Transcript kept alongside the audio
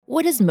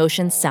What does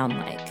motion sound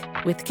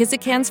like? With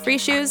Kizik hands-free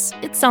shoes,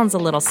 it sounds a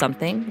little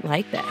something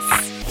like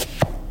this.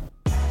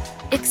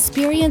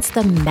 Experience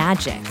the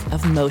magic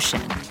of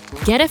motion.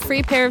 Get a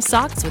free pair of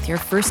socks with your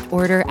first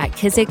order at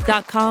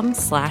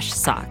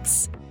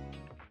kizik.com/socks.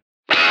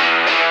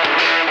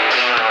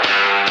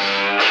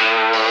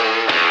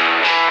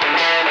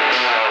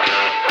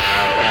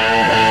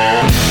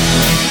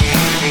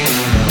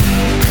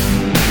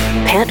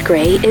 Pat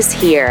Gray is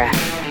here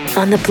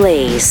on the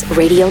Blaze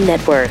Radio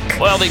Network.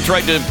 Well, they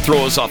tried to throw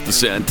us off the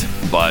scent,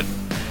 but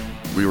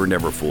we were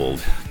never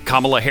fooled.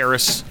 Kamala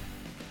Harris,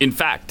 in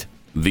fact,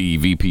 the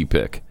VP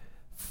pick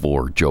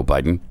for Joe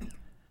Biden.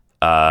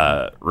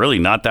 Really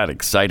not that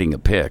exciting a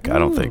pick, I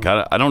don't think.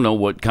 I don't know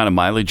what kind of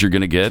mileage you're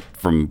going to get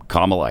from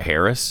Kamala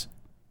Harris,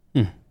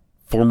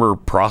 former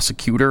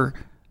prosecutor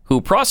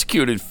who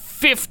prosecuted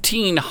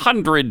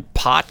 1,500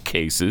 pot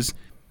cases,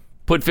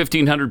 put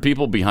 1,500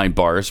 people behind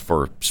bars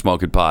for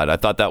smoking pot. I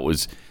thought that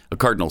was a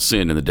cardinal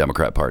sin in the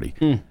Democrat Party.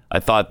 I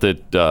thought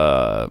that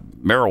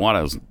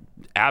marijuana is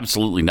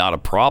absolutely not a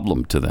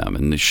problem to them,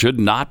 and it should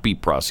not be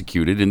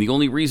prosecuted. And the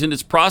only reason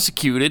it's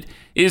prosecuted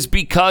is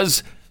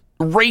because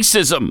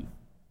racism.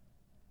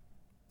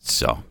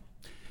 So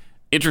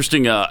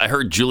interesting. I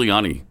heard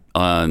Giuliani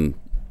on.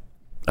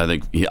 I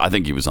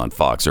think he was on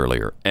Fox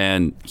earlier,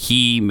 and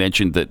he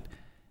mentioned that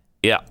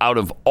out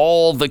of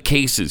all the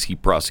cases he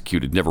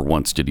prosecuted, never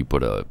once did he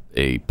put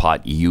a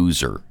pot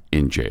user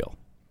in jail.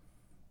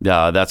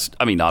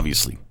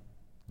 Obviously,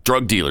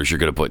 drug dealers you're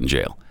going to put in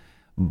jail,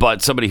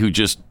 but somebody who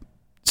just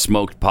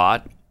smoked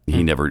pot,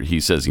 he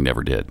says he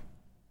never did.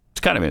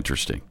 It's kind of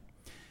interesting.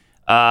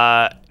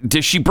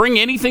 Does she bring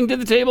anything to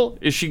the table?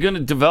 Is she going to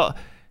develop?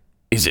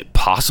 Is it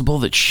possible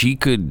that she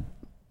could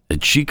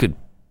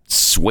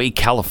sway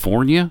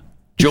California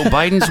Joe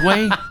Biden's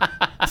way?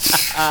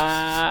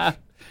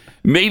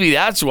 Maybe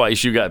that's why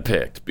she got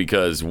picked,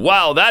 because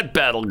wow, that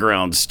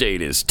battleground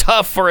state is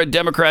tough for a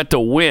Democrat to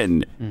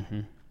win.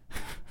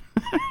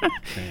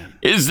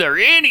 Is there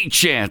any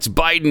chance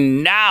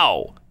Biden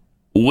now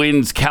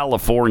wins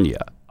California?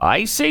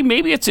 I say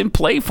maybe it's in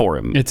play for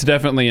him. It's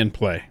definitely in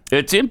play.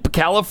 It's in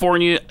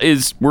California.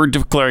 We're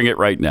declaring it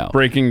right now.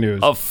 Breaking news.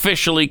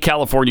 Officially,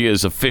 California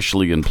is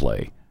officially in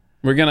play.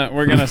 We're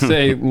gonna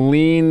say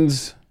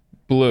leans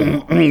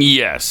blue.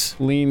 Yes.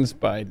 Leans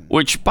Biden.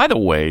 Which, by the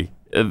way,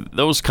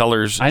 those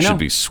colors should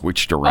be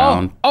switched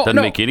around. Doesn't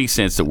make any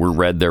sense that we're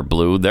red, they're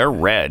blue. They're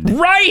red.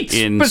 Right.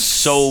 In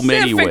so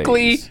many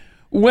ways.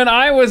 When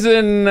I was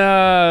in,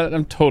 I'm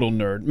a total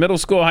nerd, middle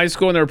school, high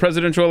school, and there were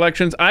presidential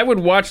elections, I would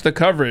watch the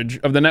coverage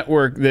of the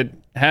network that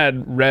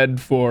had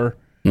red for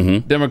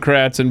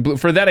Democrats and blue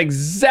for that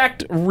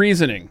exact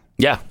reasoning.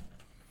 Yeah.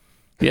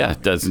 Yeah,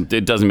 it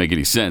doesn't make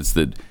any sense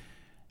that,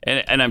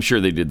 and I'm sure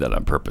they did that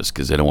on purpose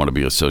because they don't want to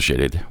be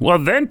associated. Well,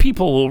 then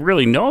people will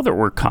really know that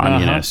we're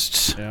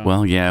communists. Yeah.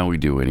 Well, yeah, we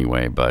do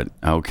anyway, but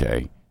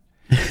okay.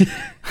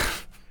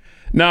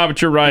 No,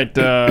 but you're right.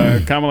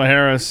 Kamala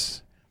Harris.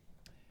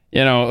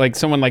 Like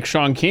someone like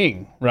Sean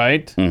King,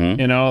 right?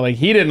 Like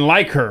he didn't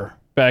like her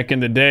back in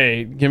the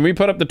day. Can we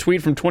put up the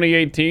tweet from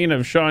 2018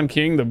 of Sean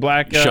King, the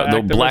black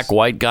the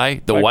black-white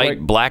guy? The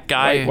white-black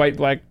guy? White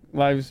Black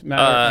Lives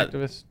Matter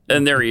activist.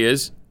 And there he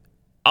is.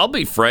 I'll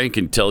be frank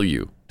and tell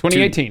you.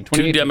 2018.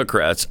 Two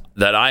Democrats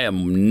that I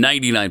am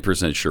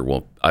 99%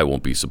 sure I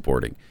won't be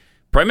supporting.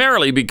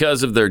 Primarily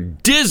because of their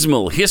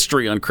dismal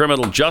history on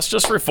criminal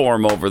justice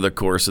reform over the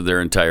course of their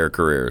entire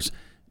careers.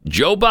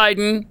 Joe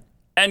Biden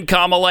and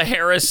Kamala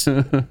Harris,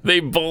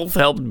 they both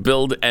helped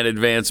build and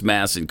advance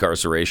mass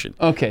incarceration.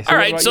 Okay. All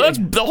right, so that's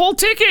the whole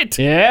ticket.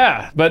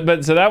 Yeah,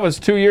 but so that was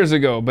 2 years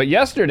ago. But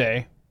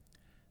yesterday.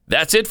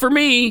 That's it for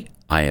me.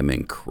 I am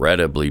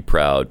incredibly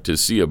proud to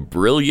see a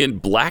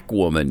brilliant black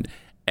woman,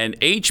 an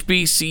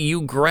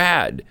HBCU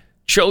grad,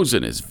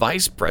 chosen as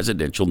vice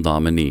presidential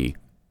nominee.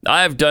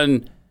 I've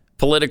done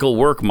political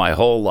work my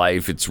whole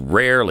life. It's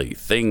rarely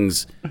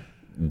things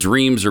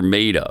dreams are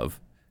made of.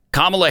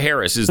 Kamala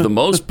Harris is the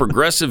most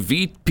progressive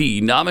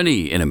VP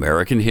nominee in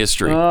American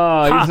history.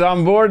 Oh, he's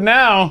on board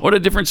now. What a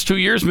difference 2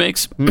 years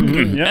makes. Yep.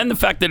 And the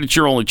fact that it's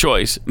your only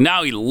choice.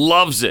 Now he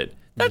loves it.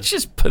 That's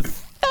just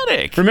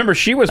pathetic. Remember,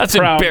 she was That's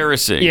proud.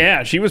 Embarrassing.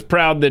 Yeah, she was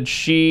proud that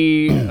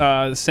she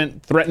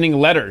sent threatening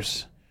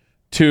letters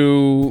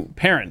to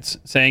parents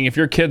saying, if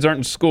your kids aren't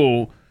in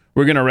school,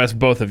 we're going to arrest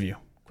both of you,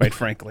 quite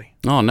frankly.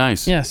 Oh,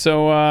 nice. Yeah,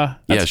 so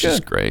that's she's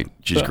good. Great.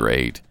 She's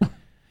great.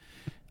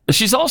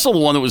 She's also the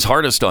one that was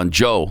hardest on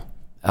Joe.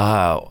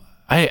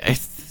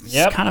 It's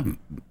kind of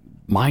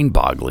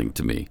mind-boggling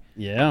to me.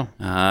 Yeah.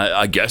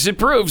 I guess it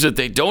proves that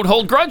they don't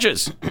hold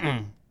grudges.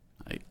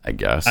 I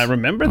guess. I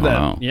remember that.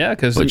 Know. Yeah,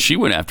 but she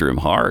went after him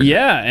hard.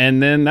 Yeah,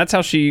 and then that's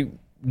how she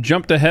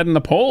jumped ahead in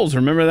the polls.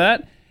 Remember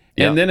that?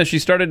 Yeah. And then as she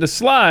started to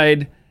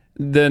slide,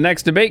 the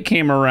next debate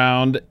came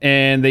around,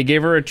 and they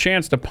gave her a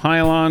chance to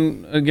pile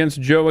on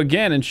against Joe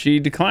again, and she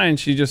declined.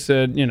 She just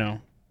said,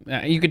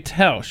 you could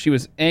tell she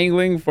was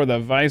angling for the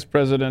vice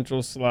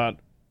presidential slot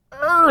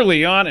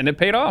early on, and it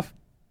paid off.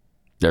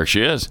 There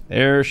she is.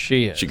 There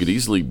she is. She could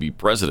easily be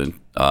president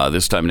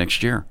this time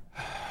next year.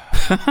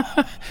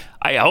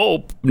 I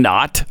hope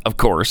not, of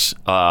course.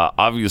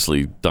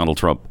 Obviously, Donald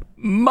Trump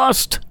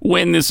must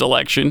win this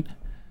election,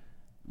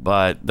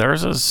 but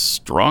there's a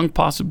strong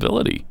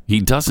possibility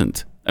he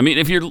doesn't. I mean,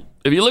 if you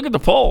look at the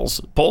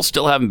polls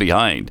still have him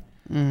behind.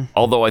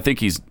 Although I think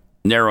he's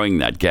narrowing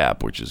that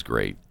gap, which is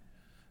great.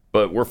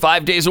 But we're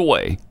 5 days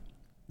away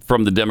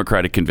from the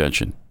Democratic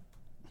convention.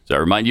 Does that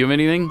remind you of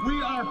anything?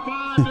 We are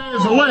 5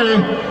 days away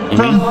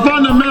from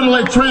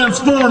fundamentally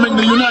transforming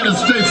the United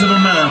States of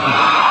America.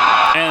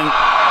 And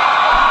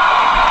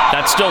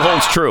that still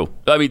holds true.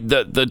 I mean,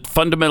 the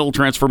fundamental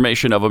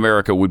transformation of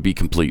America would be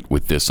complete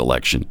with this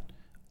election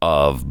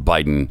of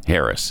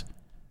Biden-Harris.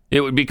 It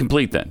would be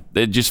complete then.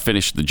 They'd just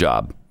finish the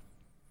job.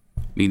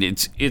 I mean,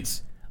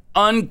 it's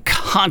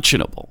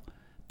unconscionable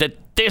that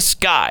this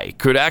guy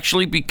could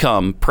actually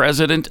become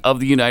president of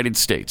the United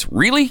States.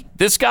 Really?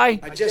 This guy?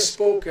 I just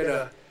spoke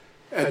at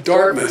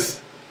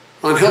Dartmouth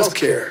on health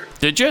care.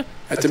 Did you?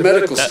 At the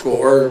medical school,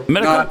 or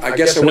not? I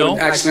guess I wasn't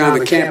actually on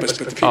the campus,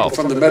 but the people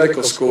from the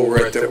medical school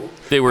were at the.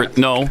 They were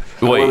no.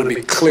 I want to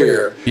be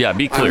clear. Yeah,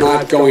 be clear. I'm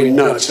not going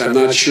nuts. I'm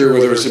not sure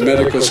whether it was a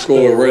medical school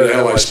or where the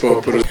hell I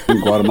spoke, but it was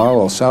in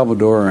Guatemala, El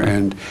Salvador,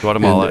 El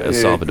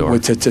Salvador.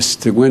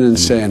 To win and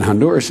say in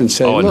Honduras and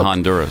say, in look,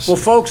 Honduras. Well,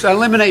 folks,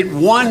 eliminate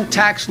one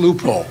tax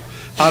loophole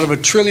out of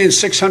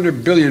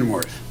 $1.6 trillion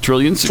worth. $1.6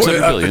 billion.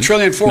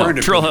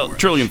 $1.4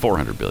 billion.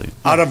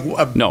 Out of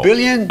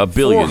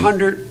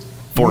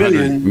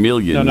 $1.4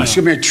 million. No.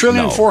 Excuse me,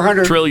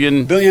 $1.4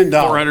 billion.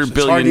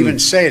 It's hard to even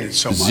say it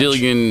so much.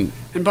 Zillion.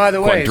 And by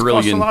the way, it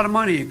cost a lot of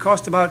money. It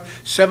cost about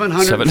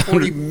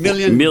 $740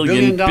 billion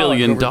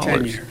over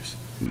 10 years.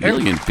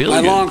 Billion. My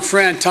long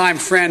friend, time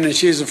friend, and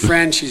she's a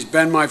friend. She's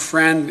been my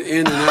friend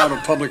in and out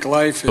of public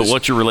life. But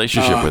what's your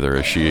relationship with her?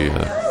 Is she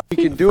we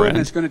can do it, and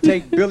it's going to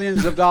take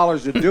billions of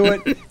dollars to do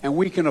it, and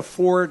we can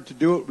afford to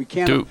do it. We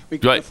can't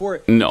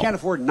afford it. No. We can't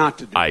afford not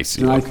to do it. I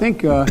see. And I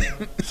think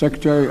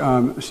Secretary,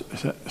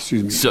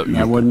 excuse me,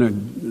 I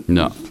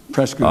wasn't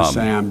press going to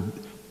say I'm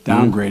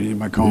downgrading him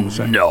by calling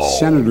him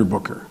Senator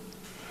Booker.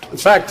 The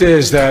fact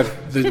is that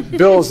the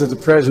bills that the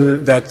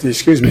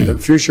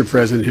future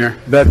president here,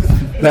 that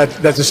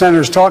the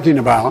senator's talking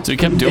about. So he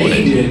kept doing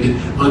it.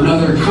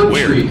 Another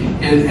country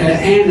and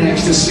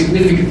annexed a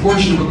significant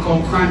portion of it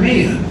called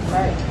Crimea.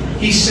 Right.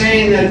 He's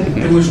saying that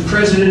it was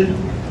President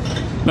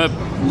my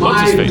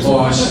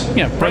boss.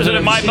 Yeah,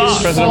 President my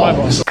boss. President my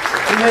boss.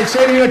 And they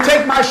say to you,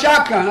 take my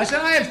shotgun. I said,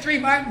 I have three.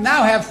 I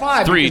now have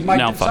five. Three. My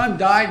now son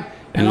died,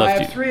 and I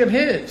have three of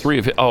his. Three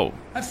of his. Oh.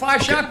 I have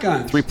five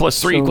shotguns. 3 plus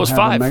 3 equals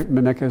 5. A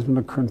mechanism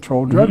to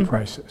control drug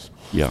prices.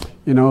 Yeah.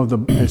 You know,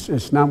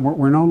 it's not.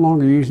 We're no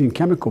longer using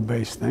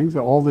chemical-based things.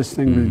 All this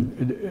thing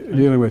we're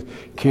dealing with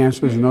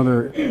cancers and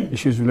other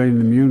issues related to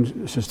the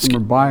immune system are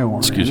biooriented.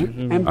 Excuse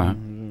me.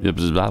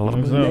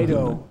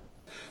 NATO.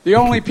 The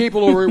only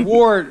people who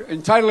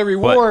entitled to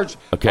rewards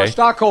are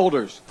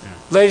stockholders.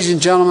 Ladies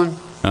and gentlemen,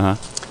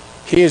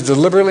 he is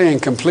deliberately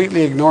and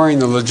completely ignoring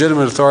the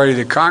legitimate authority of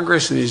the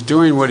Congress, and he's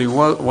doing what he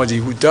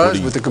does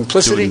with the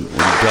complicity.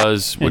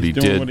 What he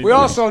did. We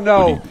also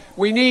know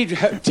we need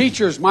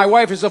teachers. My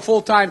wife is a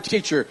full-time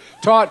teacher,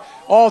 taught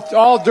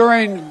all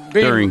during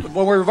when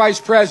we were vice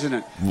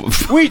president.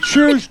 We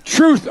choose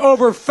truth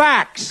over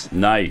facts.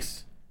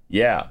 Nice.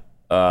 Yeah,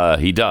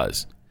 he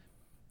does.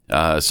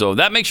 So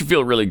that makes you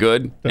feel really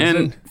good.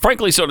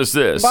 Frankly, so does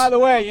this. By the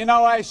way,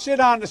 I sit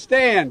on the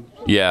stand.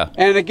 Yeah.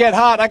 And it get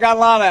hot. I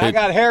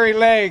got hairy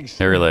legs.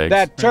 Hairy legs.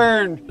 That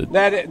turn.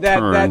 That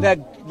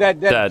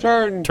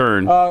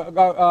turn.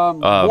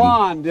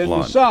 Blonde in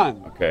the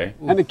sun. Okay.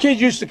 And the kids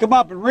used to come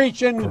up and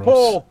reach in the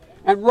pool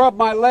and rub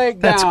my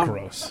leg down. That's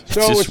gross.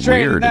 So it was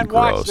straight and then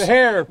watch the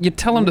hair. You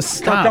tell them to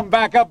stop. Come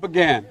back up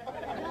again.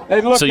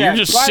 So you're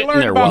just sitting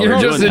there while you're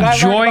you're just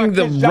enjoying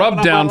the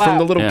rub down from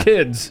the little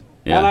kids.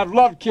 Yeah. And I've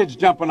loved kids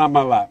jumping on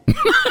my lap.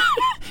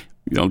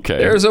 Okay.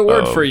 There's a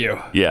word for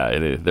you. Yeah,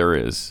 it is. There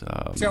is.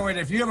 So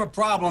if you have a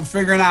problem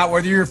figuring out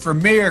whether you're for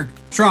me or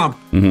Trump,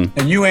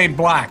 and you ain't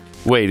black.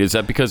 Wait, is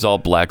that because all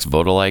blacks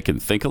vote alike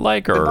and think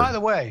alike? Or? And by the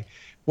way,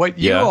 what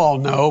you all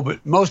know,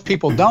 but most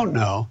people don't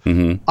know,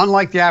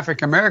 unlike the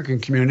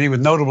African-American community,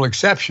 with notable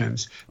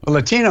exceptions, the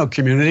Latino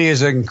community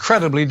is an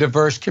incredibly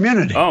diverse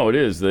community. Oh, it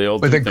is. They all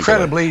with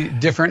incredibly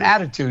different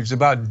attitudes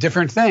about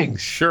different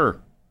things. Sure.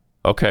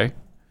 Okay.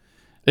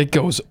 It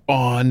goes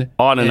on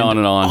and on.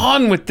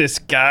 On with this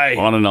guy.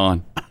 On and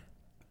on.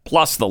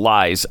 Plus the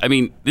lies. I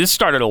mean, this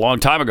started a long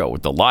time ago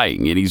with the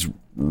lying, and he's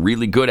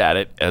really good at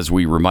it, as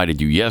we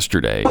reminded you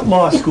yesterday. What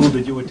law school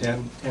did you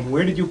attend, and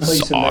where did you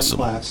place in that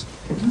class?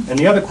 And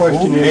the other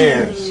question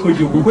is, could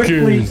you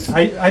quickly...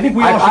 I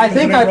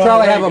think I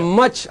probably have a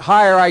much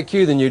higher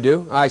IQ than you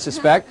do, I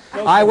suspect.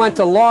 I went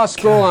to law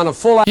school on a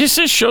full... This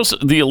just shows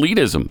the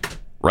elitism,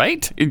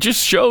 right? It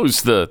just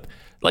shows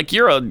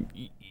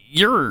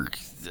you're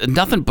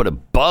nothing but a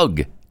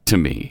bug to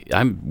me.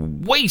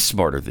 I'm way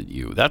smarter than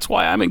you. That's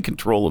why I'm in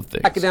control of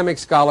things. Academic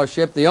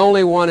scholarship, the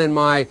only one in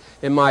my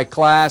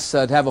class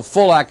to have a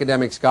full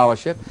academic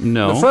scholarship.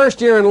 No. The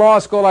first year in law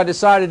school, I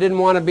decided I didn't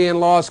want to be in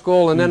law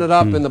school and ended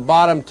up in the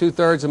bottom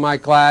 2/3 of my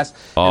class.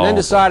 And then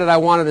decided I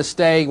wanted to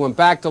stay, went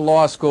back to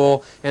law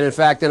school, and in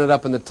fact ended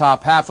up in the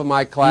top half of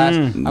my class.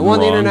 I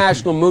won the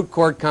International Moot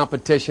Court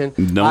competition.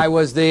 Nope. I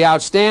was the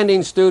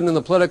outstanding student in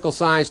the political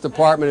science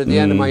department at the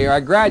end of my year. I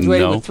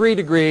graduated with 3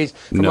 degrees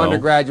from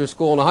undergraduate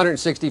school and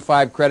 165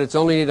 credits,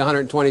 only need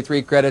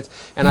 123 credits,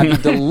 and I'd be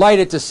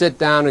delighted to sit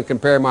down and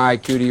compare my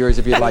IQ to yours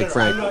if you'd like,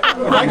 Frank.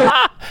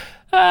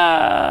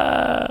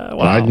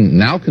 Biden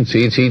now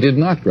concedes he did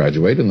not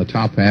graduate in the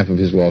top half of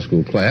his law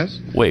school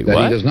class, Wait, that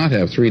what? he does not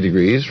have 3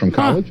 degrees from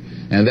college,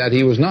 and that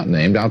he was not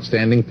named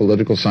outstanding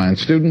political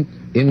science student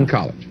in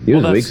college.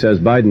 Newsweek says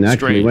Biden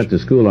actually went to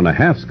school on a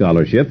half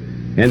scholarship,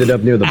 ended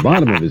up near the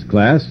bottom of his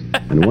class,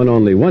 and won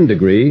only 1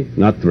 degree,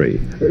 not 3.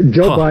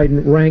 Joe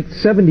Biden ranked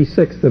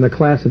 76th in a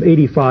class of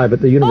 85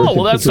 at the University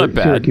well, that's of not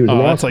bad. Syracuse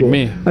Law that's School. like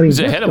me. I mean, He's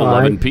this ahead of guy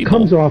 11 people.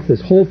 comes off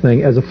this whole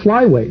thing as a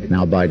flyweight.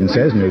 Now Biden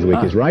says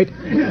Newsweek is right.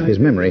 His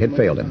memory had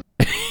failed him.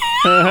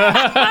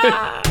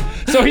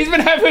 So he's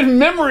been having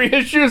memory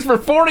issues for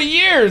 40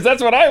 years.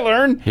 That's what I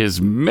learned.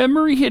 His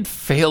memory had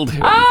failed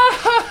him.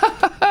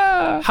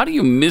 How do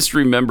you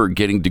misremember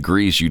getting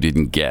degrees you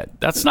didn't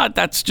get?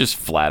 That's just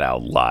flat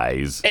out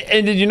lies.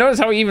 And did you notice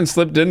how he even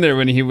slipped in there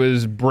when he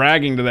was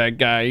bragging to that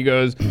guy? He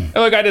goes,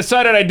 look, I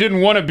decided I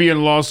didn't want to be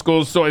in law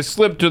school, so I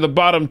slipped to the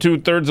bottom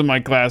 2/3 of my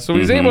class. So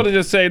he's able to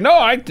just say, no,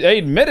 I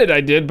admitted I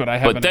did, but I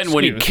have But then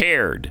when he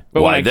cared,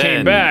 but when I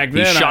came back, he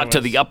then shot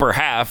to the upper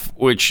half,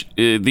 which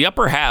the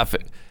upper half,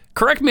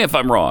 correct me if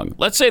I'm wrong,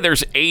 let's say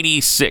there's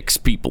 86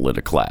 people in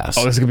a class.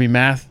 Oh, this is going to be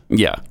math?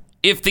 Yeah.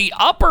 If the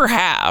upper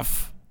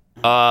half,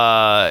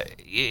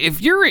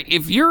 if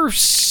you're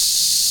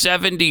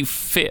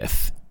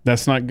 75th,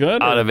 that's not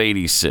good. Out of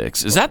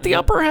 86, is that the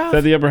upper half? Is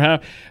that the upper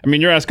half? I mean,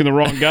 you're asking the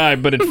wrong guy,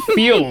 but it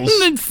feels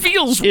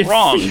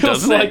wrong, feels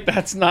doesn't like it?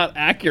 That's not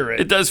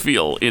accurate. It does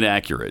feel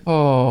inaccurate.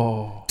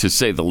 Oh, to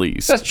say the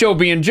least. That's Joe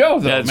being Joe,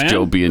 though. That's man.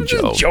 Joe being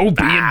Joe. Joe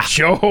being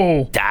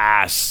Joe.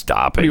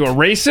 Stop it. Are you a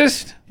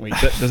racist? Wait,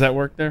 does that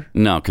work there?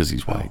 No, because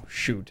he's white. Oh,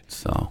 shoot.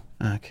 So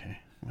okay.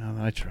 Well,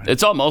 I tried.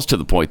 It's almost to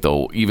the point,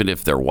 though, even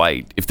if they're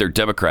white, if they're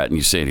Democrat and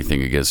you say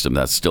anything against them,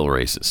 that's still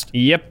racist.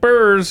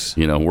 Yepers.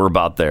 You know, we're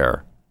about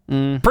there.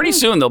 Pretty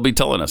soon they'll be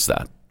telling us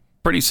that.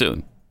 Pretty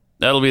soon.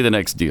 That'll be the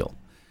next deal.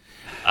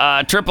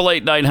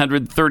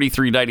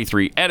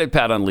 888-900-3393 and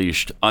Pat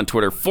Unleashed on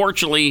Twitter.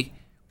 Fortunately,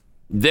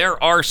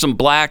 there are some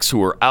blacks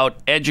who are out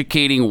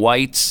educating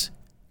whites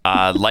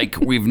like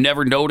we've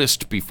never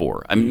noticed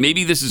before. I mean,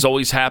 maybe this has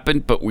always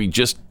happened, but we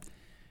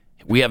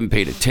haven't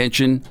paid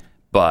attention.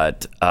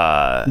 But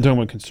I'm talking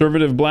about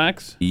conservative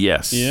blacks?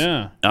 Yes.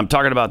 Yeah. I'm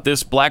talking about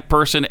this black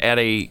person at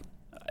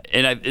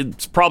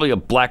it's probably a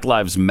Black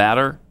Lives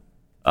Matter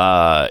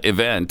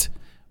event,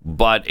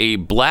 but a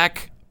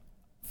black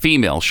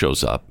female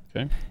shows up,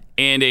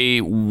 and a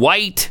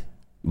white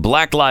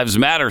Black Lives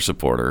Matter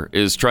supporter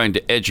is trying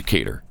to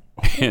educate her.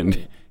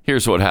 And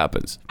here's what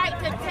happens. To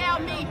tell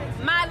me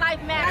my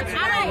life matters.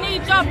 I don't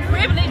need your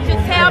privilege to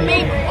tell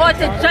me or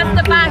to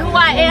justify who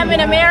I am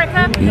in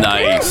America.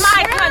 Nice. This is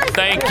my country.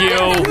 Thank you.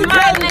 This is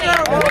my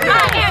land.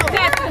 My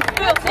ancestors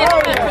built this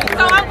country.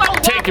 So I'm going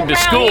to take him to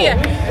around school here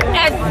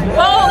as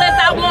bold as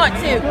I want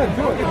to.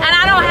 And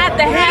I don't have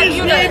to have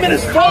you to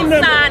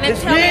co-sign and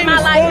tell me my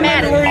life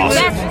matters.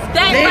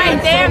 That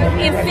right there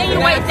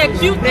insinuates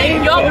that you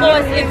think your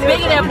voice is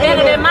bigger and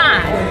better than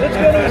mine.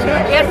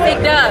 Yes,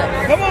 it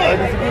does. Come on.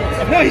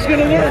 No, he's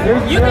going to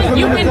learn. You can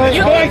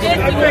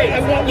disagree.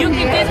 You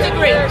can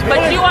disagree,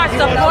 but you are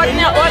supporting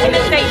an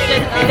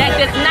organization that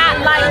does not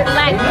like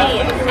black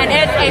men. And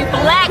as a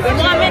black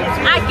woman,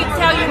 I can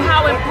tell you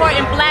how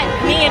important black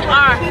men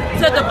are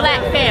to the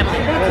black family.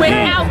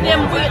 Without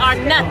them, we are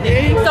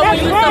nothing. So when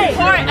you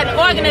support an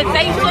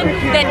organization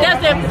that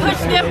doesn't push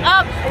them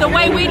up the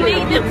way we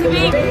need them to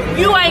be,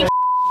 you ain't.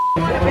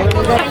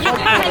 And you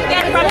can take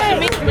that from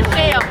Miss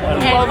Michelle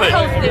and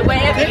post it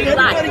wherever you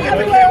like.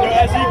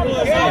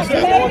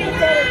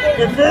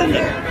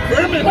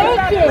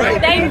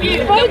 Thank you.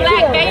 The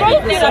black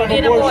babies that are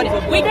being aborted.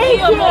 We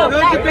kill more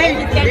black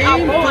babies that are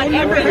born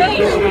every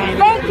year.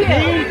 Thank you.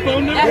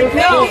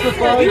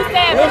 You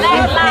said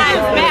Black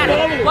Lives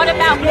Matter. What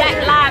about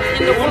Black Lives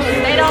in the womb?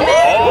 They don't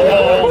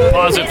matter.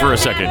 Pause it for a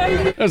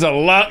second. There's a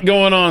lot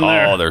going on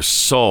there. Oh, there's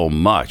so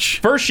much.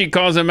 First, she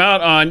calls him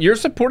out on, you're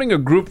supporting a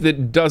group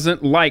that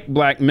doesn't like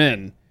black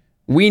men.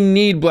 We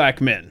need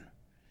black men.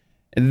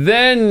 And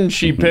then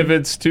she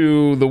pivots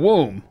to the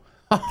womb.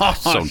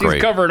 So She's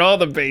great. covered all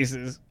the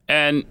bases.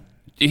 And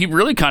he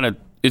really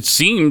it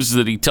seems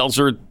that he tells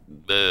her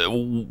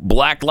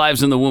black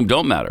lives in the womb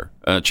don't matter.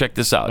 Check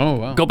this out. Oh,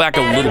 wow. Go back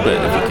a little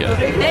bit if you can.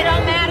 They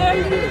don't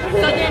matter.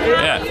 So then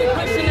how are you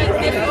pushing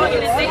this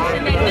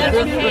organization that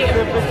doesn't care?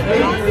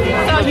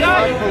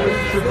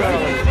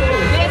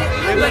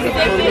 So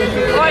specific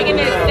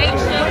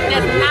organization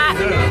does not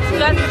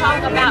just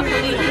talk about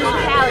police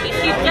brutality.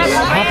 She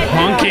just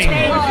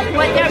read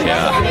what their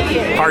mission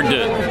is. Hard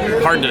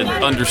to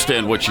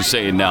understand what she's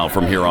saying now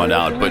from here on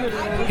out. But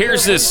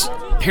here's this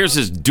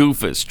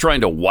doofus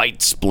trying to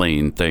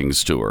white-splain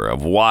things to her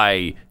of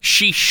why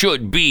she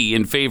should be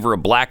in favor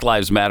of Black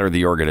Lives Matter,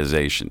 the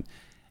organization.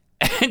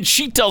 And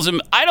she tells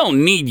him, I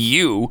don't need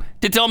you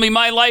to tell me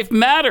my life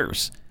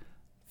matters.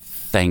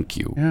 Thank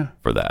you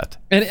for that.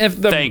 And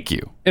thank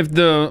you. If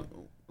the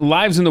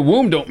lives in the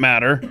womb don't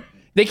matter,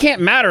 they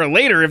can't matter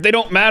later if they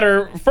don't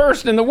matter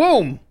first in the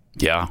womb.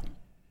 Yeah.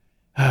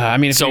 I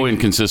mean, so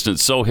inconsistent,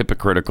 so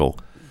hypocritical.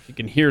 If you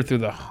can hear through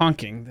the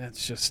honking,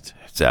 that's just...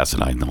 It's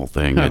asinine, the whole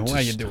thing. Why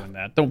are you doing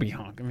that? Don't be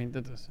honk. I mean,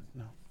 that doesn't...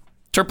 No.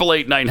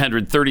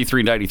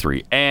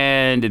 888-900-3393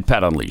 and at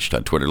Pat Unleashed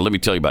on Twitter. Let me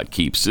tell you about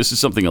Keeps. This is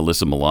something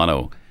Alyssa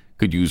Milano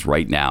could use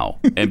right now.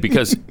 And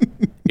because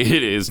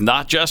it is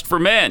not just for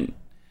men.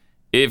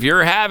 If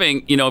you're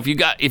having, if you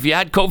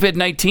had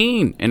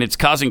COVID-19 and it's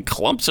causing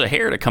clumps of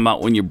hair to come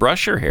out when you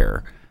brush your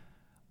hair,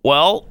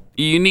 well,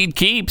 you need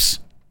Keeps.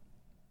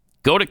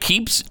 Go to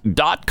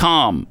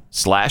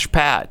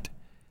keeps.com/Pat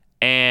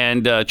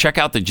and check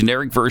out the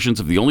generic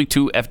versions of the only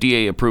 2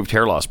 FDA-approved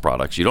hair loss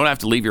products. You don't have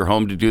to leave your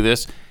home to do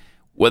this.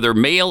 Whether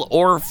male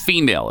or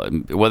female,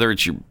 whether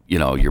it's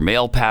your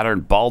male pattern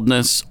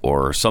baldness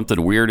or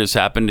something weird has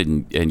happened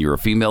and you're a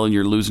female and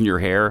you're losing your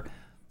hair,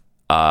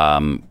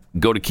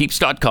 go to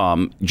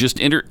keeps.com. Just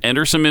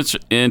enter some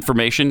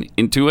information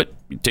into it.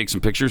 Take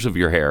some pictures of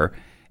your hair,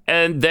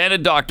 and then a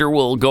doctor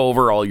will go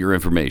over all your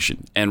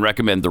information and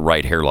recommend the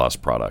right hair loss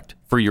product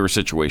for your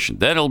situation.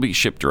 Then it'll be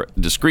shipped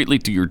discreetly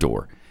to your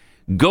door.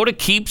 Go to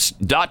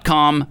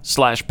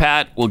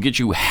keeps.com/Pat. We'll get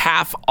you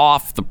half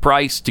off the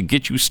price to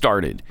get you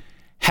started.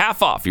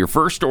 Half off your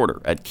first order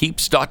at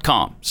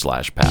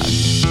keeps.com/Pat.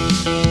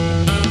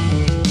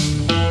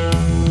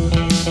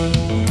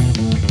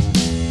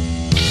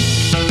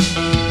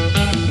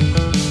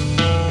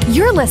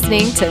 You're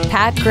listening to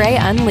Pat Gray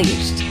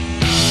Unleashed.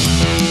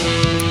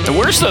 And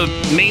where's the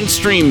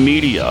mainstream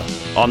media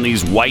on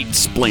these white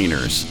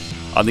splainers?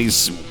 On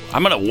these,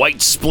 I'm going to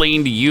white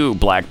splain to you,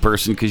 black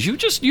person, because you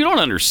don't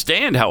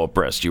understand how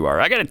oppressed you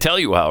are. I got to tell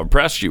you how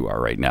oppressed you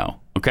are right now,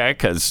 okay?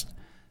 Because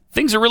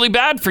things are really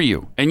bad for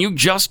you, and you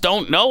just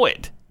don't know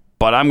it.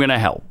 But I'm going to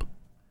help.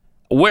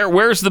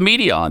 Where's the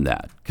media on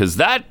that? Because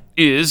that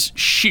is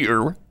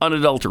sheer,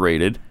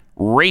 unadulterated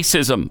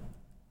racism.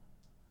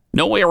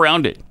 No way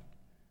around it.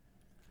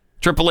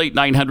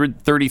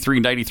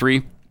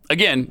 888-900-3393.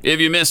 Again, if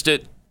you missed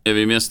it, if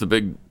you missed the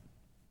big,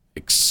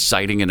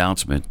 exciting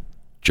announcement,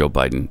 Joe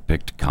Biden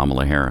picked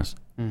Kamala Harris.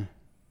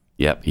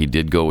 Yep, he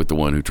did go with the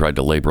one who tried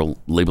to label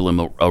him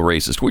a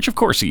racist, which of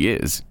course he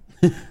is.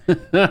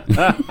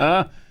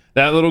 That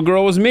little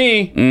girl was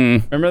me.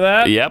 Remember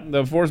that? Yep.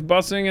 The forced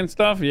busing and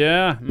stuff?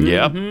 Yeah.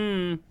 Yep.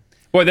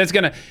 Boy, that's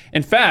going to...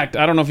 In fact,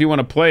 I don't know if you want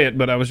to play it,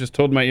 but I was just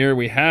told in my ear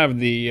we have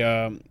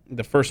the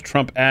first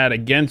Trump ad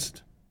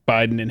against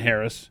Biden and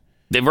Harris.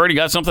 They've already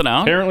got something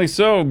out? Apparently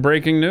so.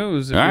 Breaking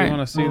news. If you want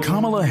to see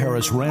Kamala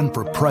Harris ran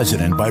for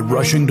president by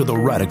rushing to the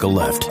radical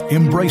left,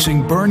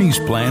 embracing Bernie's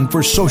plan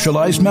for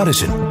socialized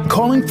medicine,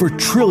 calling for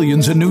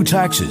trillions in new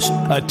taxes,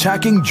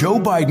 attacking Joe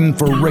Biden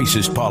for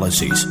racist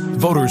policies.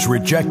 Voters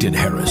rejected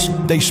Harris.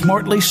 They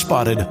smartly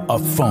spotted a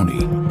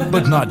phony.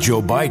 But not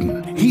Joe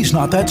Biden. He's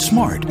not that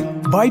smart.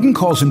 Biden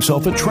calls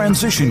himself a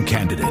transition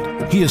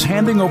candidate. He is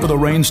handing over the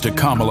reins to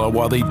Kamala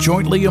while they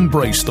jointly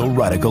embrace the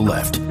radical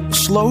left.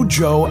 Slow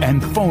Joe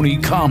and phony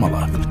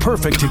Kamala.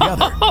 Perfect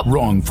together.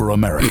 Wrong for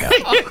America.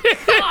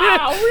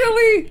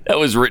 Really? That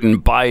was written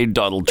by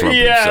Donald Trump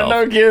himself. Yeah,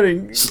 no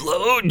kidding.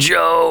 Slow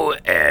Joe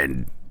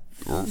and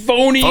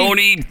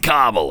phony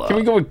Kamala. Can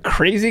we go with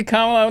crazy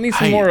Kamala? I need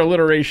some more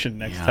alliteration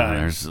next time.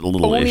 There's a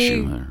little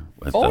issue there.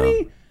 With,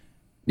 phony?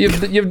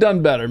 You've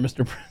done better,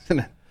 Mr.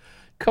 President.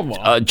 Come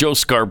on. Joe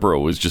Scarborough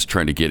was just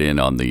trying to get in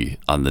on the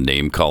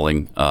name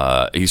calling.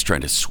 He's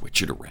trying to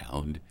switch it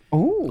around.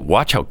 Ooh.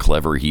 Watch how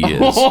clever he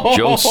is.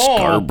 Joe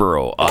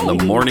Scarborough on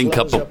the Morning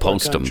Cup of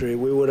Postum. We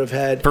would have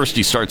had first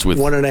he starts with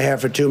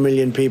 1.5 or 2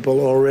 million people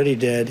already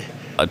dead.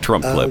 A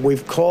Trump clip.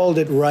 We've called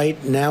it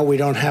right. Now we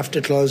don't have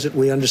to close it.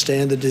 We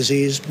understand the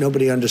disease.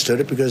 Nobody understood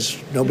it because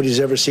nobody's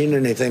ever seen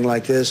anything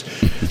like this.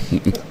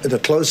 The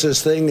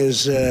closest thing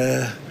is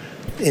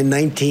in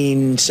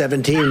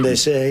 1917, they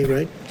say,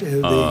 right?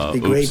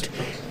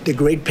 The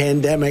great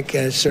pandemic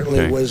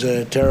certainly was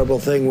a terrible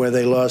thing where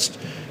they lost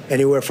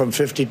anywhere from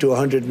 50 to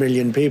 100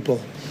 million people.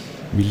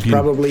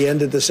 Probably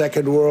ended the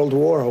Second World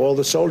War. All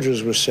the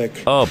soldiers were sick.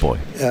 Oh, boy.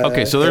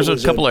 Okay, so there's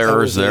a couple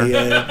errors there.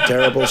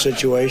 Terrible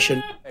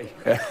situation.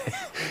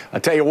 I'll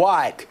tell you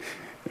what.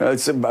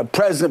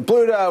 President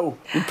Pluto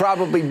would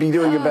probably be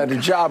doing a better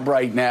job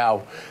right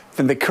now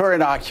than the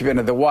current occupant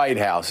of the White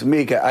House.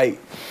 Mika,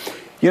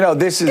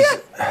 this is...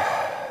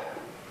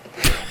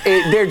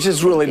 there's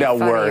just really no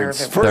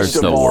words. First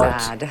of all...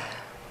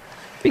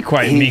 Be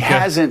quiet,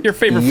 Mika. Your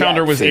favorite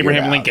founder was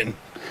Abraham Lincoln.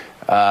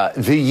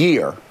 The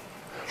year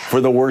for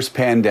the worst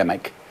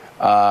pandemic.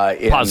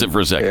 Pause it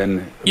for a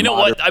second. You know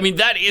what? I mean,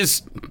 that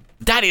is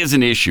that is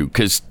an issue,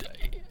 because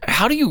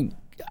how do you,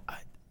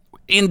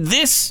 in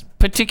this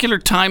particular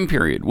time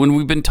period, when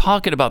we've been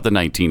talking about the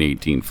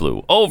 1918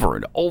 flu over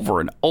and over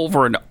and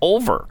over and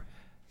over,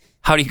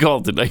 how do you call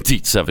it the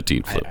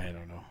 1917 flu? I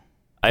don't know.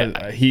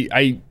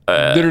 I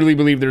literally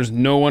believe there's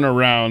no one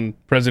around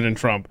President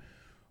Trump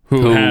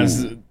who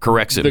has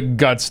corrects it. The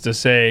guts to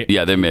say,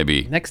 yeah, there may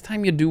be. Next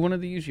time you do one of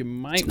these, you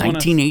might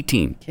want to.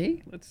 1918.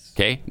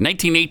 Okay,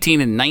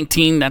 1918 and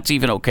 19. That's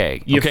even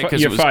okay. You're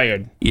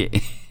fired. Yeah.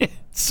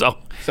 So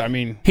I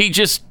mean, he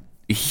just.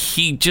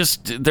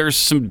 There's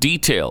some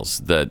details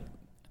that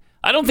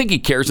I don't think he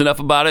cares enough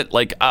about it.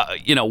 Like,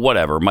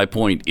 whatever. My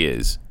point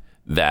is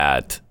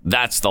that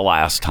that's the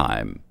last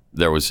time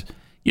there was.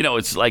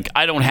 It's like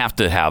I don't have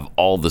to have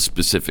all the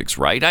specifics,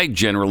 right? I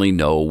generally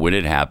know when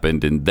it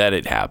happened and that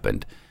it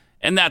happened.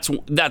 And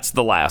that's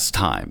the last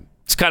time.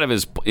 It's kind of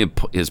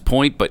his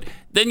point, but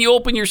then you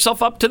open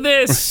yourself up to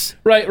this.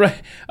 Right.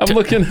 I'm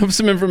looking up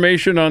some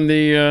information on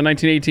the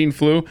 1918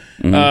 flu.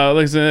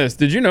 Listen to this.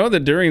 Did you know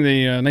that during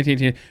the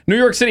 1918, New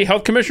York City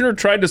Health Commissioner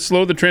tried to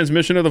slow the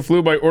transmission of the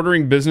flu by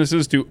ordering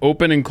businesses to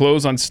open and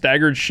close on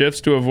staggered shifts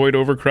to avoid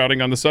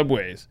overcrowding on the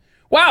subways?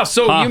 Wow,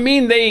 so you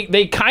mean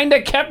they kind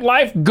of kept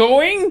life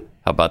going?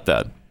 How about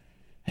that?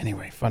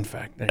 Anyway, fun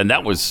fact. And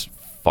that was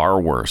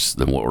far worse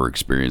than what we're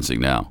experiencing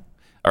now.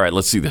 All right,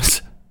 let's see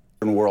this.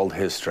 In world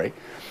history.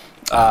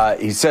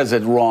 He says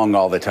it wrong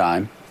all the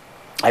time.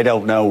 I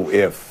don't know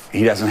if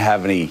he doesn't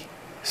have any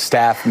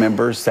staff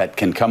members that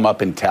can come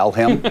up and tell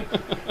him.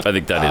 I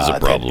think that is a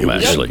problem,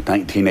 actually.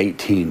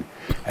 1918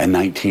 and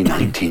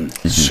 1919,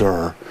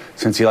 sir.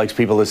 Since he likes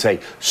people to say,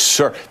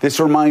 sir. This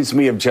reminds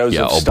me of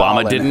Joseph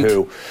Stalin, Obama didn't.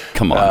 who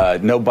Come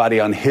on.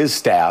 nobody on his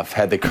staff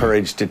had the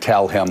courage to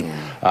tell him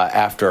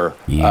after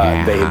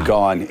they had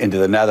gone into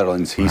the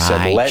Netherlands. He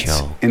said,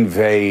 let's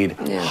invade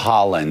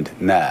Holland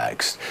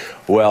next.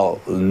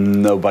 Well,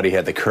 nobody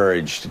had the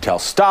courage to tell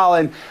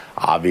Stalin.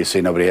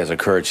 Obviously, nobody has the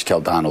courage to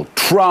tell Donald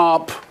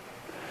Trump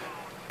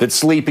that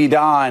Sleepy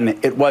Don,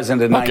 it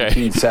wasn't in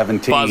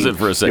 1917. Pause it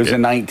for a second. It was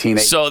in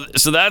 1918.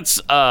 So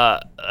that's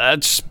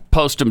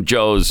Postum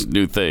Joe's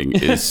new thing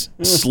is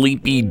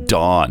Sleepy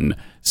Dawn.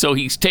 So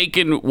he's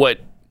taken what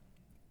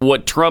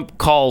Trump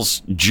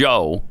calls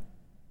Joe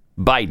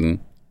Biden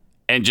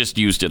and just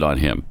used it on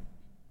him.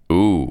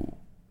 Ooh,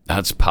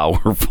 that's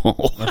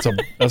powerful. That's a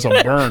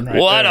burn. Right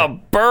what there. A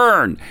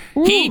burn!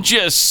 Ooh. He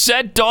just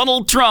set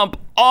Donald Trump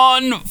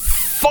on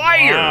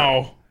fire.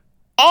 Wow.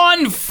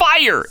 On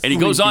fire. And he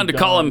goes on to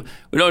call him,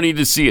 we don't need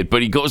to see it,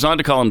 but he goes on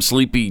to call him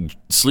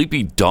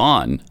Sleepy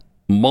Dawn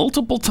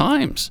multiple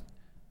times.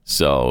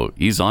 So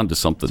he's on to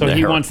something there. So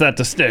he wants that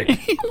to stick.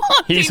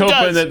 He's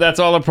hoping that that's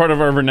all a part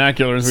of our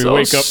vernacular as we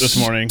wake up this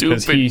morning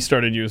because he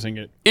started using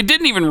it. It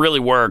didn't even really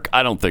work,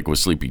 I don't think, with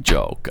Sleepy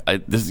Joe.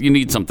 You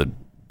need something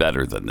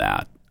better than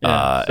that.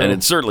 And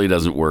it certainly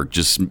doesn't work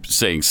just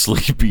saying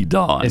Sleepy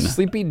Dawn. Is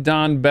Sleepy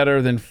Dawn better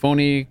than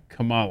Phony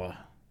Kamala?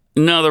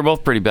 No, they're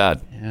both pretty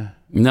bad. Yeah.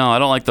 No, I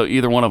don't like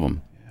either one of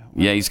them.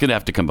 Yeah, he's going to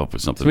have to come up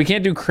with something. So we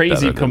can't do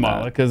crazy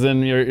Kamala because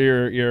then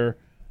you're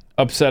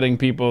upsetting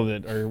people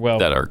that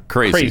are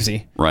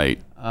crazy. Right.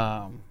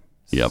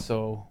 Yep.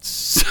 So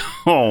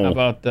how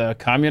about the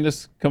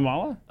communist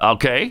Kamala?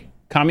 Okay.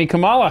 Commie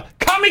Kamala.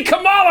 Commie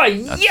Kamala.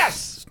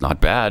 Yes.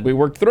 Not bad. We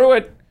worked through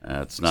it.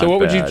 That's not So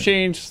what bad. would you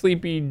change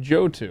Sleepy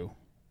Joe to?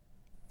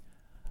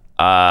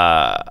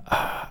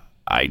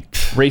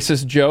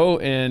 Racist Joe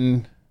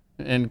and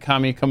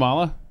Commie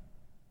Kamala?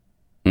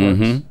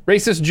 Mm-hmm.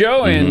 Racist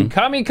Joe and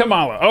Commie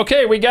Kamala.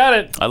 Okay, we got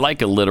it. I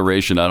like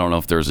alliteration. I don't know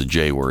if there's a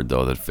J word,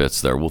 though, that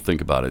fits there. We'll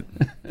think about it.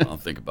 I'll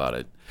think about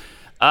it.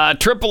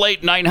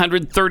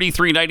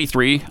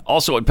 888-900-3393.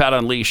 Also at Pat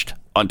Unleashed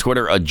on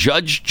Twitter. A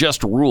judge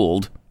just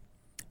ruled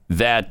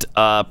that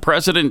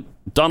President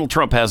Donald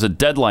Trump has a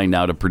deadline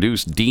now to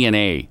produce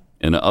DNA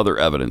and other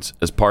evidence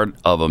as part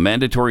of a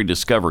mandatory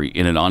discovery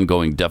in an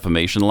ongoing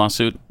defamation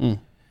lawsuit.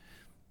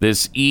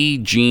 This E.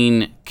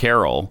 Jean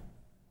Carroll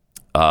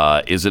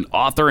is an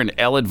author and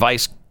Elle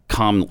Advice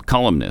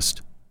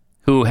columnist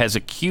who has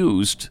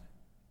accused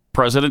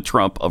President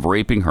Trump of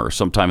raping her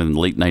sometime in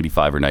late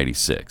 95 or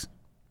 96.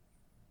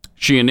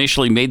 She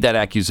initially made that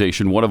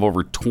accusation, one of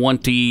over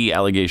 20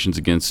 allegations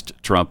against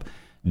Trump,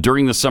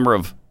 during the summer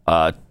of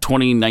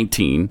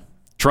 2019.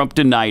 Trump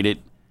denied it,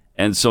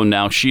 and so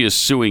now she is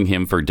suing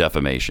him for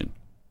defamation,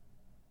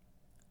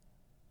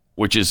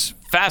 which is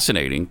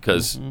fascinating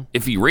because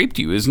if he raped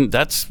you,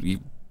 that's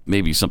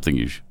maybe something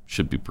you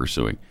should be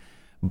pursuing.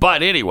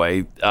 But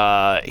anyway,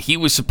 he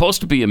was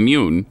supposed to be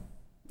immune,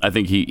 I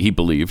think he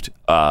believed,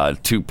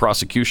 to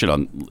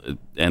prosecution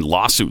and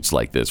lawsuits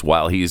like this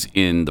while he's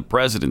in the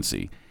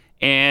presidency.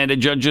 And a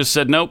judge just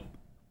said nope.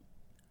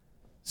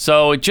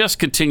 So it just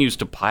continues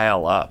to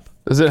pile up.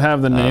 Does it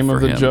have the name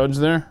of the judge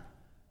there?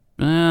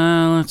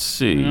 Let's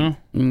see. Yeah.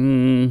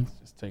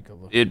 Just take a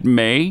look. It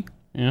may.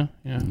 Yeah.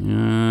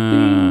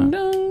 Ding,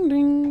 dong,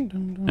 ding,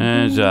 dong, dong.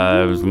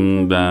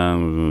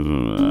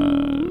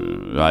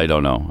 I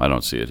don't know. I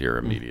don't see it here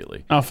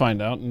immediately. I'll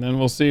find out, and then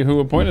we'll see who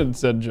appointed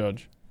said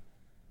judge.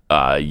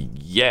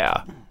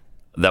 Yeah.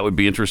 That would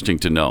be interesting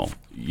to know.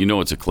 You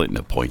know it's a Clinton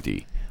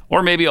appointee.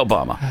 Or maybe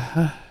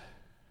Obama.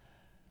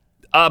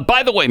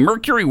 By the way,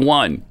 Mercury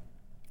One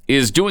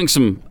is doing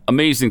some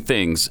amazing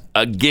things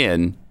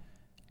again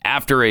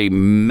after a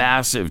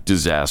massive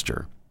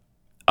disaster.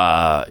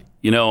 The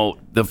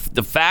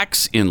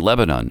facts in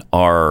Lebanon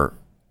are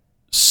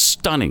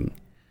stunning.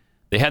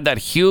 They had that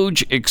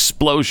huge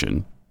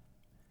explosion,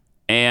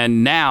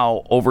 and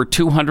now over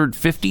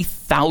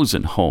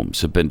 250,000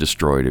 homes have been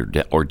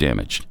destroyed or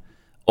damaged.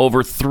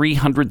 Over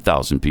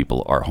 300,000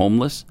 people are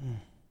homeless.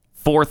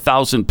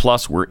 4,000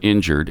 plus were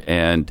injured,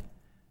 and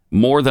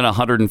more than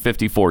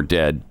 154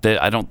 dead.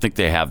 I don't think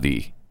they have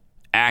the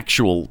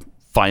actual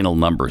final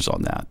numbers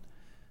on that.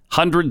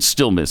 Hundreds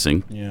still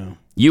missing. Yeah.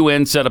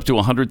 UN said up to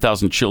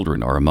 100,000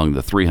 children are among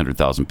the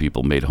 300,000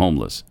 people made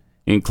homeless,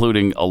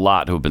 including a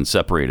lot who have been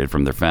separated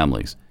from their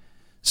families.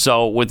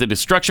 So with the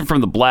destruction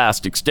from the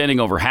blast extending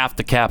over half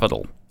the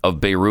capital of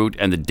Beirut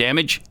and the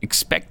damage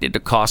expected to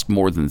cost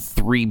more than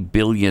 $3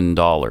 billion.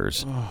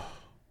 Wow.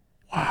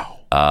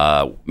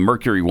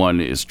 Mercury One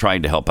is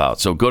trying to help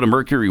out. So go to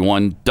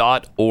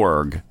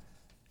mercuryone.org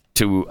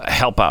to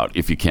help out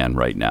if you can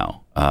right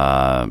now.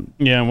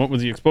 Yeah, what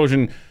was the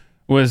explosion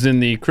was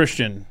in the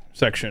Christian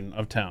section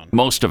of town.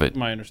 Most of it.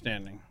 My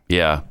understanding.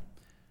 Yeah.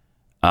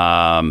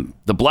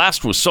 The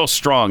blast was so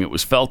strong it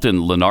was felt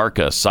in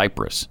Larnaca,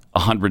 Cyprus,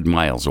 100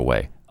 miles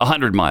away.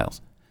 100 miles.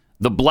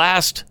 The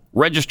blast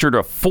registered a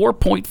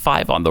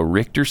 4.5 on the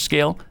Richter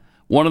scale,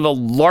 one of the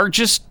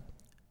largest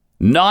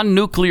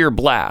non-nuclear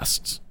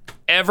blasts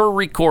ever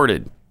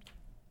recorded.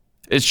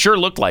 It sure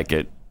looked like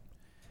it.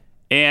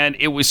 And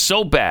it was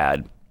so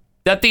bad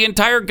that the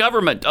entire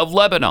government of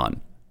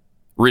Lebanon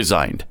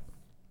resigned.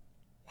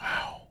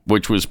 Wow.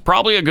 Which was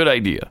probably a good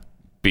idea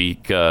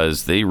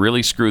because they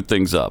really screwed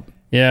things up.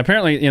 Yeah,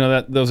 apparently,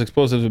 those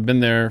explosives have been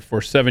there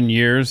for 7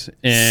 years.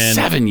 And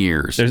 7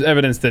 years. There's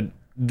evidence that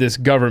this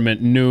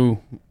government knew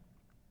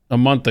a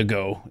month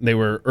ago. They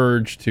were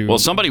urged to. Well,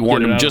 somebody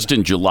warned them just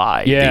in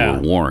July. Yeah. They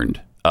were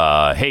warned.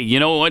 Hey, you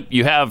know what?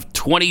 You have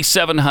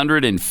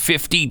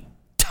 2,750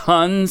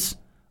 tons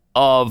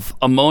of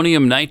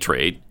ammonium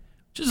nitrate,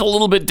 which is a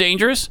little bit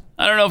dangerous.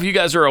 I don't know if you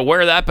guys are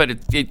aware of that, but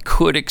it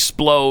could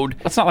explode.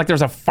 It's not like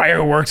there's a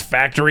fireworks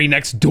factory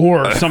next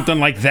door or something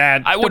like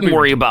that. I wouldn't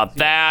worry about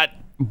that.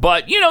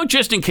 But,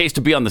 just in case,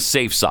 to be on the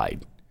safe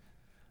side.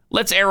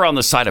 Let's err on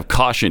the side of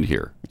caution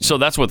here. So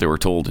that's what they were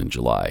told in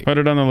July. Put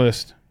it on the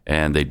list.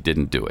 And they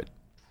didn't do it.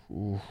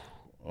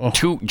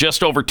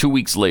 Just over 2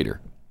 weeks later,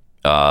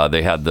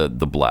 they had the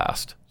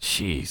blast.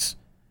 Jeez.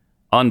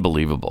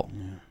 Unbelievable.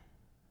 Yeah.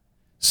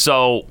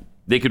 So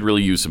they could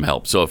really use some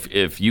help. So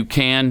if you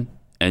can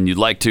and you'd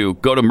like to,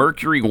 go to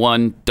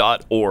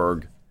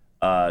mercuryone.org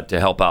to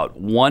help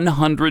out.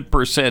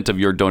 100% of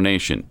your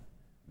donation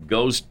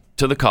goes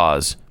to the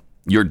cause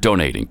you're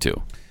donating to.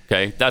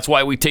 Okay? That's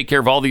why we take care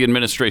of all the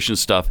administration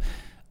stuff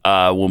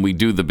when we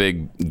do the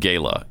big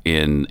gala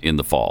in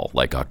the fall,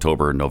 like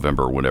October,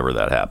 November, whenever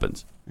that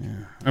happens.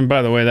 Yeah. And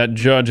by the way, that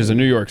judge is a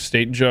New York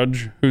State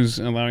judge who's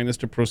allowing this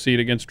to proceed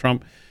against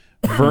Trump.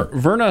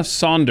 Verna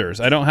Saunders.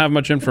 I don't have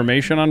much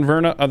information on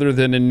Verna other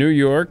than in New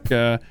York,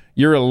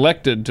 you're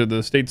elected to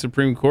the state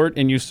Supreme Court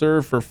and you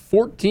serve for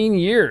 14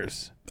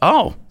 years.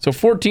 Oh. So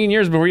 14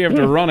 years before you have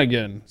to run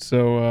again.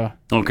 So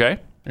okay.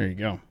 There you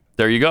go.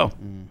 There you go.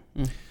 Mm-hmm.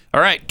 All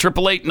right,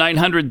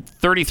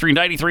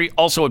 888-900-3393.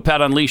 Also at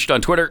Pat Unleashed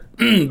on Twitter.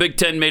 Big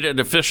Ten made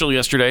it official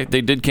yesterday. They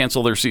did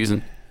cancel their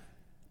season.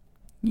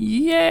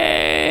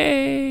 Yay!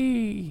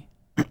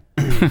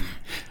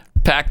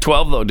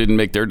 Pac-12, though, didn't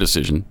make their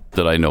decision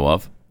that I know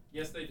of.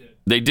 Yes, they did.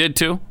 They did,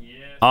 too?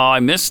 Yes. Oh, I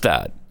missed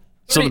that.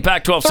 So the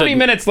Pac-12 said... 30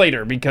 minutes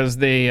later, because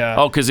they...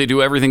 because they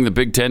do everything the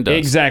Big Ten does.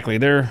 Exactly.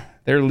 They're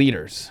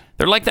leaders.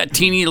 They're like that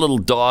teeny little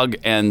dog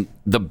and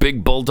the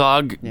big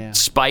bulldog,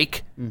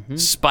 Spike. Mm-hmm.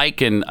 Spike,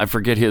 and I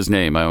forget his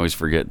name. I always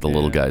forget the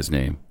little guy's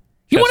name.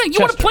 You want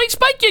to play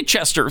Spike? Yeah,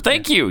 Chester.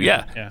 Thank you.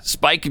 Yeah.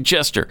 Spike and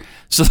Chester.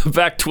 So the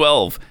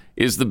Pac-12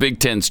 is the Big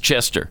Ten's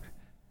Chester.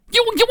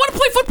 You want to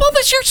play football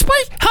this year,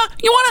 Spike? Huh?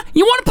 You want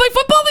to play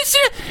football this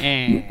year?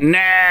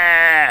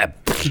 Nah.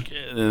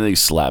 And then he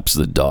slaps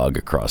the dog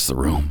across the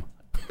room.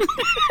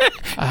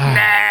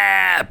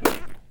 Nah.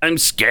 I'm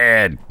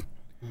scared.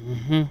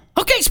 Mm-hmm.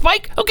 Okay,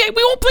 Spike. Okay,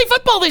 we won't play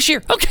football this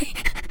year. Okay.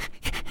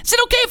 Is it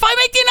okay if I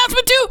make the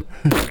announcement too?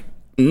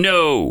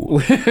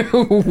 No.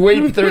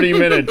 Wait 30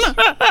 minutes.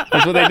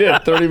 That's what they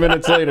did. 30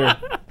 minutes later.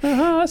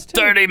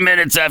 30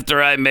 minutes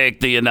after I make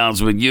the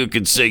announcement, you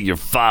can say you're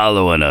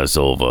following us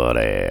over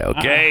there,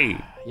 okay?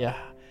 Yeah.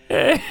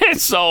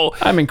 So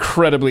I'm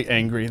incredibly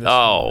angry.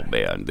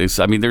 Man,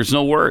 there's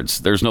no words.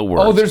 There's no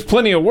words. Oh, there's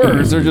plenty of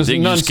words. They're just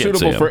none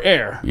suitable for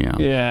air.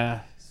 Yeah.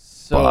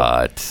 So,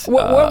 but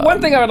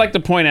one thing I would like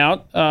to point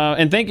out,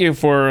 and thank you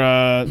for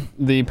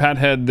the Pat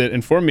head that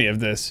informed me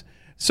of this.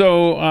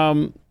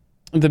 So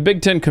the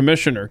Big Ten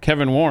commissioner,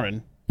 Kevin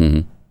Warren,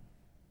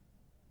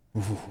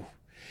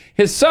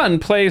 his son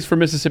plays for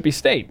Mississippi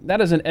State. That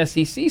is an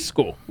SEC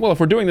school. Well, if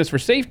we're doing this for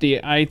safety,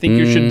 I think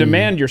you should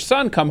demand your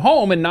son come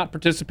home and not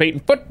participate in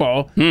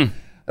football.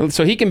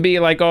 So he can be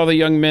like all the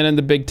young men in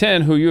the Big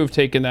Ten who you have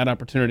taken that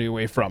opportunity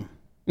away from.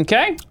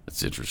 Okay?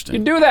 That's interesting.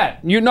 You do that.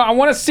 I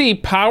want to see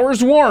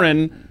Powers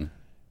Warren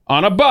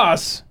on a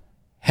bus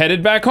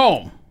headed back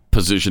home.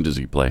 Position does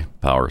he play,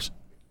 Powers?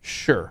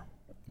 Sure.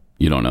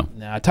 You don't know?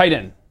 Nah, tight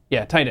end.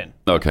 Yeah, tight end.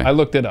 Okay. I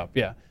looked it up,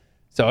 yeah.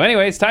 So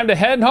anyway, it's time to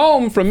head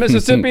home from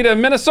Mississippi to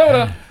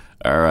Minnesota.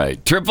 All right.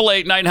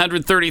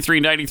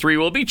 888-900-3393.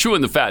 We'll be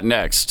chewing the fat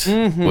next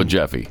with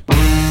Jeffy.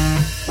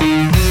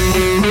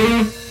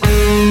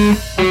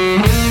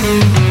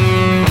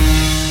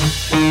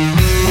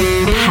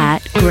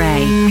 Pat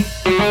Gray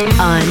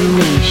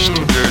Unleashed.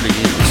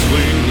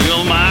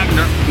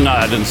 No,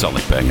 it didn't sound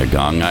like bang a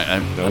gong. I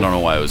don't know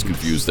why I was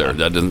confused there.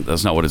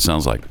 That's not what it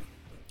sounds like.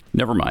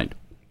 Never mind.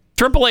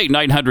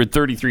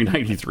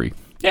 888-900-3393.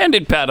 And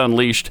at Pat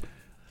Unleashed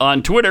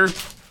on Twitter,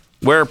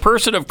 where a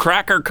person of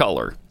cracker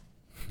color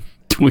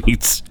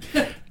tweets,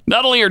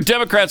 not only are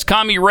Democrats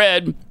commie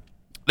red,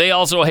 they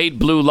also hate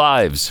blue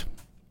lives.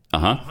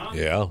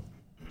 Yeah.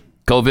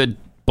 COVID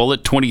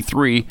bullet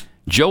 23.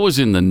 Joe is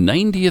in the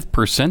 90th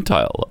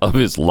percentile of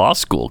his law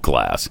school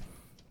class.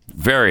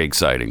 Very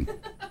exciting.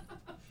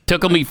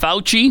 Tickle me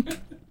Fauci.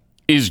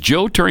 Is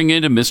Joe turning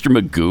into Mr.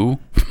 Magoo?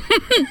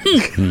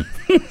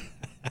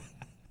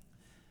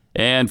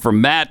 And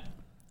from Matt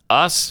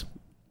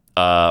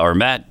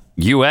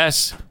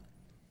US,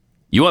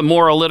 you want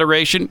more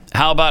alliteration?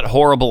 How about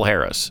horrible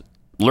Harris?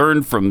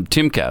 Learned from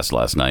Timcast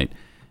last night.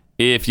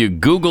 If you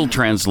Google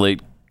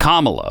translate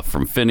Kamala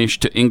from Finnish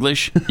to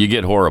English, you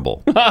get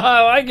horrible.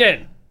 I like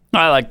it.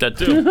 I like that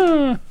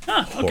too.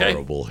 Okay.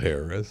 Horrible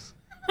Harris.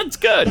 That's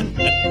good.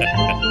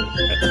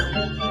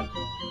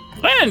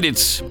 And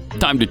it's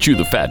time to chew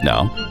the fat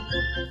now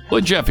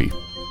with Jeffy.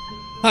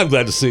 I'm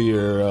glad to see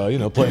you're,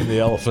 playing the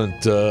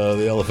elephant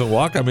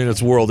walk. I mean,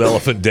 it's World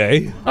Elephant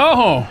Day.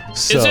 Oh,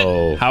 so is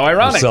it? How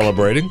ironic. We're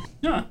celebrating.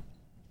 Yeah.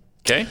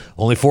 Okay.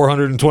 Only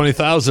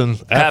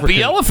 420,000.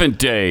 Happy Elephant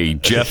Day,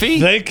 Jeffy.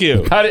 Thank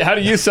you. How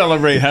do you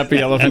celebrate Happy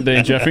Elephant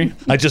Day, Jeffy?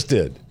 I just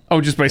did. Oh,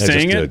 just by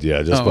saying it?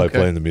 Yeah, just by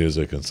playing the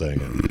music and saying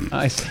it.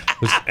 Nice.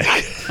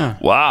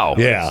 Wow.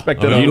 Yeah.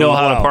 You know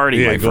how to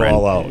party, my friend.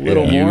 Go all out.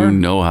 You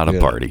know how to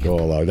party. Go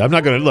all out. I'm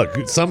not going to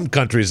look. Some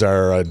countries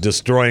are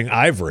destroying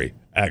ivory,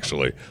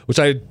 actually, which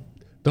I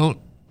don't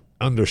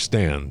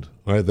understand.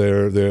 Right?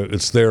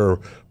 It's their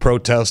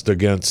protest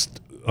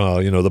against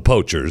the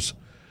poachers,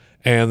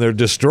 and they're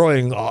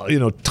destroying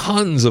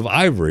tons of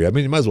ivory. I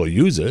mean, you might as well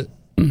use it.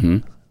 Mm-hmm.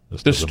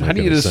 How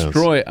do you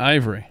destroy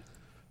ivory?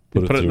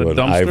 Put it in through the an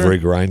dumpster? ivory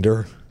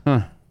grinder.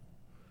 Huh.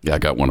 Yeah, I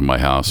got one in my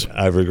house.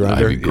 Ivory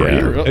grinder.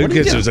 Yeah. In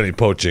case there's any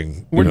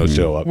poaching,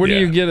 show up. Where do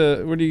you get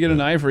an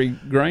ivory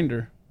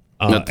grinder?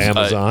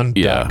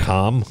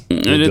 Amazon.com.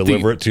 They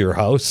deliver it to your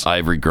house.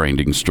 Ivory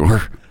grinding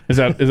store. Is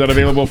that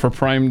available for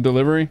Prime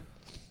delivery?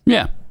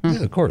 Yeah.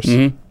 Yeah, of course.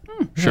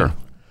 Mm-hmm. Sure.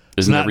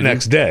 It's not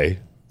next day,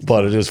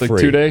 but it is free.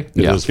 2 day?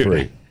 It is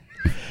free.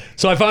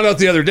 So I found out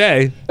the other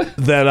day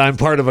that I'm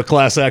part of a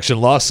class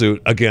action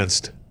lawsuit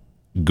against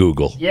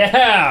Google.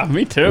 Yeah,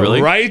 me too.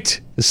 Really?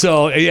 Right?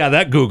 So,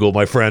 that Google,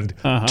 my friend.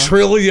 $1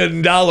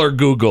 trillion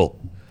Google.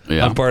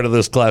 Yeah. I'm part of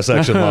this class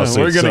action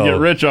lawsuit. We're going to get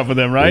rich off of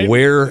them, right?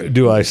 Where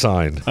do I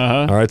sign?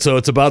 All right, so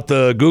it's about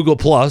the Google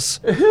Plus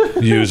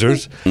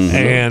users,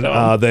 and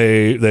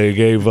they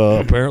gave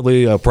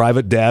apparently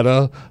private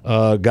data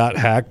got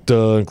hacked,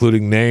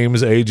 including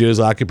names, ages,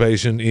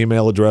 occupation,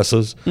 email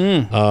addresses.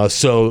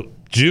 So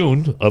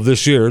June of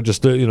this year,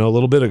 just a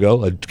little bit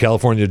ago, a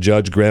California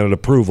judge granted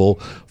approval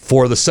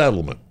for the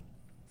settlement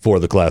for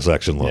the class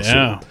action lawsuit.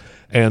 Yeah.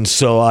 And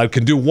so I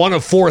can do one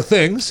of four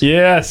things.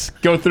 Yes,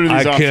 go through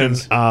these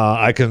options.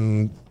 I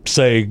can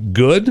say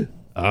good,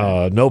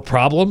 no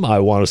problem. I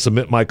want to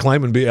submit my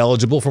claim and be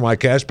eligible for my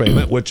cash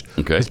payment, which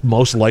is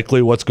most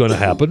likely what's going to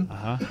happen.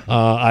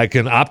 I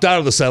can opt out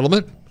of the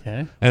settlement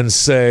and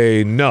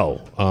say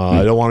no.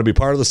 I don't want to be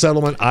part of the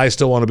settlement. I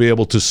still want to be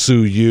able to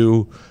sue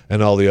you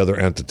and all the other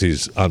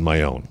entities on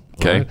my own.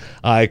 Okay. Right?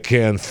 I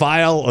can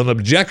file an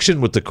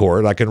objection with the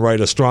court. I can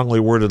write a strongly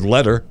worded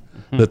letter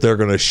that they're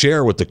going to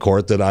share with the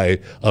court that I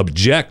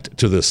object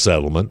to this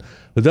settlement.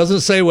 It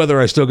doesn't say whether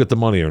I still get the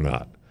money or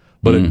not.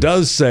 But it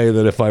does say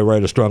that if I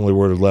write a strongly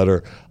worded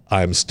letter,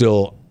 I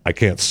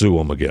can't sue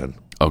them again.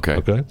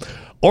 Okay.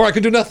 Or I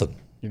can do nothing.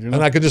 And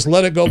I can just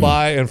let it go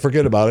by and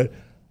forget about it.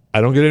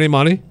 I don't get any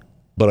money,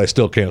 but I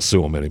still can't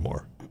sue them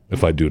anymore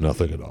if I do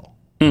nothing at all.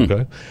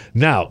 Okay.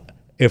 Now,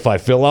 if I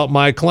fill out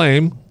my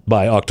claim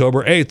by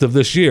October 8th of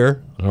this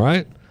year, all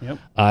right,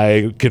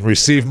 I can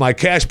receive my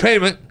cash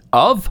payment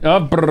of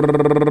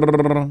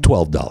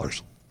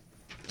 $12.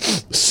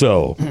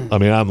 So, I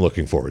mean, I'm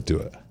looking forward to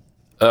it.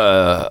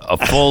 A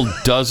full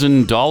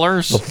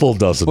 $12? A full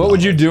dozen. What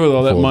would you do with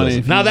all that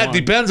money? Now, that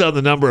depends on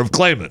the number of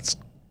claimants.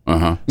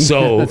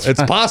 So,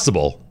 it's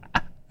possible.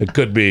 It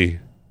could be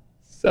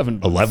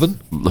 11.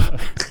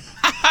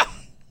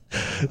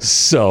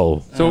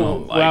 So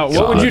wow,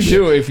 what would you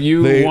do if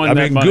you won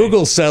that money?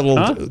 Google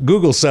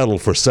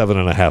settled for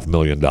 $7.5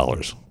 million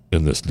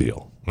in this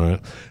deal. All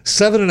right,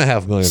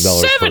 $7.5 million.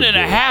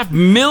 $7.5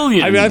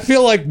 million. I mean, I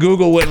feel like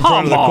Google went in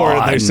front of the court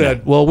and they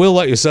said, "Well, we'll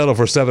let you settle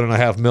for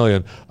 $7.5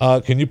 million.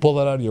 Can you pull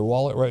that out of your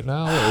wallet right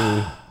now?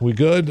 Are we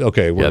good?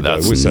 Okay, we're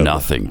that's good.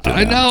 nothing to them.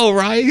 I know,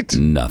 right?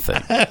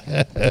 Nothing.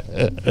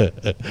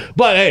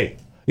 But hey,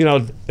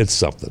 it's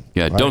something.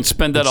 Yeah, right? don't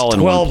spend that all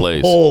in one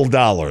place. $12 whole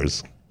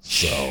dollars.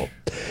 So,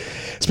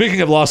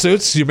 speaking of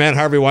lawsuits, your man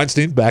Harvey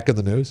Weinstein back in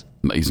the news.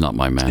 He's not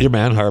my man. Your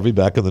man Harvey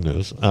back in the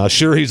news.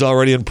 Sure, he's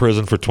already in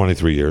prison for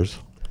 23 years.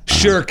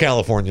 Sure,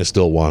 California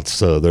still wants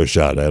their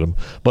shot at him.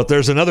 But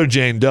there's another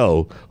Jane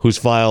Doe who's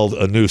filed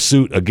a new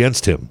suit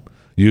against him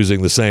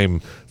using the same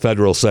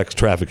federal sex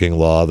trafficking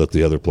law that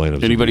the other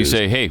plaintiffs Anybody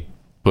say, hey,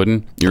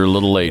 Puddin', you're a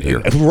little late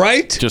here.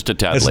 Right? Just a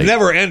tad it's late. It's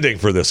never ending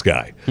for this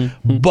guy.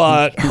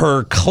 But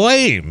her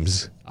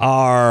claims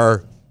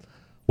are,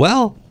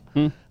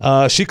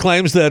 she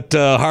claims that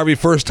Harvey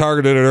first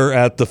targeted her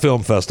at the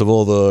film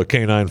festival, the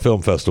Canine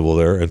Film Festival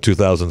there in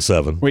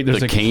 2007. Wait,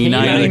 there's the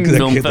Canine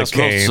Film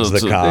Festival? The canes,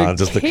 the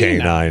cons, it's the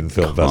Canine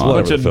Film Festival.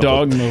 A bunch of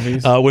dog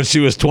movies. When she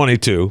was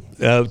 22,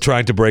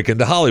 trying to break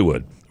into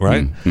Hollywood.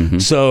 Right? Mm-hmm.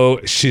 So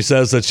she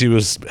says that she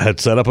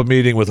had set up a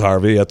meeting with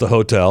Harvey at the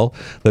hotel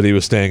that he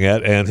was staying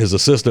at, and his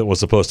assistant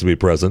was supposed to be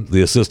present.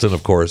 The assistant,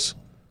 of course,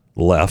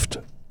 left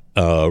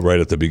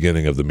right at the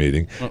beginning of the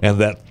meeting. And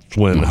that's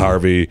when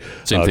Harvey...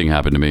 Same thing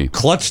happened to me.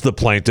 Clutched the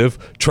plaintiff,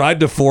 tried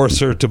to force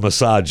her to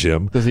massage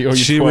him. Does he owe you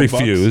she $12?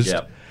 refused.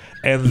 Yep.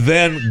 And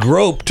then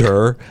groped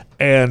her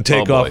and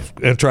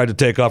tried to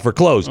take off her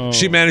clothes.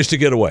 She managed to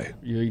get away.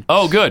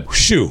 Oh, good.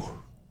 Shoo.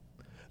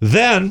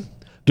 Then,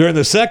 during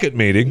the second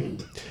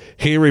meeting...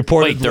 He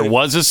reported. Wait, there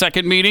was a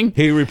second meeting?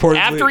 He reported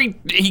after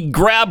he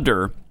grabbed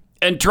her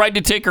and tried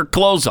to take her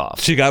clothes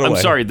off. She got away.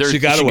 I'm sorry, she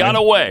got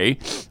away.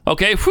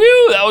 Okay,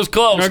 whew, that was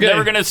close. Okay.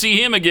 Never going to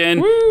see him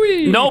again.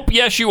 Woo-wee. Nope,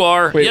 yes you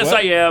are. Wait, yes, what?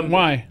 I am.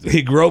 Why?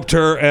 He groped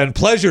her and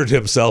pleasured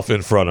himself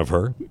in front of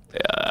her.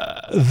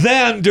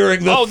 Then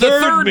during the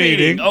third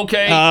meeting,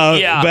 okay,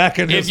 back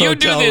in his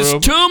hotel room. If you do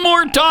this 2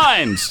 more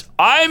times,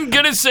 I'm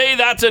going to say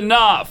that's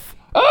enough.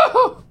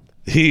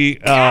 He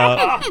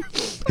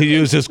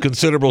used his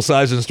considerable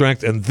size and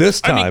strength, and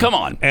this time, come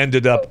on,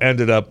 ended up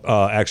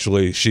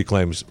actually, she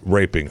claims,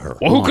 raping her.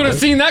 Well, who could have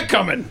seen that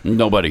coming?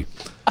 Nobody.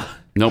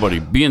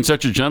 Being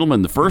such a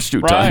gentleman the first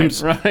 2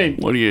 times. Right.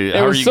 What do you?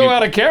 It was so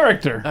out of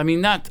character. I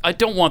mean, I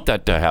don't want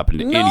that to happen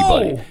to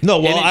anybody. No,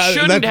 well, it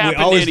shouldn't happen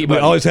to anybody. We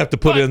always have to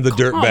put in the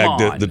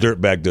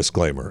dirtbag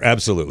disclaimer.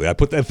 Absolutely.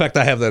 In fact,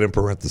 I have that in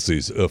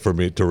parentheses for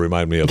me to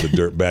remind me of the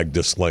dirtbag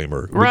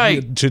disclaimer. Right.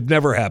 It should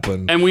never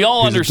happen. And we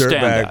all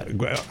understand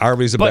that.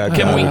 Harvey's a bad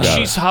guy.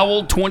 She's how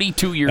old?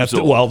 22 years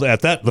old. Well,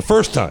 the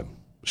first time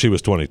she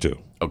was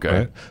 22. Okay.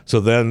 Right?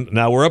 So then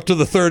now we're up to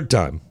the third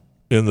time.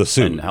 In the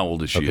suit. And how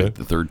old is she at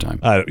the third time?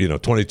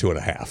 22 and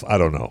a half. I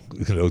don't know.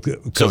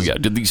 So,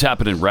 did these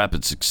happen in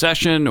rapid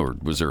succession, or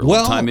was there a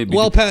little time maybe?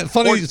 Well, Pat,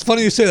 it's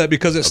funny you say that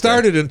because it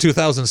started in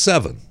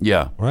 2007.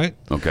 Yeah. Right?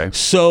 Okay.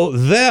 So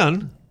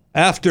then,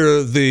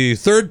 after the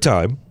third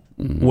time,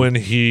 when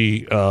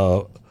he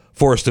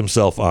forced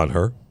himself on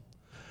her,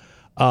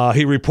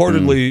 he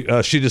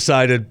reportedly, she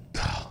decided,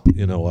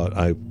 you know what,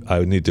 I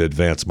need to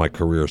advance my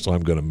career, so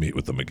I'm going to meet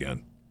with them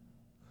again.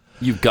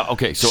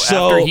 So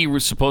after he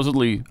was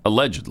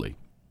allegedly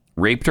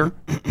raped her,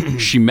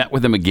 she met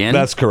with him again?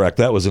 That's correct.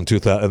 That was in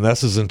 2000, and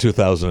this is in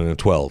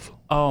 2012.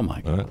 Oh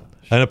my God. Right?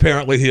 And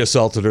apparently he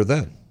assaulted her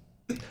then.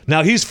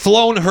 Now he's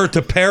flown her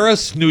to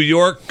Paris, New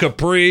York,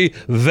 Capri,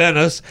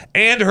 Venice,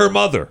 and her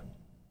mother.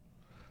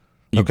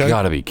 You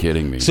got to be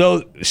kidding me.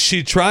 So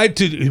she tried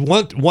to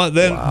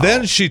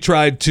then she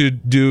tried to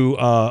do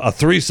a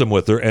threesome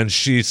with her, and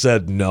she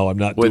said no, I'm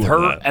not doing that. With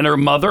her and her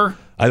mother?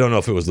 I don't know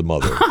if it was the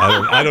mother.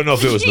 I don't know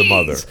if it was the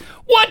mother.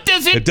 What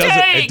does it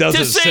take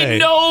to say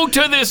no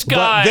to this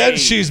guy? But then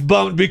she's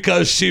bummed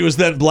because she was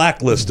then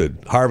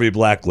blacklisted. Harvey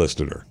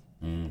blacklisted her.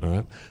 All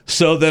right.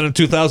 So then in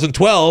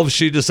 2012,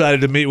 she decided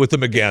to meet with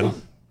him again.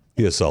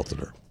 He assaulted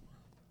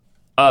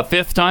her.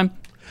 Fifth time?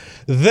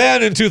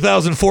 Then in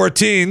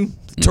 2014,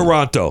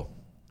 Toronto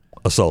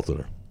assaulted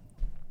her.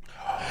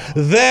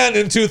 Then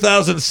in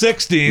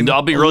 2016,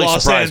 I'll be really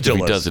Los surprised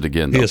Angeles, if he does it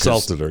again. He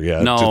assaulted her.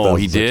 Yeah. No,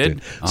 he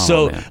did.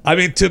 So I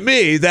mean, to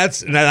me,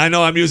 I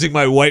know I'm using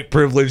my white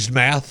privileged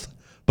math,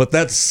 but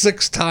that's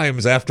 6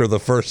 times after the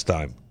first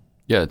time.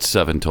 Yeah, it's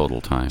 7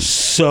 total times.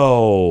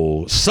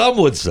 So some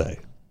would say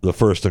the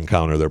first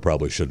encounter there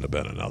probably shouldn't have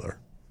been another.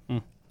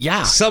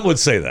 Yeah, some would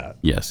say that.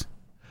 Yes,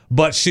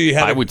 but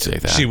I would say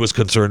that she was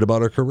concerned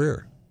about her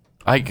career.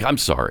 I'm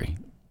sorry.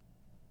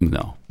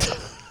 No.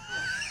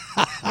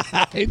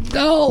 I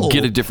know.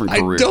 Get a different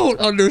career. I don't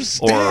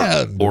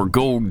understand. Or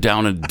go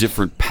down a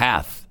different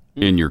path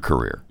in your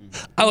career.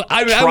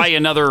 Try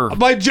another.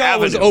 My jaw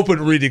was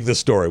open reading the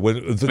story when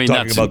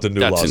talking about the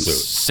new lawsuit. That's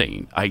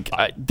insane.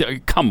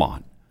 Come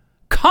on.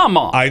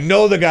 I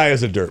know the guy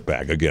is a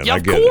dirtbag again. Yeah,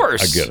 of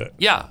course. I get it.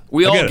 Yeah,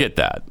 we all get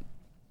that.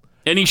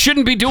 And he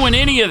shouldn't be doing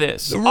any of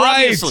this,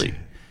 obviously.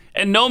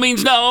 And no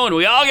means no, and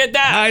we all get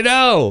that. I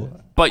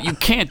know. But you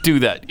can't do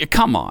that.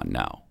 Come on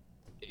now.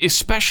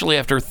 especially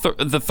after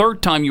the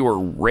third time you were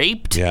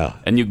raped. Yeah.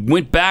 And you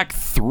went back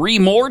 3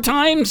 more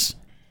times.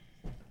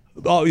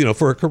 Oh,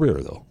 for a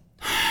career though.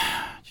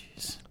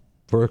 Jeez.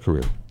 For a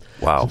career.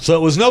 Wow. So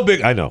it was no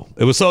big. I know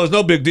it was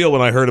no big deal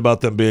when I heard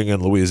about them being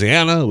in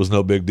Louisiana. It was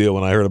no big deal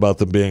when I heard about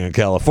them being in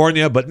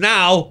California. But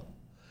now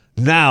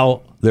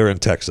they're in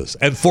Texas,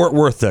 and Fort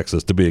Worth,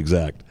 Texas, to be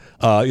exact.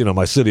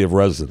 My city of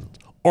residence.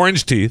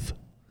 Orange teeth,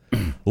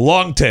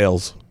 long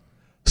tails,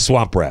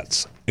 swamp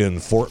rats in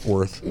Fort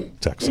Worth,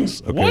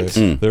 Texas. Okay?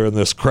 What? They're in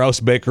this Krause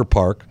Baker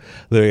Park.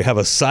 They have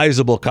a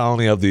sizable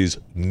colony of these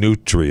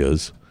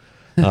nutrias.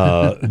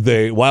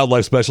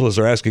 Wildlife specialists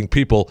are asking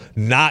people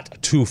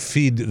not to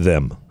feed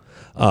them.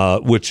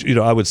 Which,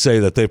 I would say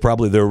that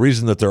the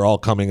reason that they're all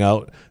coming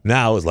out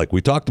now is like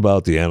we talked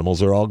about, the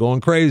animals are all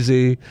going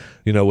crazy,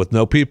 with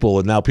no people.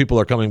 And now people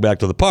are coming back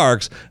to the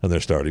parks and they're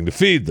starting to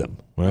feed them.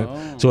 Right.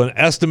 Oh. So an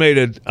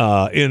estimated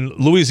in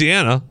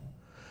Louisiana,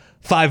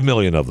 5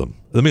 million of them.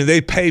 I mean,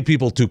 they pay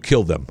people to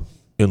kill them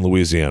in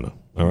Louisiana.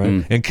 All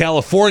right. In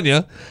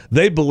California,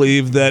 they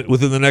believe that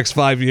within the next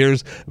 5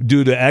 years,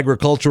 due to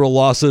agricultural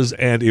losses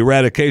and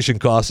eradication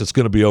costs, it's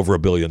going to be over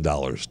 $1 billion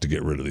to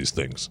get rid of these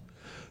things.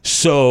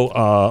 So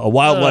a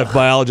wildlife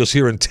biologist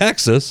here in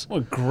Texas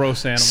what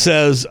gross animal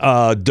says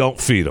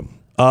don't feed them.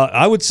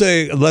 I would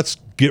say let's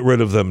get rid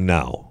of them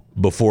now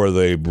before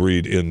they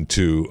breed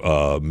into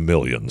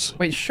millions.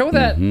 Wait, show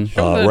that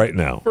right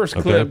now. First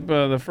clip,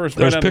 the first.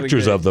 There's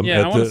pictures of them.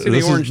 Yeah, I want to see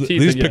the orange teeth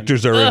These again.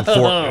 pictures are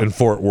in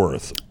Fort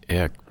Worth.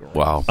 Yeah,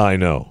 wow. I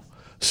know.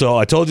 So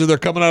I told you they're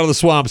coming out of the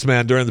swamps,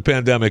 man, during the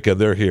pandemic,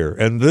 and they're here.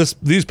 And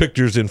these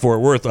pictures in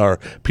Fort Worth are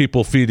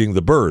people feeding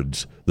the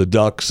birds, the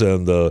ducks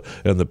and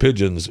the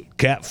pigeons,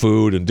 cat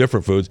food and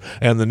different foods.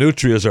 And the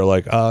nutrias are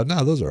like,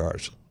 no, those are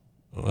ours.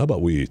 Well, how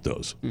about we eat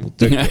those? We'll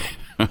take them.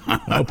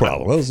 No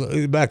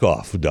problem. Back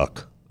off,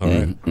 duck. All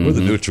right? We're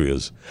the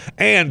nutrias.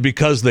 And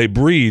because they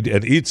breed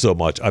and eat so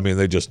much, I mean,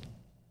 they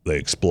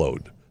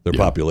explode. Their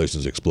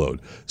populations explode.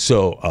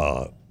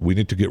 So we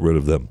need to get rid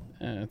of them.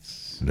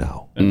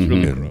 Now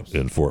really gross.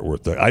 In Fort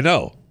Worth. I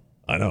know.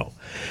 Now,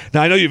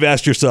 I know you've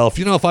asked yourself,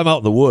 if I'm out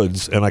in the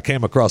woods and I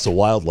came across a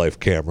wildlife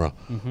camera,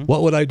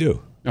 what would I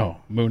do? Oh,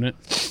 moon it.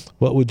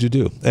 What would you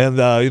do? And,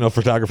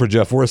 photographer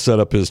Jeff Worth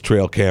set up his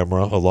trail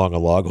camera along a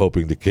log,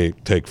 hoping to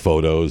take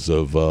photos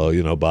of,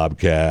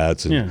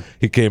 bobcats. And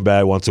he came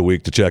by once a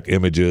week to check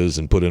images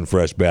and put in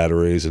fresh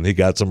batteries. And he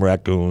got some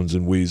raccoons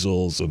and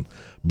weasels and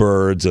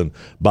birds and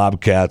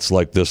bobcats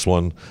like this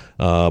one,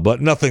 but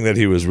nothing that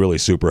he was really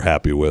super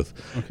happy with.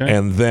 Okay.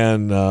 And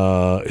then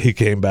he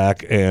came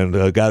back and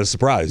got a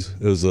surprise.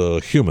 It was a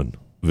human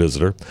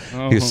visitor.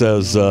 He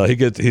says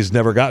he's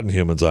never gotten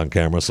humans on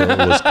camera, so it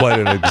was quite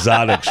an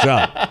exotic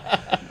shot.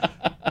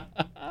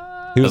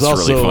 He was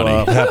also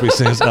really happy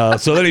seeing.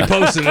 So then he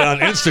posted it on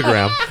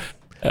Instagram.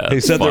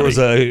 He said there was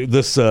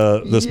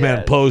this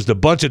man posed a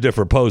bunch of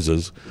different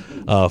poses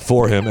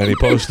for him, and he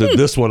posted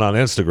this one on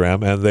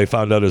Instagram, and they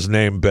found out his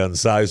name, Ben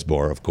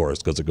Sizemore, of course,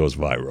 because it goes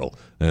viral,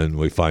 and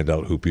we find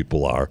out who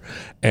people are.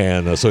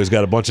 And so he's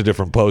got a bunch of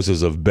different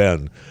poses of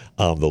Ben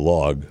on the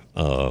log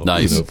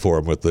nice. For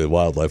him with the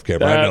wildlife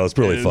camera. I know, it's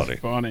really funny.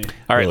 All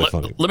right,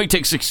 let me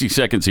take 60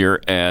 seconds here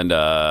and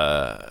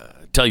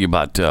tell you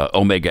about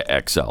Omega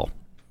XL.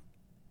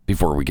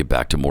 Before we get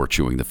back to more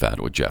Chewing the Fat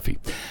with Jeffy.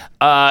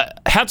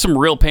 Had some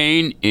real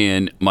pain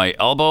in my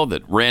elbow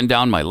that ran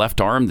down my left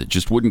arm that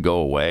just wouldn't go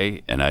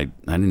away. And I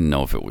didn't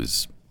know if it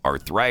was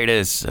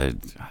arthritis. I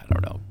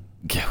don't know.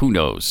 Who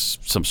knows?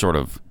 Some sort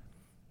of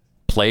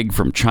plague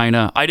from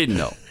China. I didn't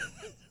know.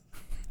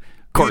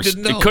 Of course,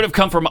 it could have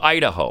come from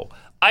Idaho.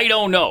 I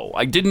don't know.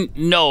 I didn't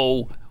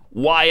know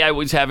why I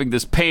was having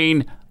this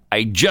pain.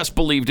 I just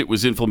believed it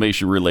was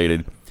inflammation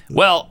related.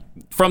 Well,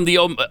 from the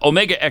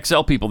Omega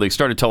XL people, they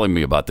started telling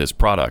me about this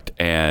product,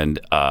 and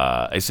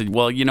I said,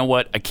 "Well, you know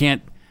what? I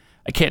can't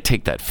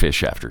take that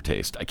fish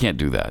aftertaste. I can't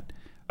do that.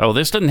 Oh,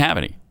 this doesn't have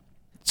any."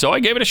 So I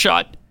gave it a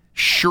shot.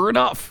 Sure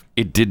enough,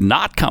 it did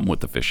not come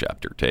with the fish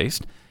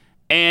aftertaste,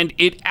 and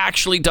it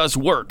actually does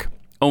work.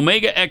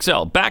 Omega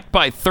XL, backed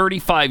by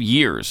 35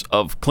 years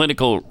of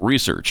clinical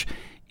research,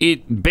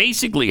 it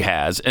basically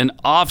has an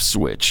off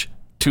switch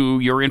to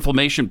your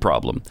inflammation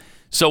problem.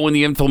 So when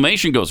the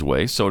inflammation goes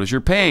away, so does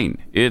your pain.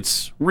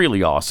 It's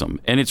really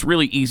awesome. And it's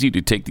really easy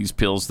to take these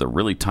pills. They're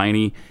really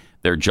tiny.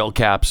 They're gel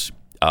caps.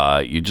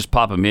 You just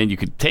pop them in. You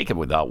could take them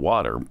without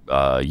water,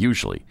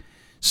 usually.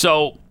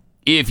 So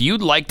if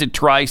you'd like to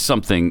try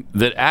something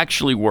that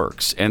actually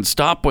works and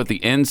stop with the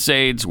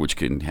NSAIDs, which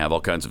can have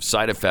all kinds of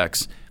side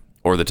effects,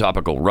 or the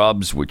topical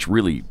rubs, which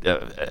really,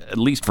 at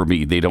least for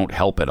me, they don't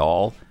help at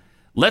all,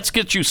 let's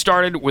get you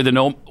started with an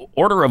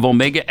order of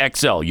Omega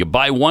XL. You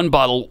buy one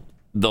bottle,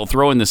 they'll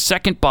throw in the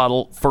second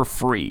bottle for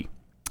free.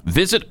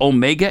 Visit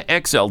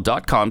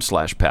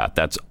OmegaXL.com/Pat.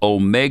 That's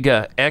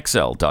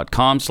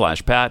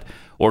OmegaXL.com/Pat.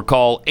 Or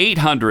call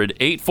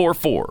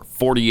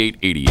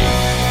 800-844-4888.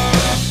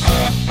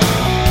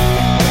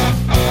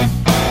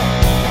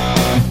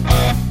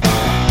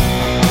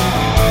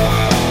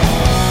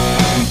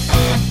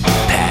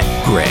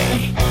 Pat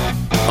Gray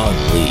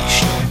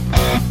Unleashed.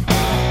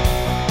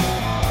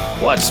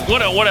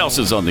 What else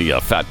is on the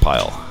fat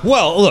pile?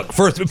 Well, look,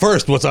 first,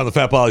 what's on the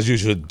fat pile is you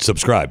should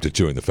subscribe to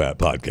Chewing the Fat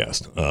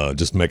podcast.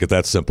 Just make it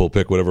that simple.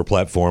 Pick whatever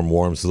platform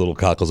warms the little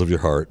cockles of your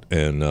heart,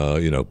 and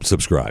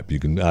subscribe. You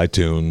can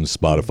iTunes,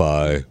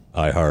 Spotify,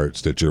 iHeart,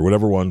 Stitcher,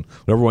 whatever one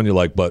you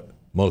like. But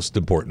most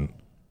important,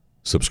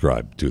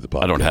 subscribe to the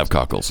podcast. I don't have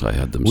cockles. I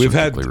had them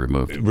surgically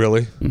removed.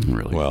 Really? Mm-hmm,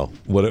 really? Well,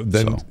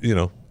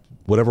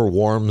 whatever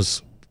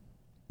warms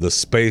the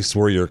space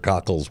where your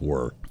cockles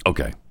were.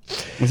 Okay.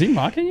 Was he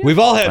mocking you? We've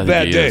all had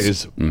bad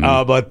days,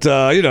 but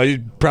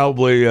you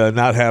probably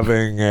not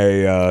having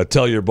a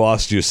tell your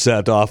boss you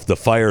set off the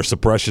fire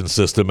suppression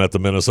system at the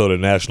Minnesota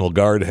National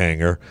Guard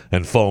hangar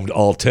and foamed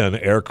all 10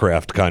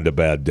 aircraft kind of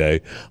bad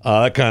day.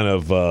 That kind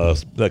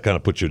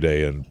of puts your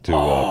day into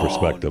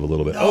perspective a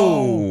little bit.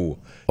 Oh,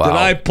 wow. Did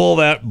I pull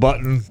that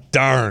button?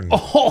 Darn!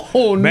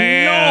 Oh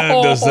man,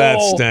 no. Does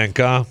that stink,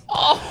 huh?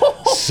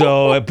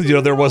 So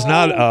there was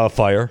not a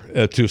fire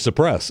to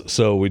suppress,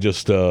 so we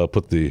just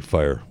put the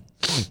fire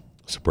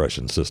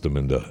suppression system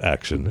into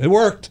action. It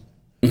worked.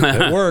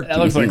 It worked. That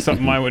looks like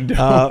something I would do.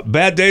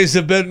 Bad days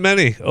have been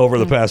many over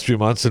the past few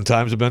months, and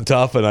times have been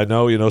tough. And I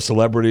know,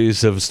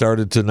 celebrities have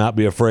started to not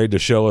be afraid to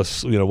show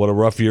us, what a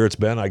rough year it's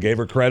been. I gave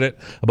her credit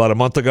about a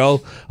month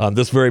ago on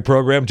this very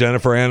program.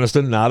 Jennifer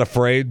Aniston, not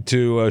afraid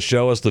to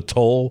show us the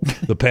toll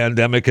the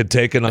pandemic had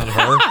taken on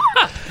her.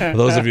 For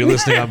those of you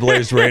listening on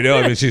Blaze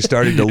Radio, she's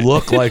starting to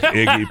look like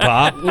Iggy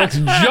Pop. Looks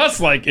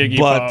just like Iggy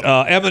Pop.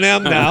 But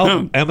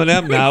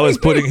Eminem now is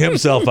putting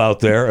himself out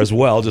there as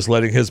well, just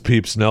letting his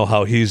peeps know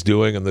how he's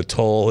doing and the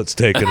toll it's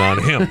taken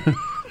on him.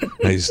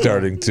 And he's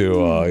starting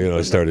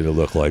to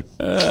look like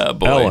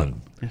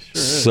Ellen. Sure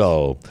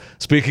so,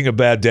 speaking of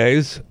bad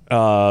days,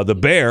 the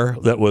bear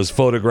that was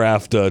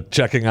photographed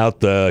checking out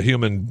the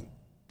human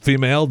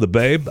female, the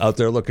babe, out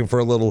there looking for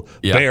a little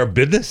bear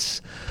business.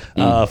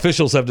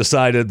 Officials have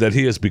decided that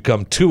he has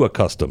become too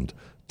accustomed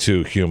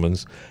to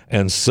humans,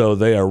 and so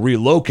they are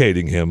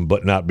relocating him,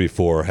 but not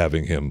before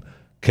having him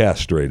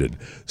castrated.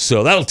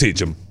 So that'll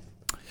teach him.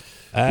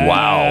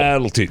 Wow.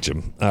 That'll teach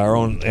him. Our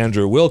own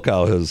Andrew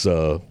Wilkow has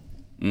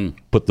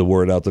put the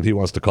word out that he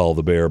wants to call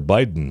the bear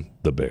Biden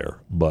the bear.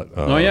 But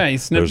he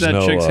snipped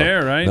that chick's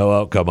hair, right? No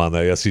outcome on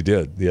that. Yes, he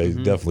did. Yeah, he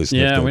definitely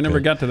snipped that. Yeah, we never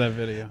got to that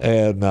video.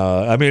 And,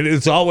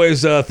 it's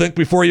always think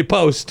before you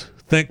post.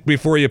 Think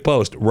before you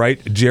post.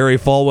 Right, Jerry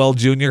Falwell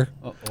Jr.?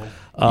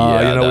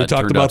 We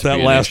talked about that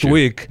last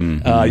week.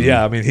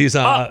 Mm-hmm. He's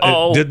on.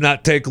 It did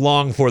not take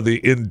long for the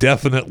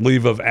indefinite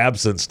leave of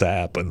absence to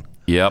happen.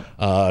 Yep.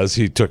 As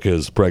he took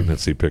his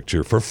pregnancy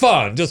picture for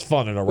fun, just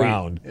funning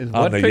around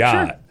on the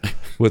yacht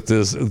with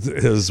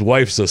his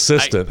wife's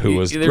assistant who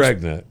was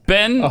pregnant.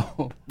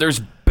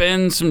 There's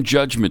been some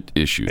judgment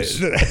issues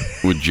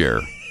with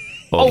Jer.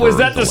 Is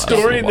that the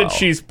story that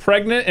she's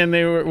pregnant and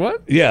they were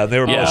what? Yeah, they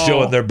were both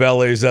showing their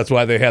bellies. That's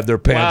why they had their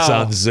pants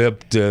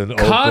unzipped and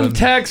open.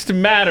 Context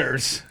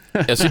matters.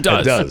 Yes, it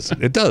does.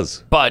 It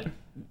does. But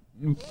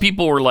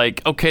people were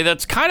like, okay,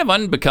 that's kind of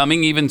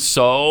unbecoming even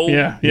so.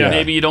 Yeah.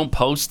 Maybe you don't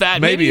post that.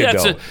 Maybe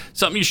that's don't.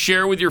 Something you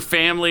share with your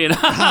family and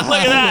look at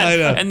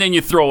that. And then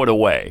you throw it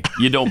away.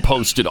 You don't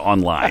post it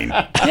online.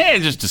 Yeah,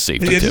 just a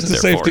safety tip. Just a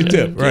safety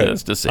tip, right.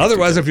 Just a safety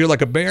Otherwise, tip. if you're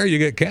like a bear, you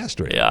get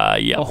castrated.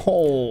 Yeah.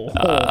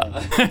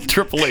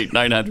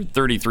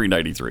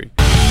 888-900-3393.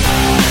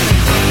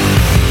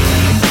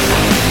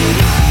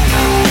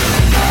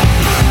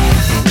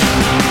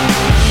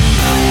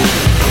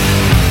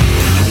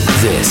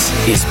 This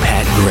is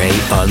Pat Gray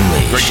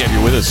Unleashed. Great to have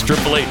you with us.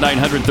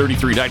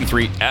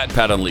 888-900-3393 at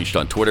Pat Unleashed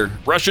on Twitter.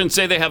 Russians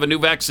say they have a new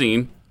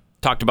vaccine.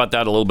 Talked about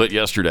that a little bit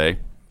yesterday.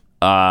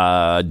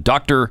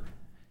 Dr.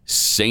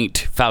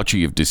 Saint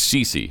Fauci of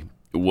Assisi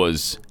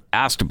was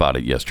asked about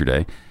it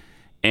yesterday.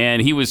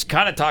 And he was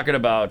kind of talking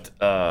about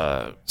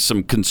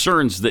some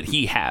concerns that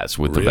he has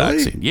with the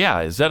vaccine.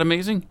 Yeah, is that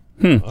amazing?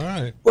 All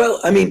right.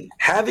 Well,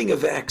 having a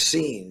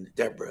vaccine,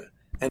 Deborah.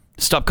 And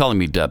stop calling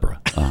me Deborah.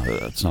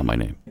 That's not my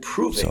name.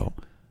 Proving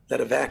that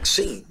a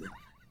vaccine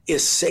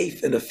is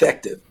safe and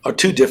effective are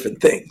two different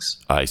things.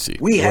 I see.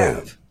 We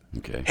have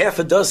half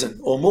a dozen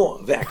or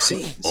more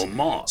vaccines.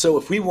 So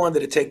if we wanted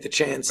to take the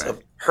chance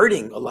of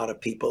hurting a lot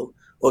of people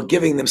or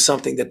giving them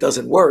something that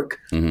doesn't work,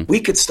 we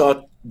could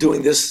start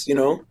doing this,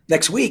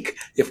 next week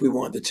if we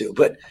wanted to.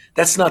 But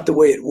that's not the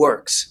way it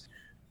works.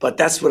 But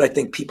that's what I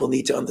think people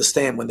need to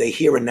understand when they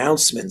hear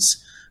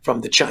announcements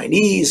from the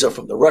Chinese or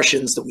from the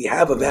Russians that we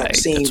have a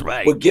vaccine,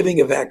 we're giving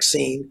a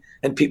vaccine,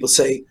 and people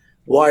say,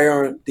 why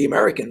aren't the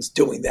Americans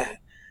doing that?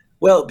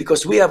 Well,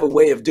 because we have a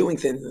way of doing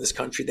things in this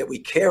country that we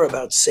care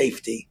about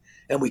safety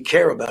and we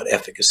care about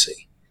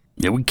efficacy.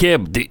 Yeah, we care.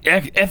 The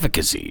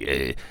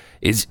efficacy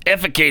is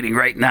efficating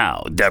right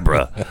now,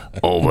 Deborah,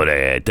 over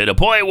there, to the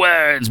point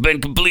where it's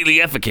been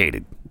completely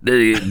efficated.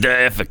 The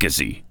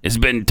efficacy has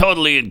been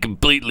totally and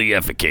completely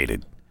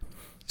efficated.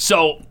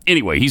 So,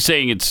 anyway, he's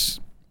saying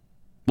it's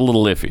a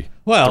little iffy.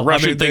 Well, the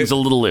Russian thing's a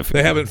little iffy.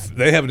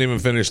 They haven't even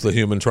finished the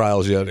human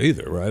trials yet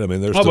either, right?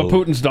 There's about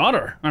Putin's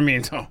daughter?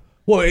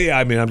 Well, Well, yeah,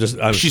 I mean,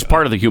 she's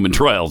part of the human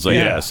trials, I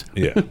guess.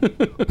 Yeah.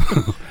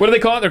 What do they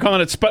call it? They're calling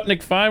it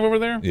Sputnik 5 over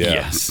there? Yeah.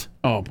 Yes.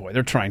 Oh, boy,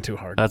 they're trying too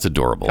hard. That's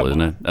adorable, isn't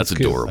it? That's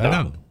adorable. I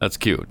know. That's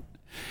cute.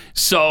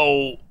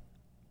 So,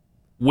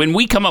 when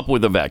we come up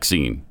with a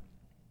vaccine,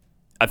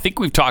 I think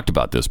we've talked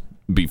about this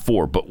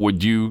before, but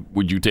would you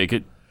take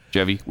it,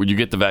 Jeffy? Would you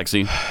get the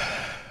vaccine?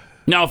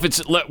 Now,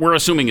 if we're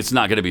assuming it's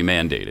not going to be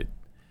mandated.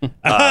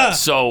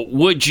 So,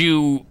 would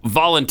you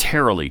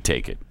voluntarily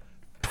take it?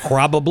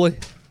 Probably.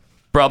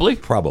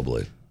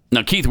 Probably.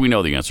 Now, Keith, we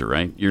know the answer,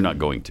 right? You're not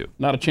going to.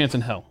 Not a chance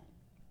in hell.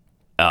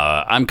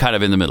 I'm kind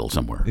of in the middle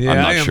somewhere. Yeah, I'm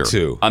not I am sure.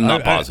 too. I'm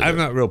not positive. I'm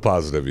not real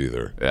positive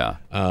either. Yeah.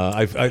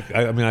 I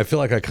mean, I feel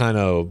like I kind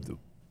of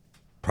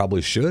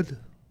probably should.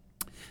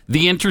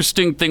 The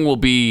interesting thing will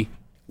be,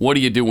 what do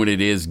you do when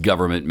it is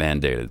government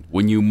mandated?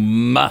 When you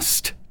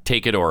must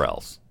take it or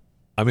else?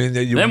 I mean,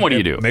 then what do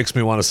you do? It makes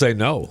me want to say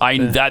no.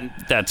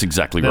 That's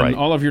exactly then right.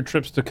 All of your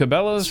trips to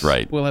Cabela's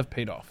will have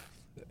paid off.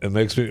 It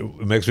makes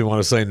me want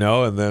to say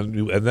no, and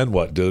then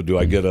what? Do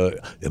I get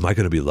am I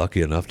going to be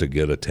lucky enough to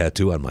get a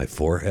tattoo on my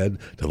forehead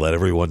to let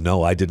everyone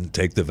know I didn't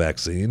take the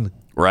vaccine?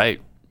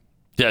 Right.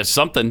 Yeah,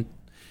 something.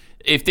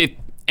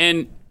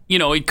 And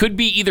it could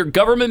be either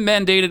government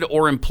mandated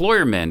or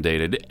employer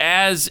mandated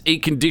as a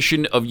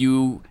condition of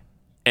you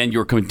and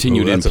your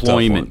continued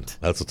employment.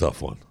 That's a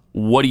tough one.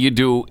 What do you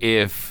do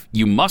if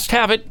you must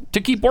have it to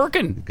keep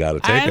working? Got to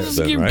take it.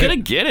 Then, you're right? gonna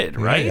get it,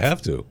 right? Yeah, you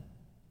have to.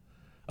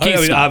 I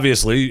mean,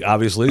 obviously,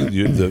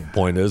 the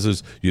point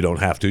is you don't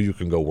have to. You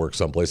can go work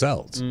someplace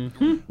else.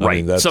 Mm-hmm.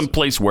 Right. Some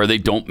place where they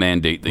don't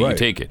mandate that you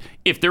take it.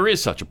 If there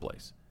is such a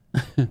place.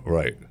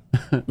 Right.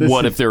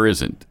 What if there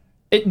isn't?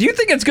 Do you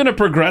think it's going to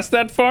progress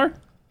that far?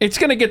 It's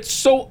going to get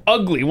so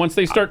ugly once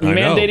they start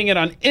mandating it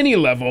on any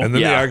level. And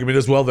then the argument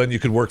is, well, then you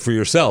can work for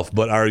yourself.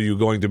 But are you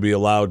going to be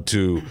allowed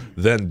to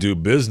then do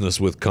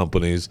business with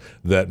companies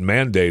that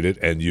mandate it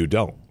and you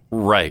don't?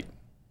 Right.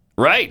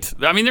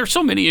 I mean, there's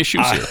so many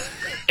issues here.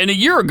 And a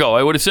year ago,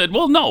 I would have said,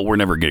 well, no, we're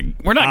not going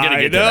to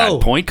get to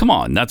that point. Come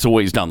on. That's a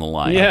ways down the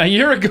line. Yeah, a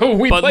year ago,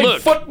 we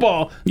played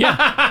football.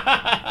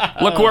 Yeah.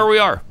 Look where we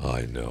are.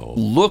 I know.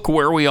 Look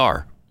where we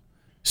are.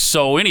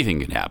 So anything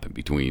can happen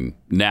between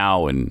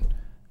now and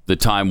the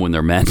time when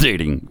they're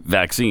mandating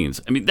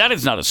vaccines. I mean, that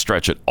is not a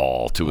stretch at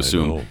all to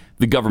assume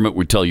the government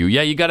would tell you,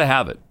 yeah, you got to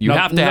have it. You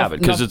have to have it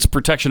because it's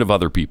protection of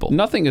other people.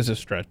 Nothing is a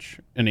stretch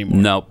anymore.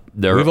 No.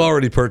 We've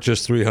already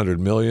purchased 300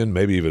 million,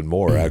 maybe even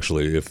more,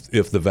 actually.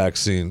 If the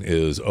vaccine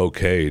is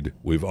okayed,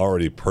 we've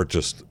already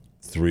purchased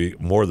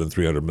more than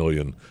 300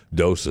 million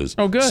doses.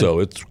 Oh, good. So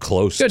it's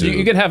close to...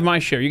 You can have my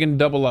share. You can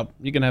double up.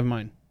 You can have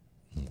mine.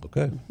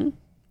 Okay. Mm-hmm.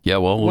 Yeah,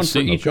 well, we'll One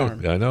see. for each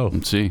arm. Yeah, I know.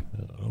 Let's see.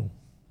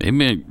 They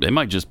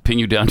might just pin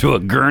you down to a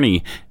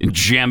gurney and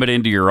jam it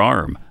into your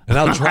arm. And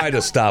I'll try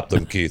to stop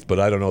them, Keith, but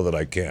I don't know that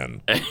I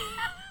can.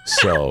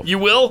 So you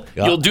will?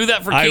 You'll do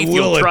that for Keith? I will.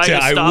 You'll try to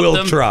stop I will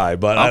them? try,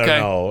 but I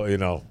don't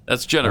know.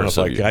 That's generous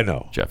of you. I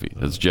know, Jeffy.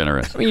 That's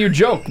generous. I mean, you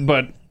joke,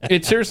 but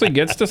it seriously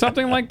gets to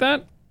something like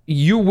that.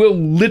 You will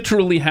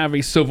literally have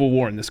a civil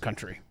war in this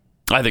country.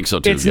 I think so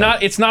too. It's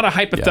not a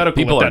hypothetical.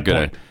 People at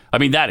that point. I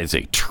mean, that is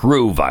a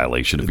true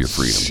violation of your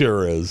freedom.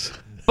 Sure is.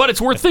 But it's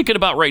worth thinking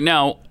about right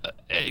now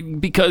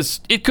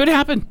because it could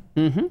happen.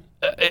 Mm-hmm.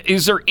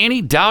 Is there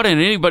any doubt in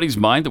anybody's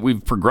mind that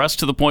we've progressed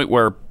to the point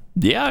where,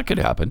 yeah, it could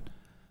happen?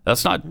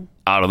 That's not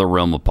out of the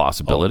realm of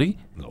possibility.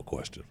 Oh, no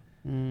question.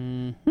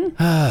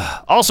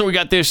 Mm-hmm. Also, we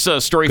got this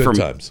story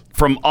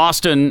from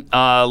Austin.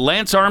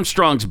 Lance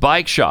Armstrong's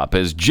bike shop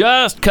has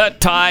just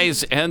cut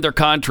ties and their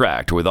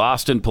contract with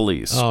Austin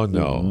police. Oh,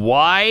 no.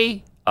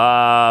 Why?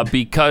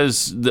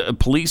 Because the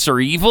police are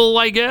evil,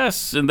 I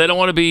guess, and they don't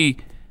want to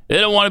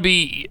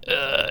be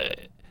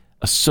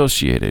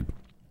associated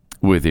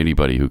with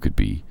anybody who could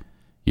be,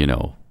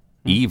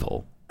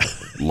 evil,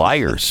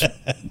 liars,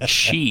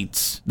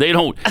 cheats. They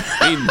don't.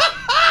 I mean,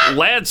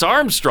 Lance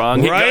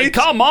Armstrong, right?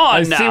 Come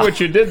on now. I see what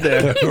you did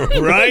there.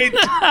 Right?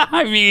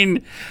 I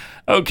mean,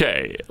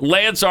 okay.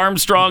 Lance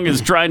Armstrong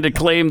is trying to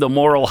claim the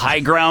moral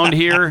high ground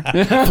here.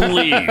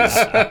 Please.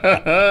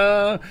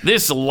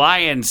 This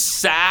lying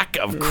sack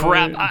of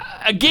crap.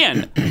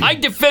 Again, I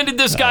defended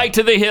this guy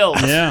to the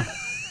hills. Yeah.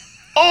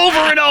 Over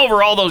and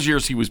over all those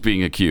years he was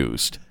being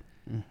accused.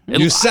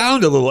 You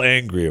sound a little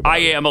angry about it. I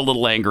am a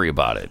little angry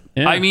about it.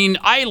 Yeah. I mean,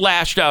 I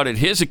lashed out at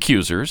his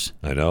accusers.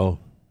 I know.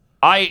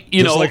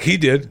 Just like he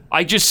did.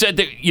 I just said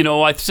that,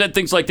 I said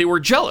things like they were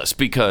jealous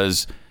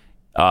because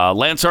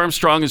Lance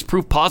Armstrong is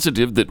proof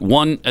positive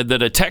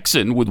that a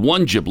Texan with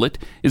one giblet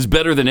is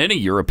better than any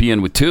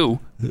European with two.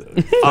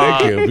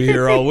 Thank you. Be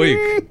here all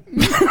week.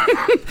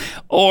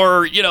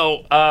 Or,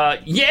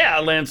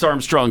 Lance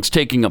Armstrong's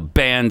taking a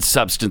banned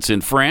substance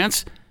in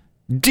France.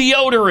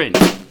 Deodorant.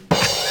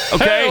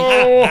 Okay?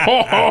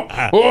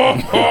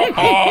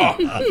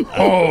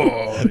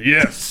 Oh,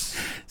 yes.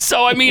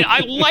 So, I mean,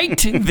 I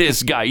liked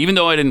this guy, even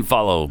though I didn't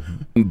follow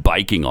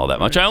biking all that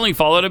much. I only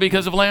followed it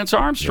because of Lance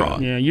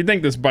Armstrong. Yeah, you'd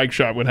think this bike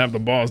shop would have the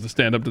balls to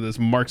stand up to this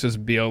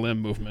Marxist BLM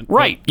movement.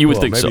 Right. You would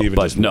think so. But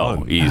But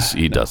no,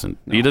 he doesn't.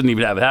 No. He doesn't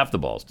even have half the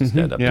balls to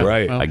stand up to it,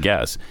 right. I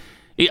guess.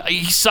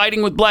 He's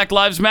siding with Black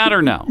Lives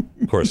Matter now.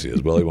 Of course he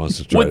is. Well, he wants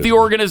to try with the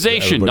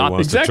organization, not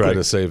wants exactly. to try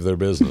to save their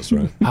business,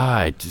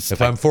 right?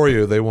 If I'm for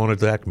you, they won't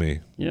attack me.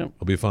 Yeah,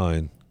 I'll be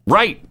fine.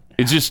 Right.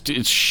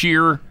 It's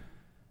sheer.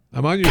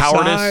 I'm on your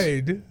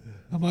side.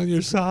 I'm on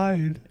your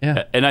side.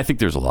 Yeah. And I think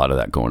there's a lot of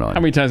that going on. How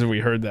many times have we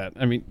heard that?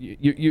 I mean,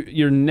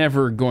 you're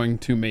never going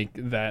to make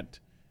that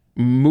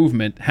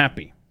movement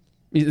happy.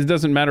 It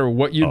doesn't matter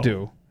what you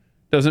do.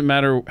 Doesn't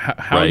matter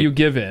how you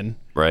give in.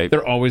 Right.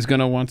 They're always going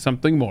to want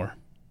something more.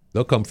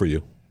 They'll come for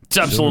you. It's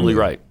absolutely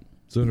right.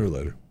 Sooner or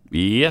later.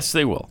 Yes,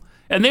 they will.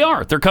 And they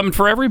are. They're coming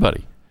for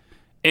everybody.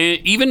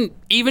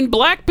 Even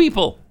black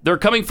people, they're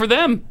coming for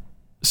them.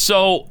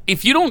 So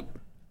if you don't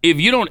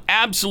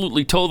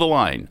absolutely toe the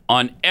line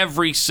on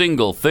every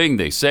single thing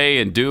they say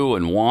and do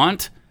and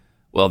want,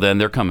 well, then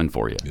they're coming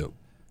for you. Yep.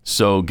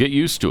 So get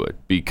used to it,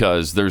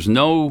 because there's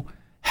no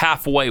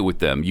halfway with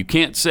them. You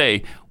can't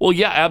say, well,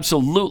 yeah,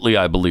 absolutely,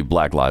 I believe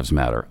Black Lives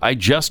Matter. I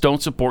just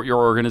don't support your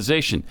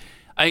organization.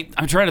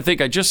 I'm trying to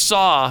think. I just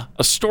saw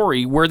a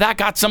story where that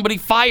got somebody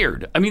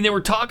fired. I mean, they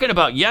were talking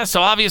about, yes,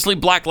 obviously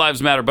Black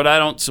Lives Matter, but I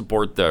don't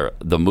support the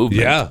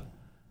movement. Yeah.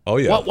 Oh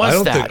yeah. What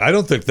was that? I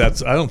don't think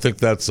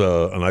that's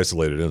an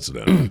isolated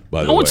incident.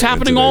 By the way, no, it's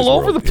happening all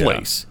over the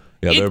place.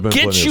 Yeah, there have been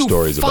gets plenty you of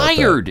stories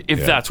fired about that.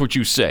 if that's what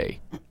you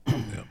say.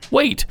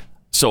 Wait.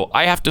 So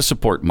I have to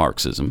support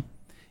Marxism,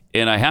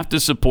 and I have to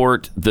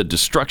support the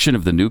destruction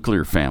of the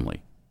nuclear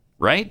family.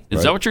 Right?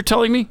 Is that what you're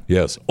telling me?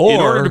 Yes.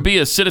 In order to be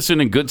a citizen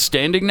in good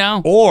standing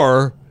now?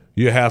 Or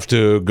you have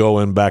to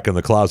go back in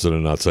the closet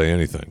and not say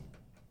anything.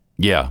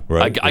 Yeah.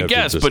 Right? I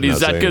guess, but is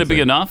that going to be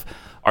enough?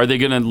 Are they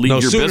going to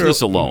leave your business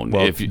alone?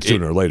 Well,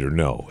 sooner or later,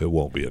 no, it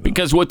won't be enough.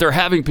 Because what they're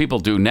having people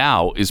do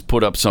now is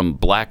put up some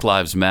Black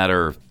Lives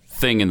Matter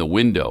thing in the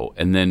window,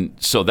 and then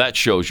so that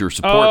shows your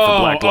support for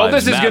Black Lives Matter.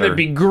 This is going to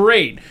be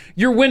great.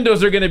 Your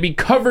windows are going to be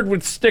covered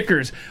with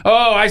stickers.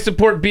 Oh, I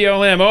support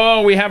BLM.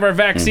 Oh, we have our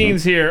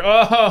vaccines here.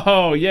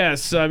 Oh,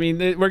 yes. I mean,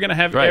 we're going to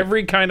have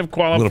every kind of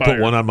qualifier. I'm going to put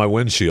one on my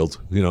windshield,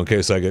 in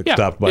case I get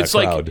stopped by a crowd. It's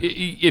like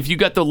if you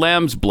got the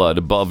lamb's blood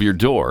above your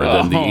door,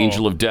 then the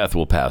angel of death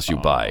will pass you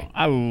by.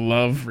 I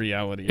love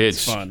reality.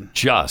 It's fun.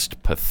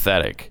 Just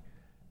pathetic,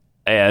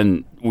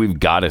 and we've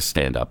got to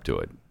stand up to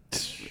it.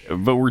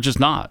 But we're just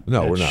not.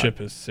 No, we're not. Ship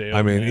has sailed.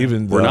 I mean,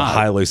 even the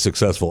highly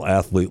successful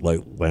athlete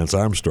like Lance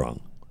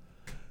Armstrong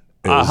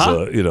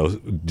is,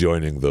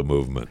 joining the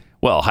movement.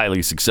 Well,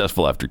 highly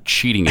successful after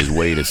cheating his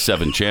way to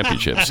 7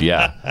 championships.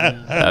 Yeah,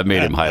 that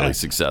made him highly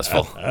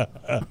successful.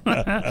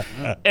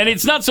 And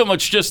it's not so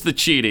much just the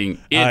cheating;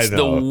 it's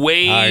the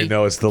way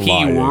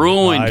he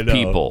ruined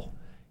people.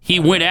 He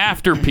went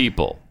after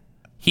people.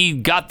 He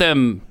got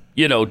them.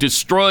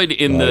 Destroyed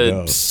in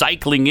the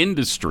cycling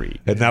industry.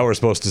 And now we're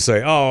supposed to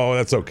say, oh,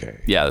 that's okay.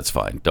 Yeah, that's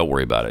fine. Don't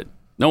worry about it.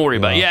 Don't worry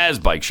about it. Yeah, his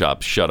bike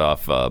shops shut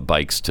off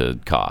bikes to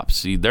cops.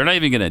 See, they're not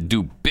even going to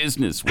do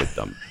business with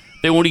them.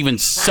 They won't even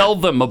sell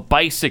them a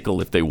bicycle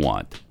if they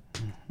want.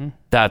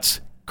 That's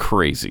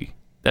crazy.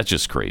 That's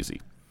just crazy.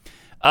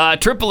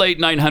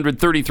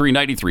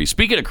 888-900-3393.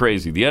 Speaking of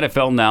crazy, the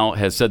NFL now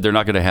has said they're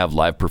not going to have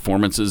live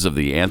performances of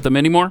the anthem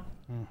anymore.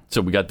 So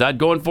we got that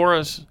going for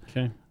us.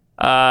 Okay.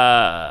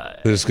 They're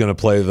just going to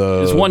play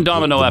the one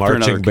domino after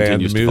another marching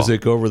band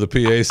music over the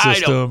PA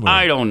system.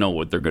 I don't know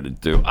what they're going to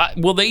do.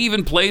 Will they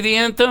even play the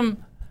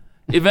anthem?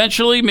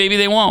 Eventually, maybe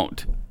they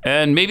won't,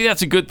 and maybe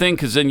that's a good thing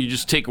because then you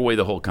just take away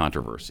the whole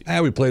controversy.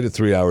 We played it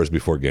 3 hours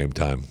before game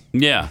time.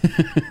 Yeah,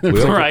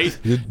 right.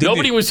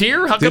 Nobody was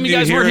here. How come you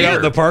guys weren't here?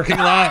 In the parking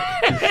lot.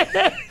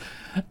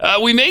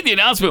 We made the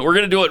announcement. We're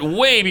going to do it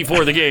way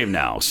before the game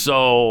now.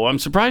 So I'm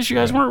surprised you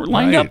guys weren't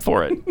lined up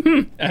for it.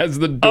 As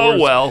the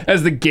doors,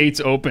 as the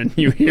gates open,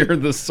 you hear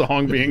the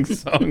song being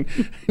sung.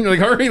 You're like,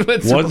 hurry,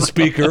 let's one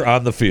speaker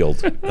on the field.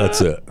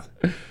 That's it.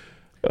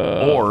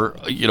 Or,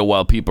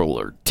 while people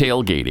are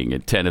tailgating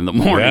at 10 in the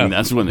morning,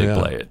 that's when they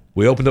play it.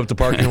 We opened up the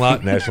parking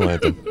lot, national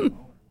anthem.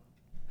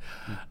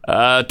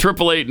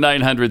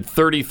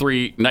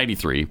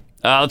 888-900-3393.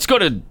 Let's go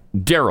to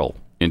Daryl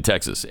in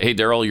Texas. Hey,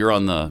 Daryl, you're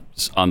on the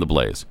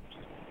Blaze.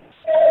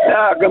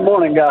 Good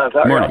morning, guys.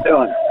 How are you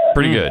doing?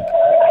 Pretty good.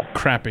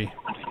 Crappy.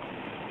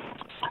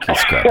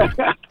 It's crappy.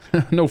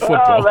 No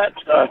football. Oh, that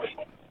sucks.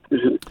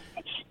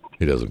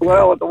 He doesn't care.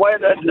 Well, with the way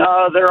that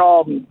they're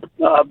all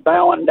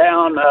bowing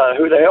down,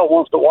 who the hell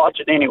wants to watch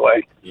it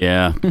anyway?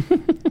 Yeah.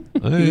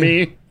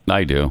 Me?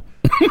 I do.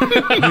 Me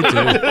too.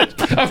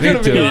 I'm going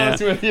to be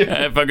honest with you.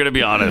 If I'm going to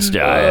be honest,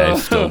 I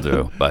still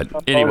do. But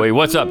anyway,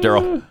 what's up,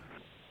 Daryl?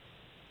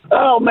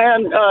 Oh,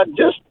 man,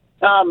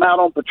 I'm out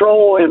on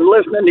patrol and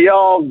listening to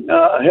y'all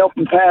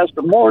helping pass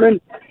the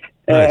morning.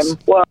 Nice. And,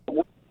 well,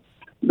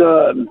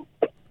 the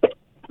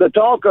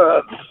talk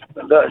of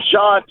the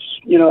shots,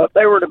 if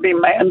they were to be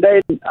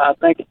mandated, I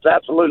think it's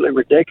absolutely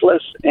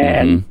ridiculous.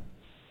 And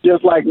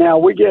just like now,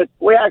 we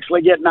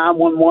actually get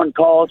 911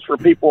 calls for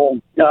people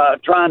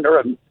trying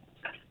to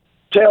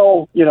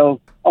tell,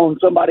 on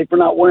somebody for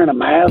not wearing a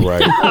mask.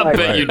 Right. I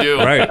bet you do.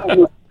 Right.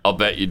 I'll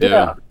bet you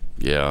do.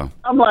 Yeah.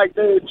 I'm like,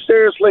 dude,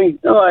 seriously?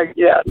 I'm like,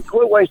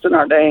 quit wasting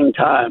our dang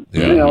time,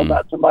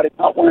 about somebody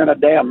not wearing a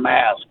damn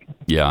mask.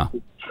 Yeah.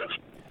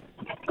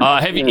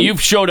 Have you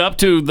shown up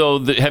to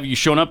Have you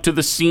shown up to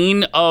the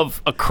scene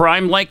of a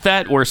crime like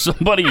that, where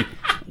somebody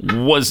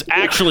was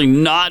actually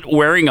not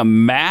wearing a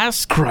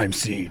mask? Crime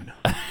scene.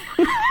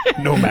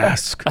 No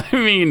mask. I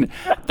mean,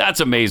 that's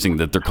amazing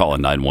that they're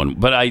calling 911.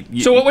 But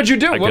So what would you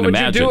do? What would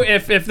imagine. you do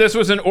if this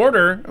was an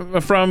order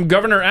from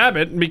Governor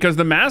Abbott? Because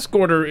the mask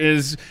order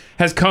has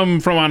come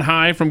from on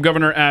high from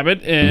Governor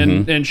Abbott,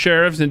 and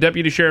sheriffs and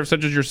deputy sheriffs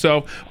such as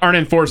yourself aren't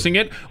enforcing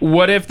it.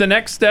 What if the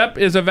next step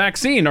is a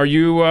vaccine? Are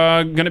you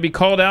going to be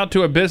called out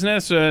to a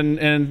business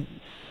and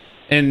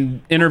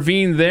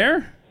intervene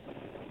there?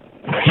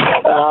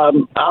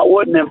 I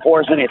wouldn't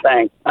enforce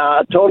anything.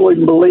 I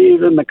totally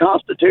believe in the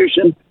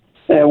Constitution,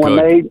 and when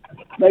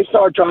they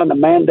start trying to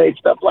mandate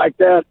stuff like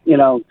that,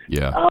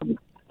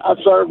 I've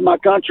served my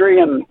country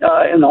in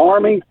the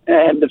Army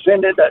and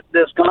defended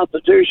this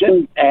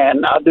Constitution,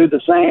 and I do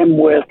the same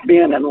with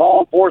being in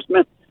law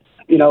enforcement.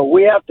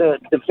 We have to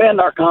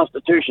defend our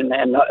Constitution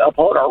and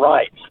uphold our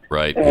rights.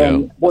 Right.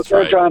 And what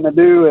they're trying to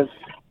do is,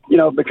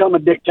 become a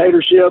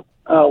dictatorship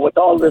with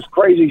all this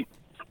crazy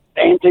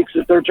antics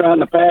that they're trying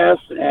to pass,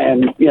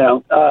 and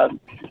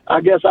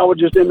I guess I would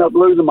just end up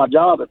losing my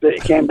job if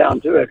it came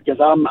down to it, because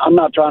I'm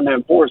not trying to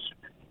enforce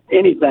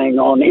anything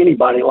on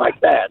anybody like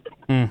that.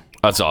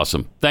 That's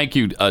awesome. Thank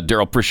you,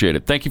 Daryl. Appreciate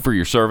it. Thank you for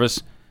your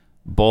service,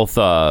 both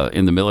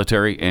in the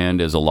military and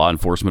as a law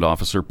enforcement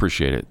officer.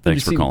 Appreciate it.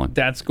 Thanks for calling.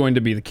 That's going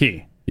to be the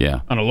key.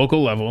 Yeah, on a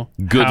local level,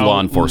 good law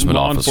enforcement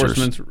officers.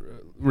 Law enforcement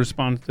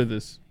responds to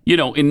this.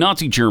 In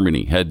Nazi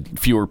Germany, had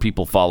fewer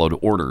people followed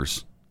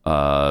orders,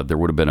 there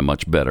would have been a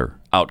much better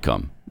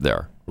outcome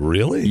there.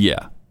 Really?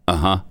 Yeah.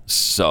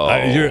 So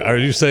are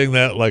you saying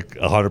that like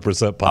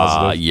 100%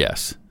 positive?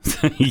 Yes.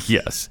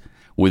 Yes.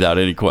 Without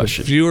any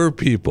question. If fewer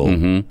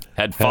people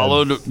had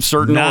followed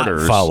certain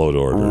orders. Followed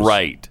orders.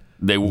 Right.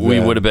 We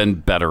would have been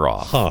better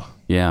off. Huh.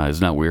 Yeah,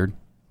 isn't that weird?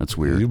 That's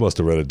weird. You must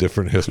have read a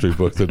different history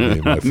book than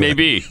me, my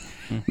friend.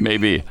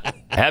 Maybe.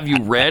 Have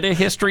you read a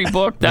history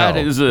book? That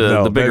is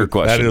the bigger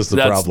question. That is the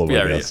problem.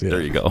 Yeah.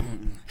 There you go.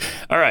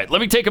 All right, let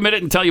me take a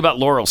minute and tell you about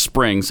Laurel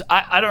Springs.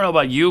 I don't know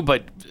about you,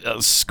 but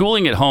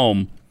schooling at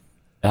home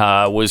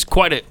was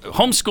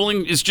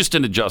homeschooling is just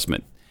an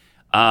adjustment.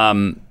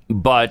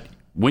 But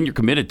when you're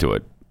committed to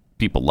it,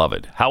 people love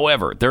it.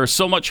 However, there is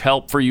so much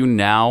help for you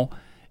now.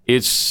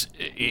 It's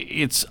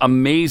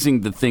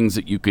amazing the things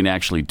that you can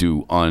actually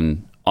do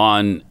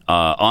online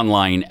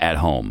at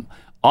home.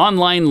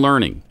 Online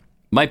learning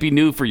might be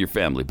new for your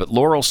family, but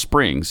Laurel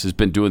Springs has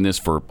been doing this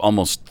for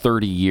almost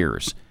 30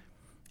 years.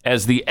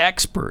 As the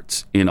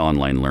experts in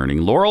online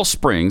learning, Laurel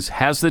Springs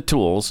has the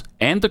tools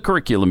and the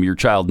curriculum your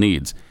child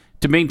needs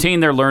to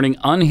maintain their learning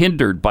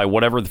unhindered by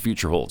whatever the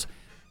future holds.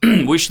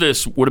 Wish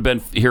this would have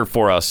been here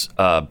for us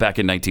back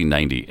in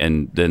 1990,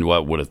 and then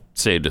what would have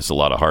saved us a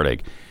lot of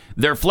heartache.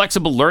 They're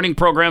flexible learning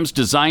programs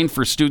designed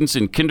for students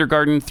in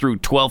kindergarten through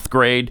 12th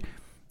grade.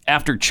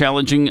 After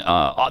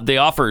they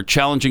offer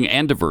challenging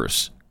and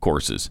diverse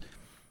courses.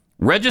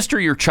 Register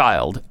your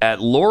child at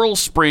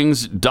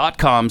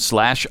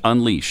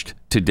laurelsprings.com/unleashed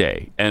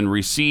today and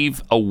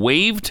receive a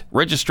waived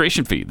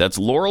registration fee. That's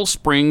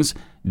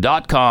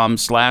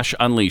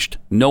laurelsprings.com/unleashed.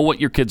 Know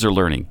what your kids are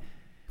learning.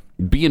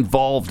 Be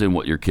involved in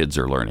what your kids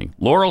are learning.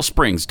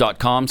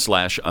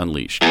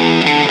 laurelsprings.com/unleashed.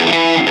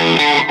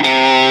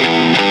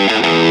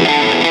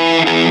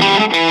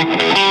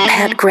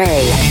 Pat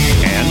Gray.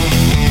 And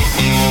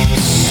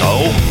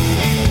so,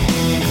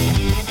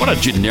 what a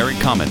generic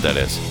comment that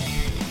is.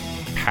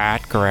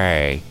 Pat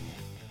Gray.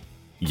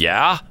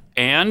 Yeah,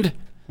 and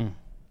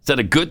is that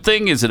a good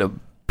thing? Is it a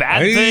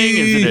bad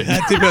thing?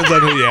 That depends on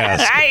who you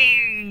ask.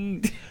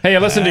 Hey, I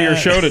listened to your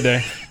show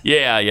today.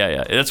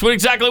 Yeah. That's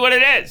exactly what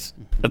it is.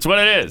 That's what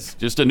it is.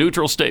 Just a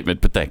neutral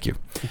statement, but thank you.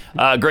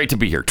 Great to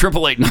be here.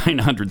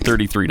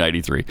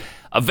 888-900-3393.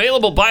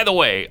 Available, by the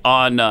way,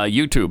 on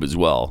YouTube as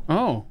well.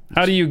 Oh,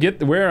 how do you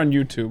get where on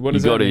YouTube? What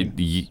does you that go mean?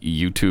 to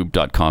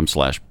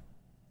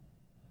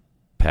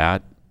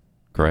youtube.com/Pat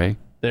Gray.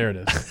 There it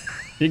is.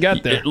 You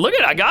got there. Look at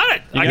it. I got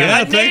it.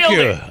 Thank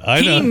you.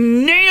 He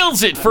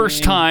nails it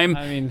first time.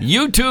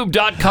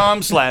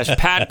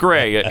 YouTube.com/Pat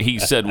Gray, he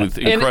said with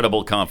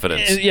incredible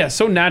confidence. Yeah,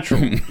 so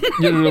natural.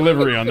 Your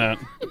delivery on that.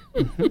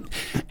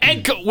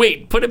 And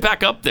wait, put it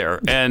back up there.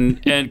 And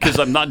because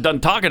I'm not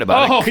done talking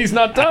about it. Oh, he's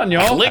not done,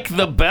 y'all. Click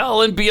the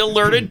bell and be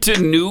alerted to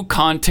new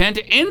content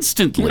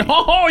instantly.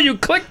 Oh, you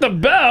click the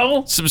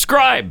bell.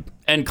 Subscribe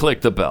and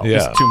click the bell. Yeah.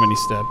 There's too many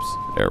steps.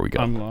 There we go.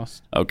 I'm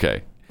lost.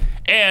 Okay.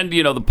 And,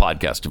 the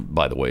podcast,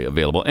 by the way,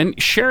 available.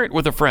 And share it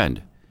with a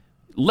friend.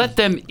 Let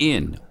them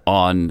in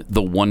on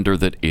the wonder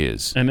that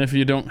is. And if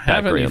you don't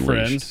have any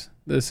friends,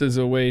 this is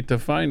a way to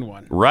find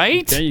one.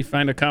 Right? Okay, you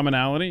find a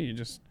commonality, you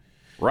just...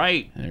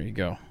 Right. There you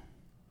go.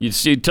 You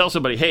tell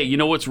somebody, hey, you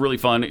know what's really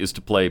fun is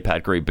to play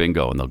Pat Gray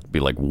Bingo. And they'll be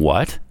like,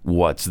 what?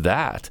 What's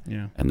that?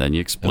 Yeah. And then you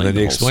explain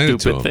the whole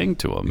stupid thing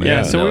to them.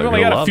 Yeah, so we've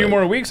only got a few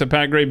more weeks of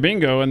Pat Gray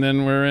Bingo, and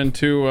then we're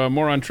into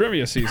more on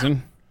trivia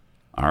season.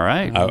 All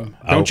right.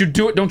 Don't you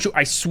do it. Don't you.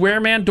 I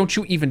swear, man, don't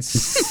you even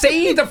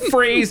say the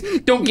phrase.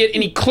 Don't get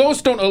any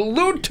close. Don't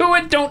allude to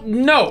it. Don't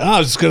know. I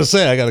was just going to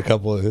say, I got a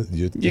couple of...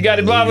 You got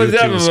it, blah, blah,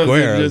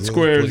 blah,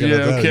 squares.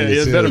 Yeah, okay.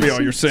 It better be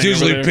all you're saying.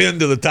 It's usually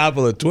pinned to the top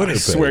of the Twitter page.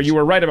 I swear, you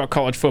were right about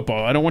college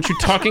football. I don't want you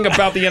talking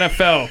about the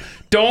NFL.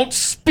 Don't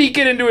speak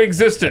it into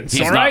existence.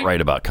 He's all right? not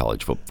right about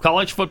college football.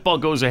 College football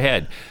goes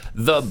ahead.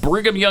 The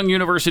Brigham Young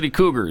University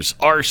Cougars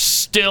are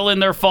still in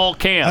their fall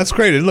camp. That's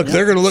great. Look,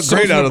 they're going to look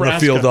great out on the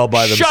field all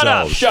by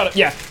themselves. Shut up.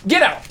 Yeah,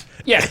 get out.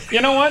 Yeah,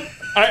 you know what?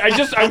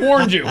 I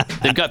warned you.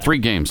 They've got 3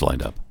 games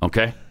lined up,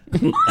 okay?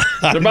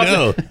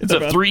 It's a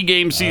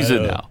 3-game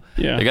season now.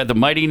 Yeah. They got the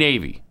mighty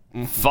Navy,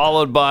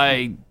 followed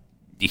by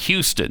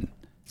Houston,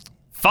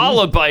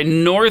 followed by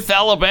North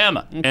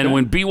Alabama. Okay. And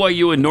when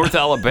BYU and North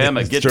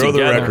Alabama get together,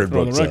 the record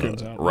books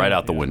right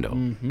out the window.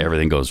 Mm-hmm.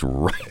 Everything goes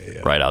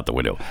right out the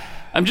window.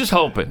 I'm just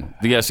hoping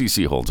the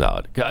SEC holds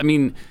out. I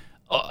mean,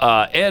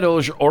 Ed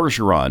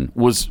Orgeron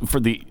was for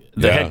the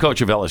head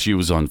coach of LSU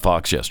was on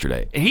Fox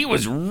yesterday. He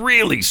was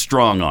really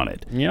strong on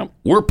it. Yep.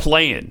 We're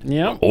playing.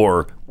 Yep.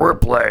 Or we're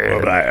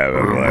playing.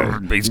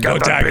 He's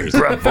got that big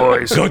breath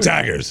voice. Go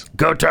Tigers.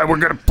 Go Tigers. We're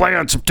going to play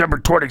on September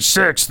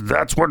 26th.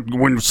 That's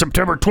when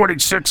September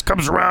 26th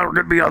comes around, we're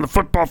going to be on the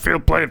football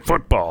field playing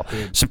football.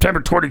 September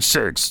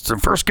 26th. It's the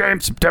first game,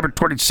 September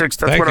 26th.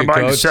 That's what I'm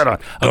going to set on.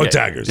 Okay. Go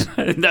Tigers.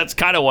 That's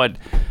kind of what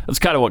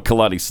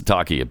Kalani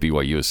Sitake at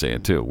BYU is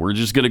saying, too. We're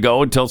just going to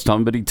go until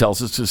somebody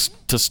tells us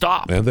to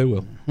stop. And they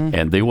will.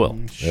 And they will.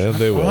 And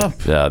they will.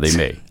 Yeah, they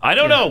may. I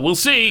don't know. We'll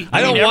see.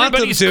 I don't want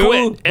them to.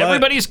 Quit.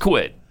 Everybody's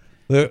quit.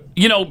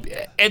 You know,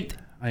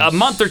 a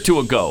month or two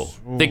ago,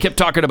 they kept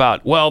talking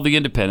about, well, the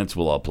independents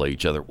will all play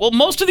each other. Well,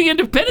 most of the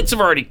independents have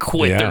already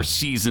quit their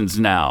seasons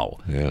now.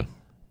 Yeah.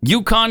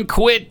 UConn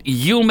quit.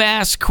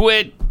 UMass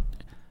quit.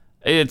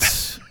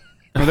 It's...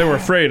 Well, they were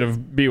afraid of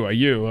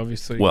BYU,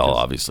 obviously. Well,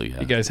 obviously, yeah.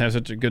 You guys have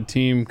such a good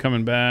team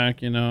coming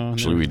back, you know.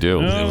 Actually, we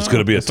do. It was going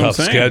to be a tough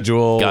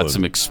schedule. Got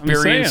some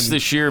experience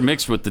this year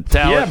mixed with the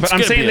talent. Yeah, but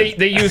I'm saying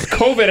they use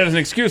COVID as an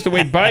excuse the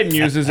way Biden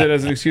uses it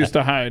as an excuse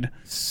to hide.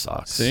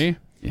 Sucks. See?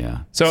 Yeah.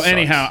 So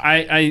anyhow,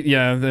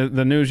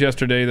 the news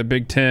yesterday, the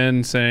Big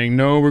Ten saying,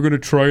 no, we're going to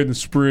try it in the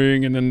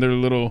spring, and then their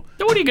little...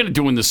 What are you going to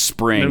do in the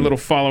spring? Their little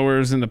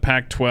followers in the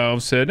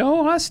Pac-12 said,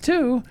 oh, us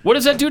too. What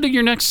does that do to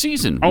your next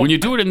season? When you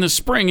do it in the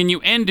spring and you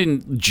end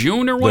in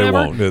June or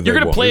whatever? You're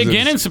going to play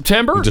again in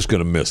September? You're just going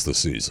to miss the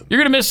season. You're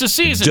going to miss the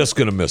season. You're just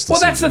going to miss the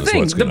season. Well, that's the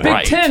thing. The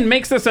Big Ten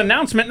makes this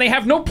announcement, and they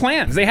have no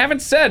plans. They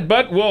haven't said,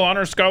 but we'll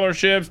honor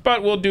scholarships,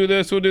 but we'll do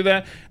this, we'll do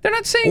that. They're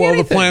not saying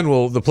anything.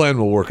 Well, the plan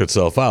will work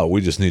itself out. We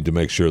just need to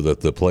make sure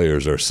that the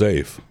players are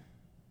safe.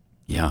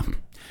 Yeah.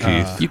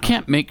 You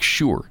can't make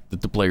sure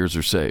that the players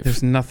are safe.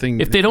 There's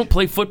nothing... If they don't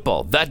play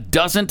football, that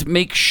doesn't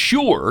make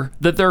sure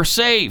that they're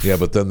safe. Yeah,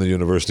 but then the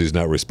university's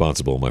not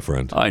responsible, my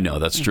friend. I know,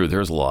 that's true.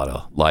 There's a lot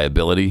of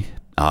liability.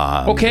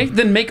 Okay,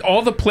 then make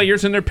all the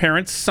players and their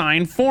parents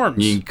sign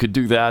forms. You could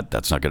do that.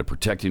 That's not going to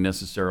protect you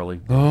necessarily.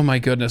 Oh, my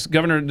goodness.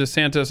 Governor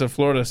DeSantis of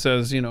Florida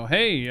says,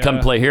 hey... Come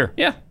play here.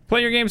 Yeah,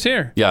 play your games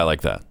here. Yeah, I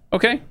like that.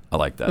 Okay. I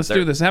like that. Let's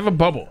do this. Have a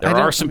bubble. There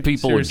are some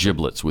people with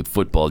giblets, with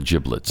football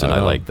giblets, and I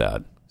like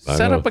that.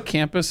 Set up a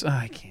campus.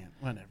 I can't.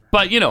 Whatever.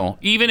 But,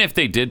 even if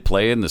they did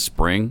play in the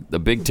spring, the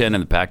Big Ten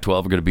and the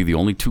Pac-12 are going to be the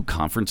only 2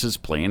 conferences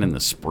playing in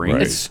the spring.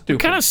 Right. It's stupid.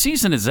 What kind of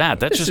season is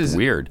that? That's just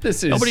weird.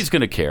 Nobody's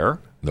going to care.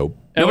 Nope.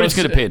 Nobody's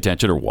going to pay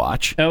attention or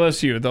watch.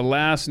 LSU, the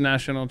last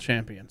national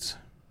champions.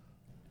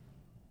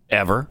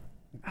 Ever.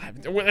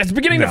 It's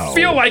beginning to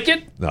feel like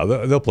it.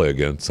 No, they'll play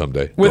again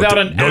someday. Without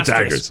an asterisk.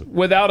 Tigers.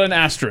 Without an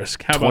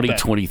asterisk. How about that?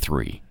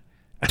 2023.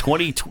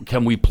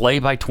 Can we play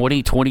by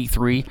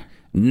 2023?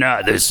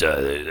 No, this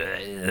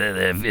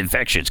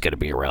infection's going to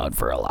be around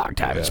for a long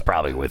time. It's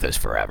probably with us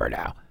forever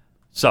now.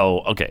 So,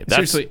 okay,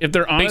 that's seriously, if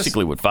they're honest,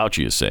 basically what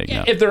Fauci is saying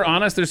now. If they're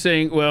honest, they're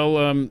saying,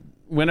 well,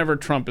 whenever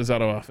Trump is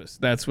out of office,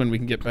 that's when we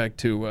can get back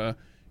to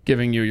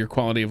giving you your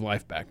quality of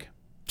life back.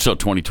 So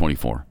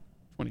 2024.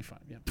 25,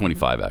 yeah.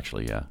 25,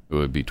 actually, yeah. It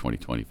would be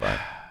 2025.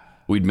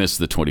 We'd miss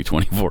the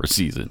 2024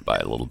 season by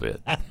a little bit.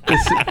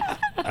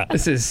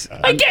 This is...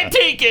 I can't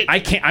take it. I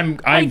can't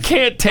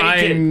take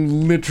it.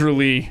 I'm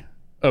literally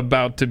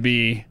about to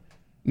be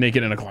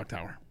naked in a clock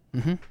tower.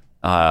 Mm-hmm.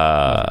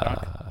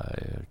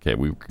 Okay,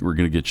 we're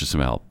going to get you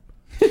some help.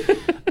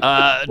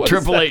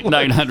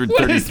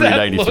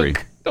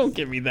 888-900-3393. Don't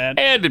give me that.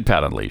 And at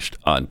Pat Unleashed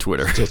on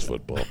Twitter. It's just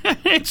football.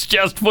 It's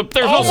just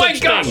football. There's no such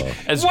thing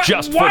as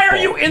just football. Why are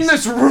you in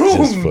this room?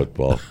 Just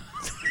football.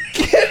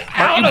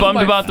 Aren't you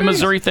bummed about the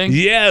Missouri thing?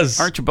 Yes.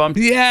 Aren't you bummed?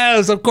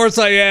 Yes, of course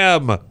I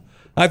am.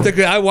 I think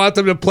I want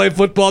them to play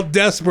football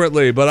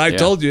desperately, but I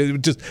told you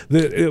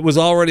it was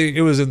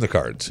in the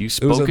cards. You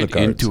spoke it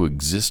into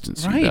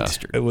existence, you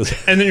bastard. It was,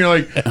 and then you're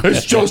like,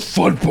 it's just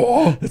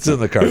football. It's in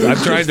the cards. I'm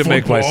trying to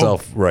make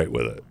myself right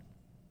with it.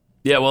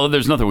 Yeah, well,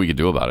 there's nothing we can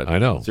do about it. I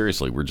know.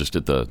 Seriously, we're just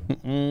at their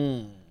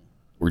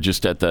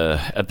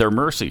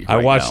mercy.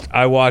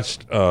 I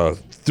watched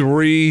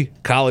 3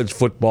 college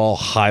football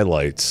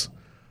highlights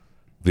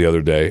the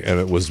other day, and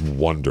it was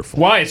wonderful.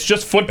 Why? It's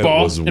just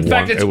football. In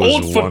fact, it's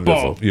old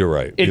football. Wonderful. You're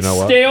right. It's you know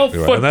what? stale You're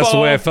football. right. And that's the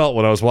way I felt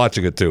when I was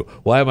watching it, too.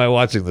 Why am I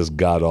watching this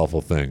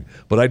god-awful thing?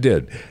 But I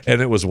did,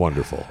 and it was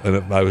wonderful.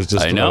 And I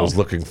was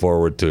looking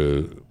forward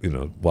to,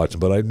 watching,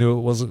 but I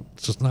knew it's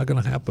just not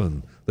going to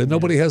happen. That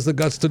nobody has the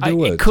guts to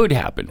do it. It could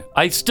happen.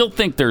 I still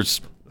think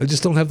there's... They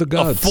just don't have the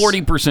guts. A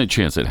 40%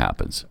 chance it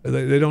happens.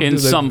 They don't in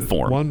some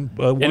form.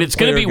 And it's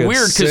going to be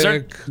weird because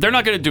they're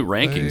not going to do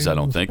rankings. I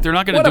don't think they're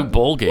not going to do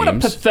bowl games. What a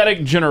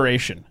pathetic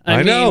generation!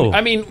 I know.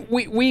 I mean,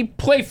 we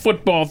play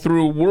football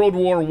through World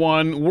War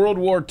I, World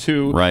War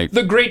II, right?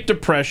 The Great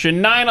Depression,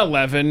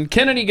 9/11.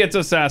 Kennedy gets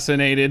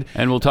assassinated,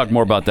 and we'll talk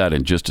more about that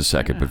in just a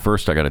second. But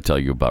first, I got to tell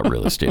you about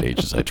Real Estate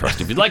Agents I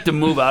Trust. If you'd like to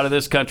move out of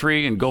this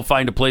country and go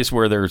find a place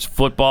where there's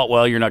football,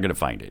 well, you're not going to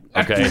find it.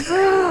 Okay,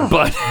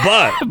 but.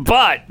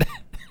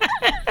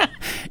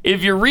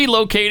 If you're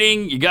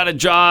relocating, you got a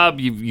job,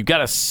 you got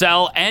to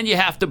sell, and you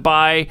have to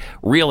buy,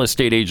 Real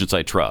Estate Agents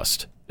I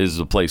Trust is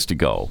the place to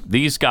go.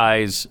 These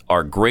guys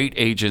are great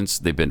agents.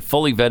 They've been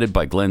fully vetted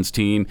by Glenn's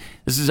team.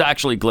 This is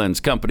actually Glenn's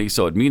company,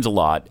 so it means a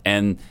lot.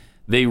 And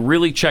they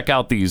really check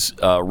out these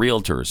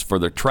realtors for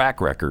their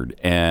track record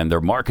and their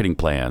marketing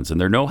plans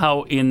and their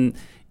know-how in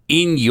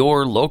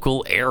your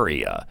local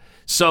area.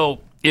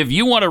 So if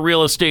you want a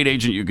real estate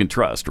agent you can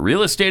trust,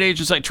 Real Estate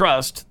Agents I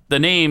Trust, the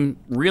name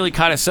really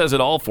kind of says it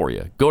all for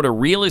you. Go to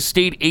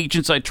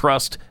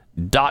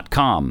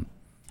realestateagentsitrust.com.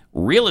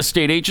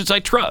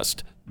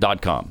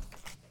 Realestateagentsitrust.com.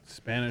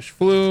 Spanish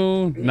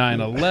flu,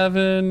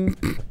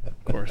 9/11.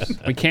 Of course,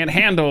 we can't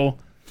handle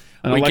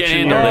an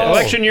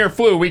election year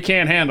flu. We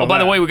can't handle. By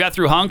the way, we got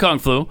through Hong Kong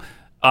flu.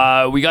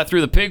 We got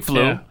through the pig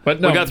flu.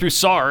 But we got through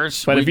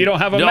SARS. But if you don't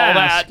have a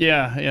mask,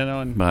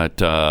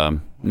 But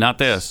not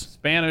this.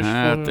 Spanish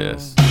not flu.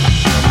 this.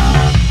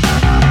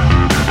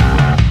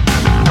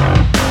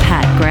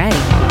 Pat Gray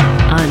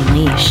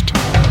Unleashed.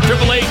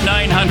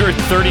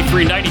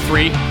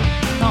 888-900-3393.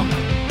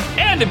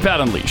 And at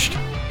Pat Unleashed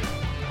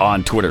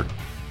on Twitter.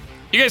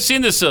 You guys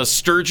seen this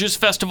Sturgis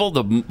Festival,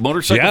 the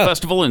motorcycle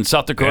festival in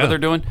South Dakota they're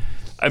doing?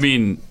 I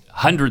mean,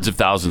 hundreds of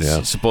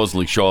thousands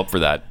supposedly show up for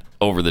that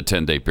over the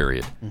 10-day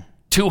period.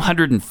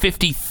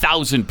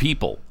 250,000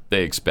 people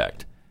they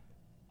expect.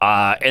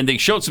 And they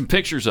showed some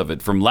pictures of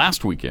it from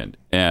last weekend.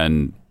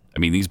 And, I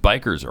mean, these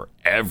bikers are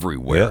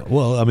everywhere. Yeah,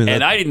 well, I mean...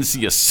 And I didn't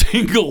see a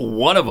single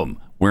one of them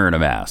wearing a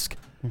mask.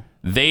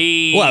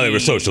 They were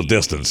social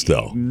distanced,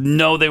 though.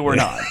 No, they were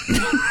not.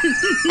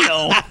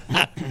 No.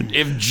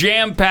 If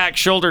jam-packed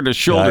shoulder to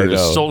shoulder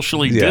is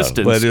socially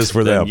distanced... But it is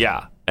for them.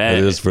 Yeah.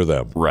 It is for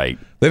them. Right.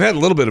 They've had a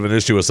little bit of an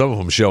issue with some of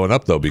them showing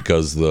up, though,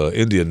 because the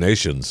Indian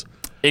nations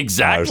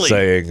are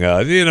saying,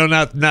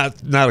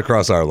 not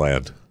across our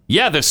land.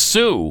 Yeah, the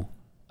Sioux...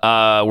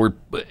 were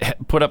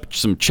put up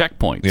some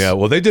checkpoints. Yeah,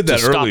 well, they did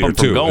that earlier,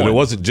 too. And it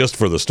wasn't just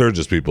for the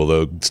Sturgis people.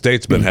 The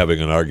state's been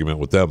having an argument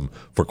with them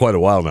for quite a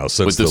while now,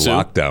 since the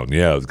lockdown.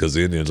 Yeah, because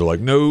the Indians are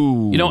like,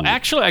 no,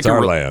 actually, it's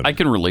our land. I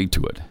can relate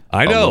to it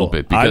a little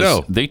bit.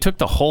 Because they took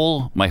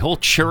my whole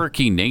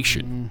Cherokee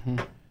Nation,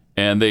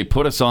 and they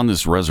put us on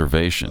this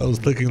reservation. I was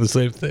thinking the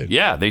same thing.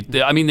 Yeah,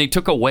 they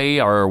took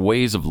away our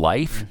ways of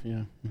life.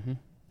 Yeah.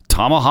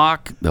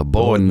 Tomahawk, the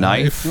bow and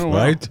knife. Oh, wow.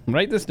 Right?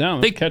 Write this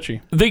down. That's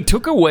catchy. They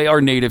took away our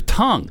native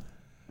tongue,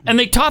 and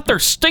they taught their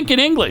stinking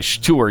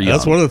English to our young.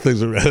 That's one of the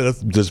things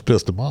that just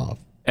pissed them off.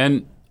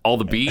 And all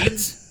the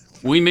beads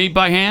we made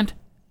by hand.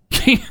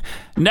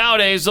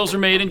 Nowadays, those are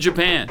made in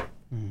Japan.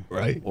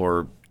 Right.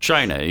 Or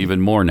China, even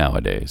more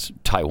nowadays.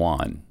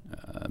 Taiwan,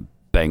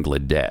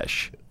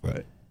 Bangladesh.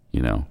 Right.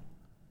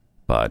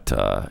 But,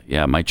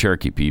 my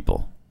Cherokee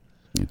people.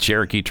 The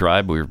Cherokee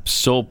tribe, we're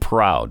so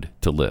proud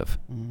to live.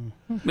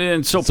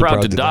 And so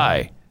proud to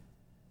die.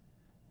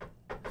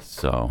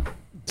 So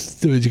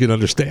you can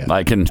understand.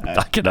 I can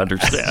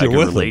understand. I can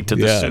relate to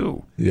the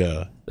Sioux.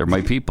 Yeah. They're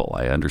my people.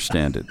 I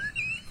understand it.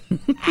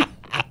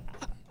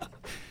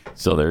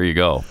 So there you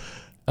go.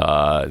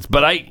 But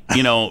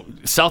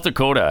South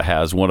Dakota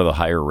has one of the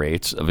higher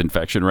rates of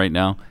infection right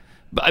now.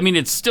 But I mean,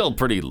 it's still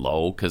pretty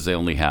low because they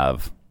only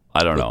have,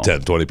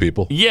 10, 20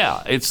 people.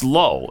 Yeah, it's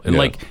low.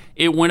 And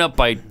it went up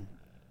by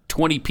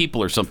 20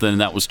 people or something,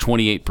 and that was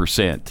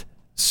 28%.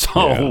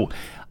 So,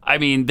 I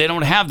mean, they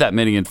don't have that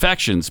many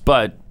infections,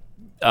 but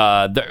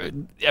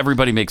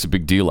everybody makes a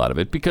big deal out of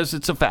it because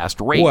it's a fast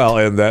rate. Well,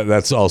 and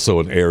that's also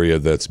an area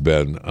that's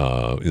been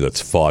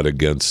that's fought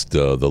against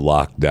the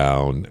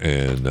lockdown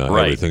and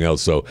everything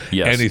else. So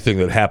anything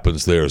that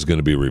happens there is going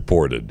to be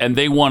reported. And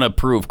they want to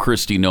prove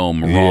Kristi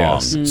Noem wrong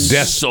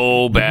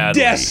so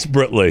badly.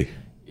 Desperately.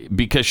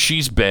 Because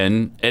she's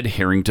been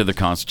adhering to the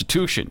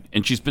Constitution,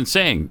 and she's been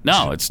saying,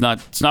 "No, it's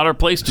not our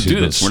place to do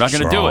this. We're not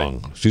going to do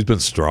it." She's been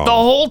strong the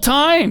whole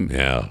time.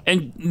 Yeah,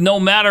 and no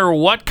matter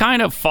what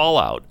kind of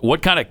fallout,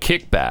 what kind of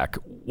kickback,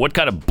 what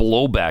kind of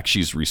blowback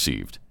she's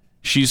received,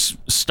 she's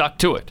stuck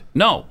to it.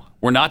 No,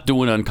 we're not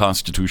doing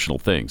unconstitutional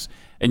things,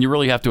 and you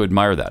really have to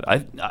admire that.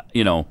 I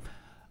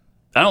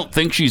don't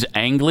think she's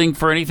angling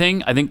for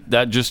anything. I think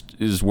that just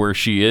is where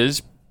she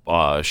is.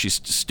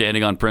 She's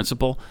standing on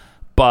principle,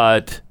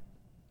 but.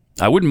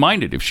 I wouldn't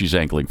mind it if she's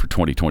angling for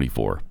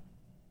 2024.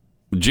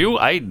 Would you?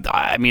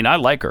 I mean, I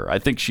like her. I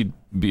think she'd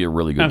be a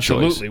really good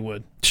choice. Absolutely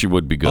would. She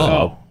would be good.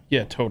 Oh,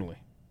 yeah, totally.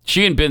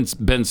 She and Ben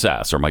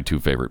Sasse are my two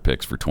favorite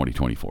picks for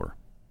 2024.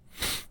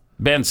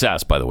 Ben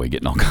Sasse, by the way,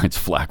 getting all kinds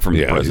of flack from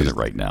the president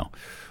right now.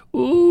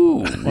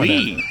 Ooh,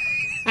 wee.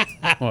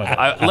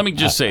 Let me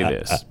just say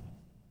this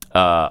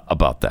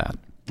about that.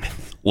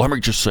 Let me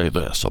just say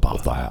this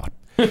about that.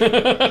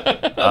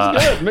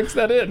 That's good. Mix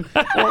that in.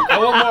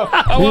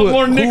 I want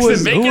more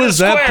Nixon. Who is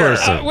that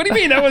person? What do you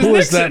mean? That was Who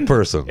Nixon. is that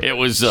person? It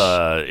was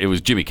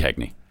Jimmy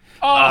Cagney.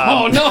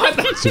 Oh, no. I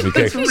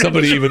thought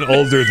Somebody even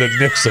older than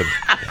Nixon.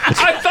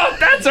 I thought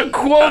that's a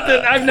quote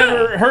that I've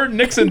never heard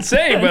Nixon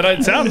say, but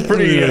it sounds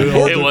pretty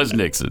important. It was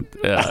Nixon.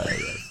 Yeah.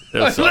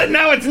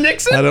 Now it's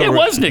Nixon? It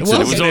was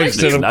Nixon. It was always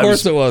Nixon. Of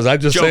course it was. I'm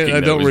just saying I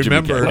don't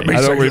remember. I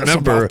don't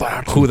remember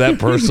who that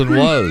person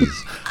was.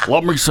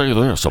 Let me say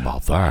this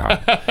about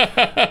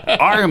that.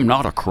 I am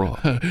not a crook.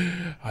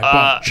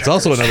 It's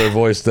also another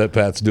voice that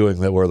Pat's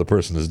doing that where the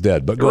person is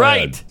dead. But go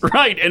ahead.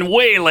 Right, and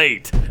way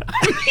late.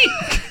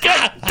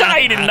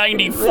 Died in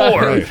 94.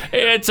 Right.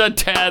 It's a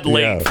tad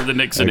late for the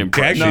Nixon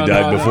impression. Cagney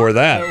died before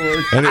that.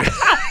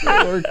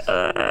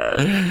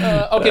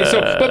 Okay,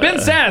 but Ben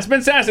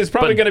Sasse is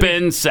probably going to be...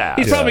 Ben Sasse.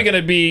 He's probably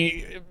going to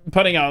be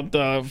putting out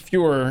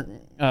fewer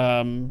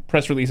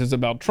press releases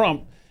about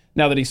Trump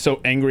now that he's so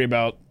angry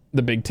about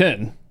the Big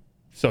Ten.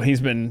 So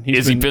he's been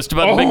pissed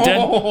about the Big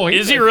Ten?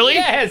 Is he really?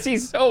 Yes,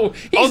 he's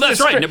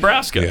that's right,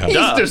 Nebraska. Yeah.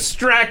 He's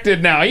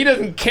distracted now. He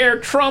doesn't care.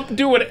 Trump,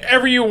 do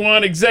whatever you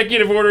want.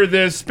 Executive order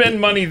this,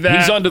 spend money that.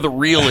 He's onto the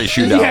real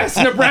issue now. Yes,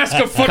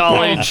 Nebraska football.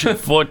 College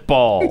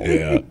football.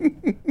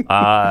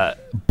 Yeah.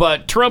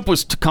 But Trump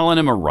was calling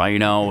him a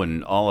rhino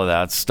and all of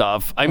that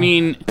stuff. I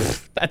mean,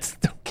 that's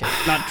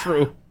not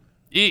true.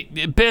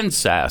 Ben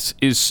Sasse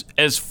is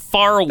as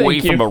far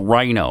away from a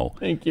rhino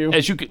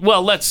as you could.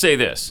 Well, let's say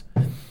this.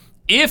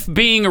 If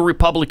being a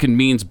Republican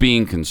means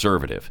being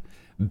conservative,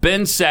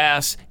 Ben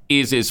Sasse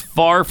is as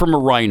far from a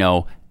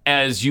rhino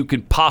as you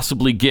could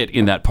possibly get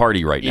in that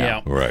party right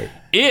now. Yeah. Right.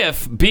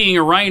 If being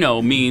a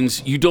rhino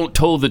means you don't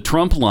toe the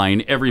Trump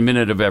line every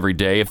minute of every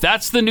day, if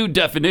that's the new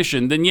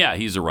definition, then yeah,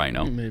 he's a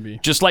rhino. Maybe.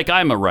 Just like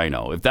I'm a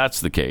rhino, if that's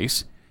the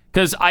case.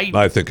 Because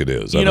I think it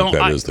is. I think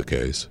that is the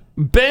case.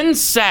 Ben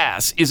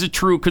Sasse is a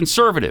true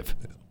conservative.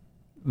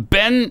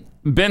 Ben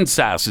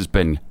Sasse has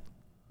been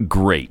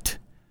great.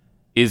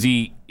 Is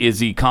he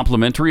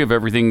complimentary of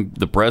everything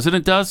the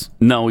president does?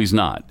 No, he's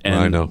not. And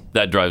I know.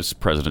 That drives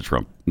President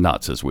Trump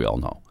nuts, as we all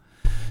know.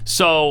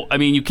 So, I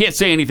mean, you can't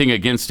say anything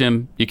against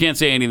him. You can't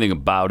say anything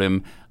about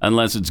him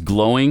unless it's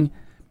glowing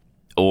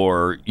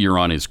or you're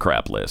on his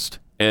crap list.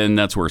 And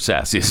that's where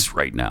Sasse is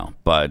right now.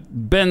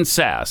 But Ben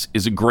Sasse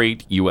is a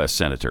great U.S.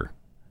 Senator.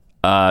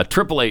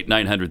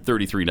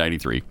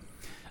 888-900-3393.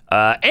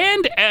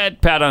 And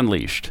at Pat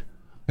Unleashed.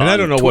 And I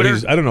don't know Twitter.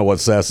 I don't know what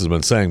Sasse has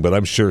been saying, but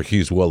I'm sure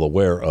he's well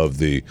aware of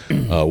the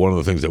one of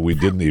the things that we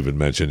didn't even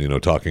mention.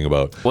 Talking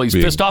about. Well, he's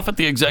pissed off at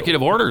the executive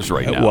orders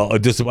right now. Well,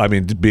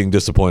 being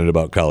disappointed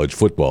about college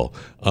football,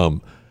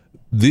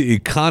 the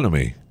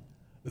economy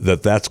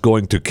that's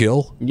going to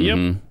kill.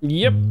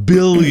 Yep.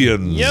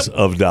 Billions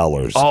of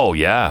dollars. Oh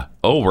yeah.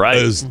 Oh right.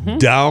 Is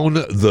down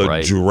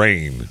the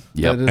drain.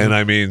 Yep. And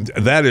I mean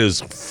that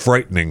is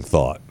frightening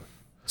thought.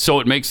 So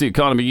it makes the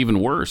economy even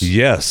worse.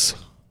 Yes,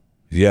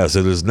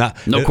 it is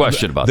not. No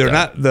question about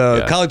that. They're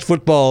not college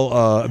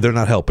football. They're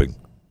not helping.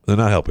 They're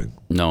not helping.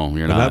 No,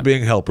 they're not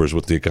being helpers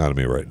with the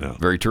economy right now.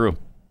 Very true.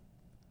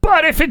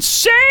 But if it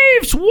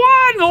saves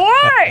one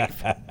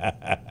life,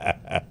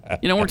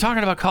 we're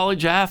talking about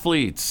college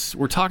athletes.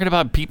 We're talking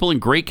about people in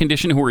great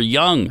condition who are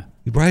young.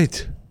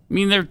 Right. I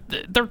mean, they're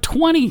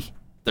 20.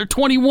 They're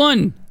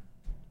 21.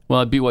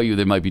 Well, at BYU,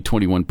 they might be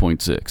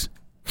 21.6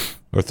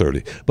 or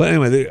 30. But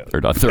anyway,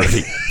 they're not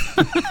 30.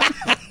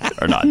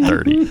 Or not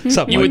 30.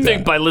 You would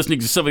think by listening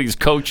to some of these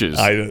coaches,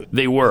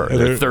 they were.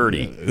 They're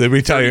 30. They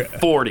retire.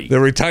 40. They're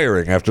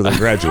retiring after they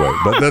graduate.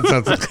 But that's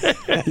not.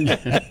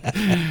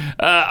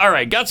 All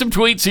right. Got some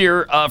tweets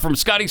here from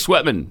Scotty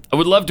Sweatman. I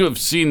would love to have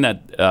seen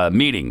that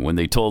meeting when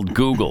they told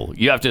Google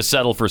you have to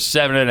settle for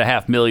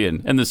 $7.5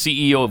 million, and the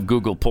CEO of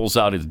Google pulls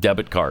out his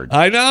debit card.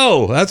 I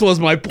know. That was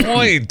my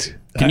point.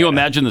 Can you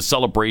imagine the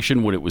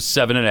celebration when it was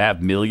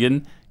 $7.5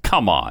 million?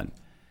 Come on.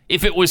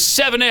 If it was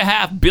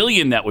 $7.5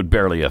 billion, that would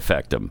barely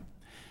affect him.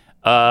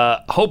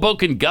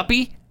 Hoboken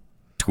Guppy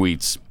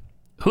tweets,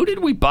 who did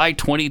we buy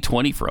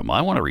 2020 from?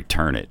 I want to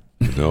return it.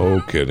 No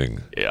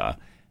kidding. Yeah.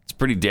 It's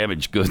pretty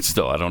damaged goods,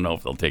 though. I don't know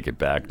if they'll take it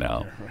back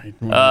now.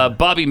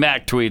 Bobby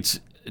Mack tweets,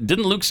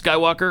 didn't Luke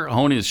Skywalker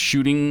hone his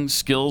shooting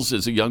skills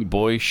as a young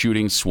boy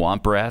shooting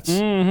swamp rats?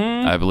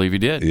 Mm-hmm. I believe he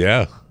did.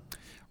 Yeah.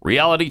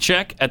 Reality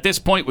check. At this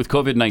point with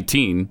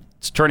COVID-19,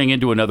 it's turning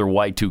into another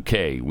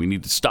Y2K. We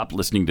need to stop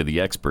listening to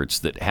the experts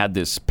that had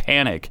this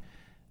panic.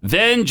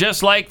 Then,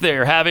 just like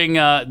they're having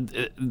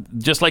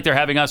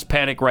us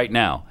panic right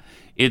now,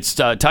 it's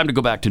time to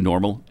go back to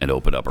normal and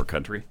open up our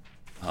country.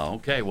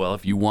 Okay, well,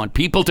 if you want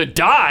people to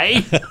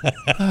die,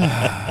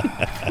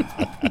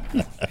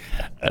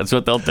 That's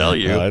what they'll tell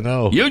you. I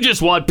know. You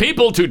just want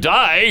people to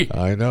die.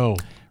 I know.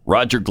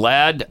 Roger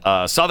Glad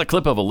saw the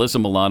clip of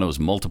Alyssa Milano's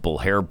multiple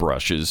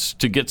hairbrushes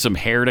to get some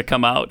hair to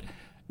come out.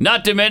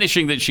 Not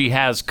diminishing that she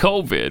has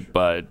COVID,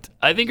 but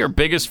I think her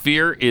biggest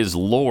fear is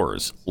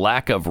LORS,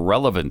 lack of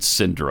relevance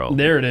syndrome.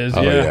 There it is.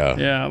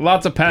 Yeah.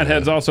 Lots of Pat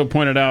heads also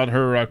pointed out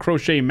her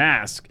crochet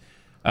mask.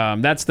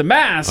 That's the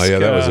mask. Oh yeah,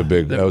 that was a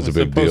big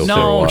deal. No,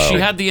 for a while. she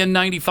had the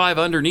N95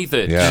 underneath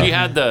it. Yeah. She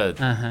had the.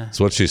 That's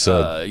what she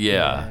said.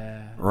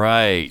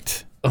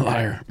 Right. A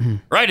liar.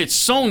 Right, it's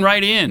sewn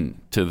right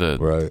in to the.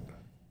 Right.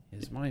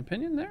 Is my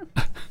opinion there?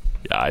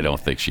 Yeah, I don't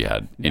think she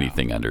had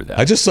anything under that.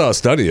 I just saw a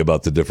study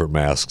about the different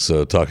masks,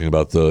 talking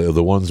about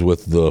the ones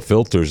with the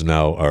filters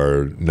now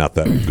are not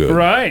that good.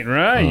 Right.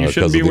 You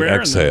shouldn't be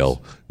wearing exhale.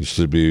 those. You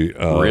should be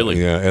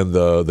really, yeah. And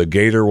the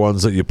gator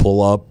ones that you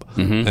pull up,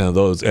 and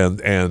those, and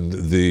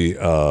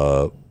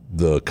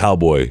the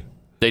cowboy.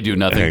 They do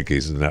nothing.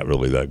 Hankies, not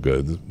really that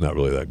good. Not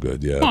really that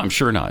good. Yeah, well, I'm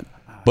sure not.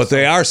 But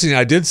they are seeing.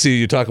 I did see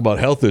you talk about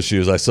health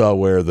issues. I saw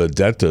where the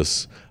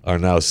dentists are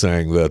now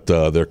saying that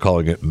they're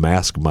calling it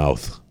mask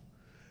mouth.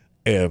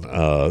 And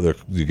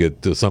you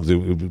get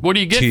something. What do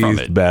you get teeth, from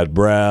it? Bad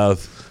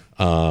breath.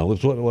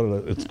 What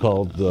it's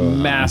called?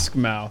 Mask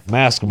mouth.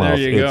 Mask mouth.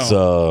 There you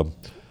go.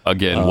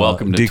 Again,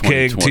 welcome to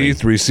decaying 2020.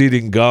 teeth,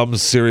 receding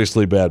gums,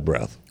 seriously bad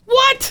breath.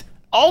 What?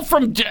 All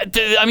from?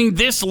 I mean,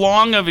 this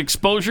long of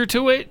exposure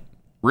to it?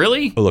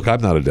 Really? Look,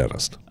 I'm not a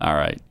dentist. All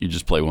right, you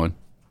just play one.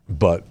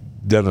 But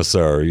dentists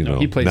are,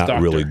 he plays not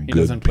doctor. really He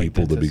good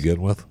people to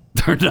begin with.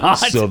 They're not.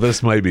 So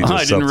this might be. Just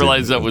I didn't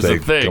realize that was a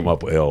thing. Come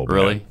up,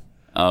 really? Man.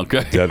 Okay.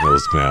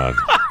 Dentals, man.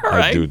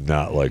 Right. I do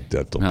not like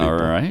dental people. All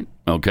right.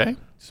 Okay.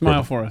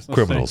 Smile for us. Let's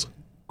Criminals.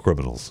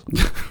 Criminals.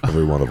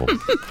 Every one of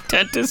them.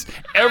 Dentists.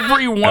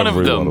 Every one of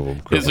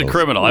them is a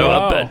criminal.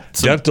 I bet.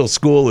 Dental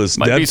school is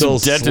might dental be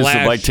some dentists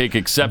that might take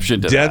exception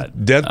to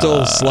that.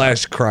 Dental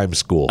 / crime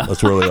school.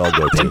 That's where they all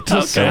go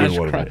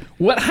to.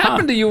 What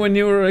happened to you when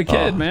you were a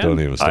kid, man? Don't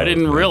even start. I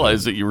didn't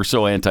realize that you were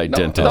so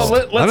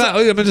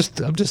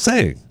anti-dentist. I'm just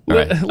saying.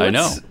 Right. I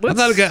know. I'm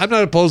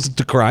not opposed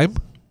to crime.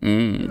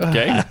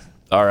 Okay.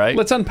 All right.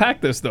 Let's unpack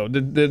this, though.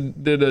 Did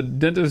a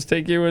dentist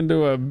take you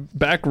into a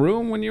back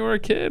room when you were a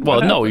kid?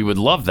 Well, no, he would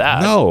love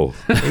that. No.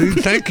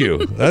 Thank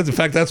you. In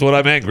fact, that's what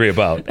I'm angry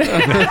about.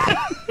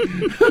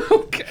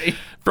 Okay.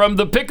 From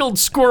the Pickled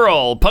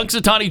Squirrel,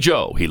 Punxsutawney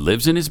Joe. He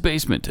lives in his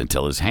basement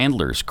until his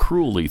handlers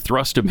cruelly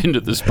thrust him into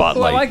the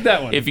spotlight. I like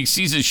that one. If he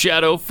sees his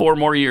shadow, 4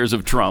 more years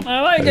of Trump.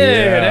 I like it.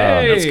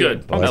 Hey, that's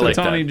good.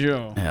 Punxsutawney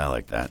Joe. Yeah, I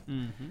like that.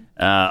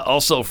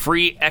 Also,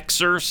 free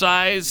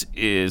exercise.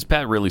 Is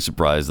Pat really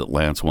surprised that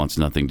Lance wants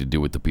nothing to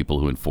do with the people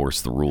who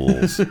enforce the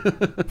rules?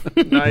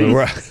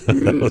 Nice.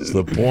 That's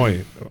the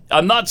point.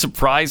 I'm not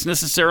surprised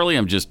necessarily.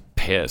 I'm just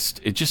pissed.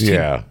 It just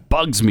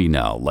bugs me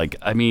now. Like,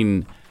 I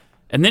mean...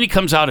 And then he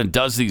comes out and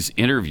does these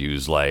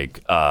interviews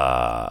like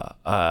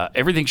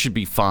everything should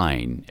be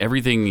fine.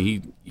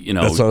 Everything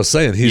That's what I was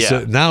saying.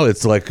 Now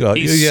it's like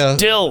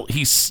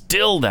he's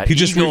still that he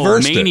just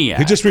reversed it.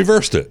 He just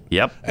reversed it.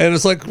 Yep. And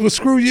it's like, well,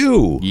 screw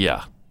you.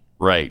 Yeah.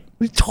 Right.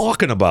 What are you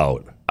talking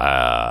about?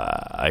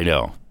 I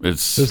know.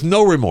 There's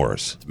no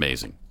remorse. It's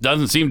amazing.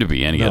 Doesn't seem to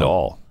be any at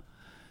all.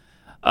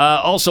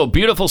 Also,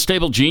 beautiful,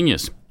 stable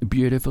genius.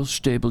 Beautiful,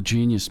 stable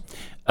genius.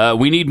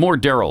 We need more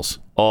Darryls.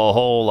 A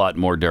whole lot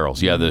more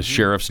Darryls. Yeah, the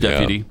sheriff's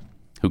deputy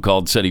who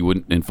called said he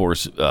wouldn't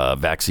enforce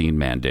vaccine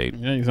mandate.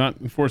 Yeah, he's not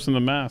enforcing the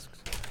masks.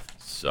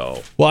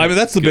 So, well, I mean,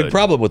 that's the big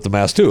problem with the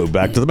mask too.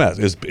 Back to the mask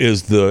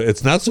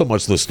it's not so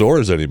much the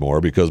stores anymore,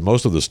 because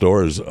most of the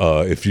stores,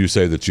 if you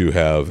say that you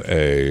have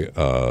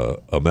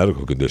a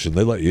medical condition,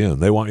 they let you in.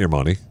 They want your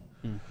money.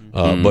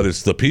 But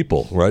it's the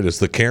people, right? It's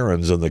the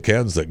Karens and the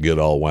Kens that get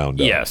all wound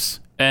up.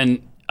 Yes,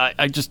 and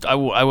I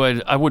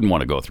wouldn't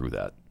want to go through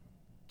that.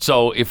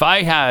 So if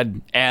I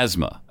had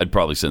asthma, I'd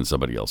probably send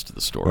somebody else to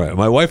the store. Right.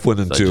 My wife went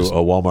into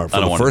a Walmart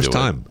for the first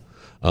time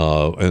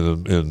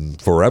in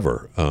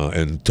forever,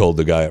 and told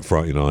the guy up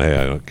front,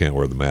 hey, I can't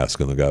wear the mask.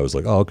 And the guy was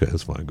like, oh, okay,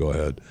 that's fine. Go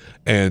ahead.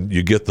 And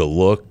you get the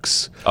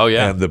looks. Oh,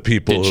 yeah. And the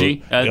people. Did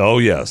she? Oh,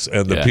 yes.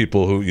 And the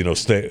people who,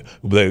 stay.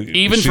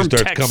 Even she from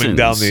starts Texans. coming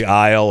down the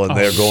aisle, and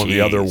they're going the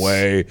other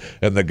way.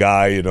 And the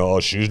guy,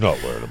 she's not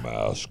wearing a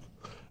mask.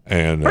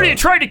 And are you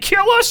trying to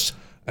kill us?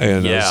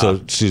 And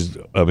so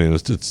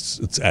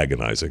it's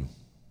agonizing.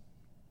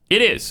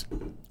 It is.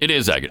 It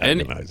is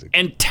agonizing.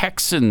 And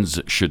Texans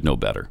should know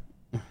better.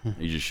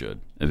 You just should.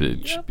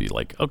 It should be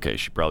like, okay,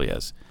 she probably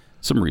has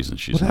some reason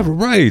she's whatever,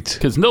 right?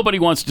 Because nobody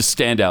wants to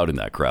stand out in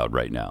that crowd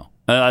right now.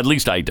 At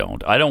least I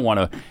don't. I don't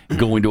want to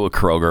go into a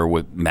Kroger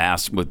with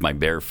mask with my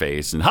bare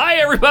face and, hi,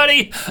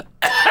 everybody.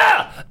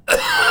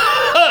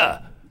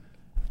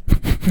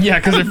 Yeah,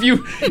 because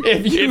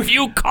if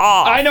you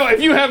cough, I know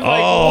if you have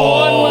like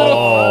one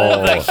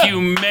little the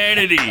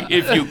humanity.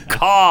 If you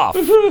cough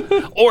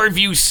or if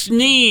you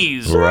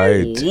sneeze,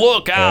 right?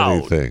 Look out!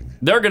 Anything.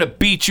 They're gonna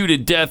beat you to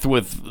death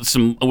with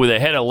a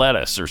head of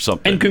lettuce or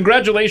something. And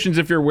congratulations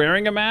if you're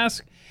wearing a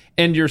mask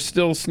and you're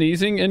still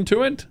sneezing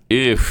into it.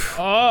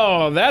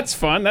 That's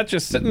fun. That's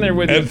just sitting there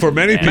with and for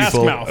many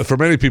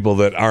people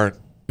that aren't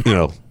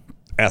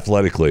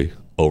athletically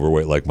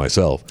overweight like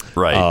myself,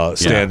 right?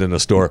 Stand in a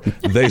store.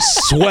 They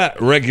sweat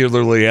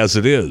regularly as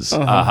it is.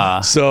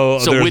 So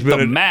there's with been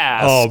the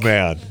mask, oh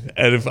man!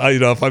 And if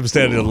I'm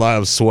standing in line,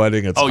 I'm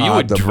sweating. It's hot, you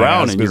would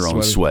drown in your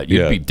own sweating. sweat.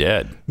 You'd be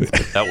dead.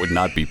 That would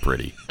not be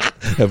pretty.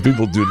 And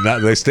people do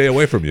not. They stay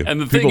away from you.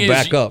 And the people thing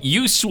back is, up.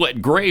 you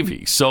sweat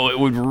gravy, so it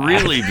would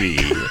really be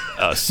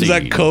a scene. Is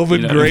that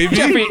COVID gravy?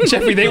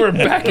 Jeffy, they were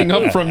backing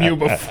up from you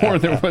before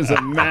there was a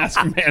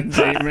mask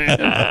mandate,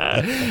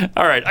 man.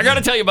 All right, I got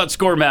to tell you about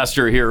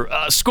ScoreMaster here.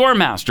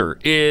 ScoreMaster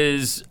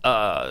is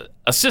a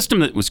system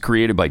that was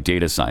created by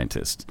data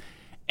scientists,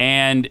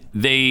 and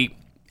they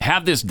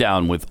have this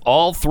down with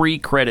all 3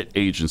 credit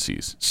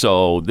agencies.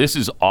 So this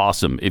is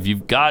awesome. If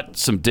you've got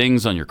some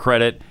dings on your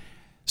credit,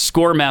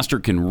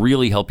 ScoreMaster can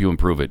really help you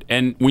improve it.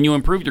 And when you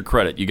improve your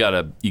credit, you get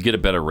a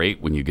better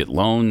rate when you get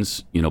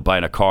loans,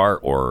 buying a car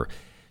or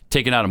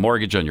taking out a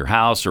mortgage on your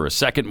house or a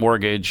second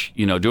mortgage,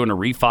 doing a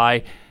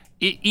refi.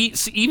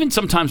 Even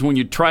sometimes when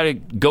you try to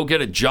go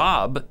get a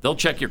job, they'll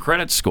check your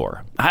credit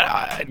score.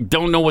 I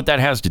don't know what that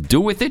has to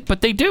do with it,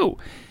 but they do.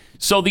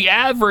 So the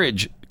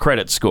average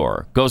credit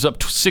score goes up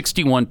to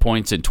 61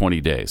 points in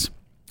 20 days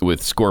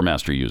with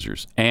ScoreMaster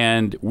users.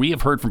 And we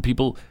have heard from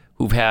people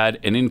who've had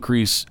an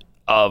increase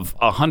of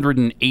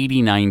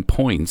 189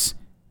 points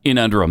in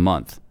under a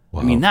month.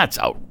 Wow. I mean, that's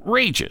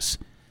outrageous.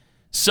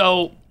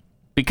 So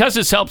because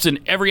this helps in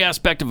every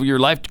aspect of your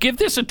life, give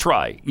this a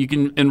try. You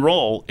can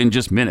enroll in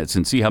just minutes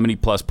and see how many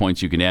plus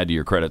points you can add to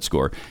your credit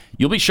score.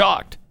 You'll be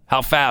shocked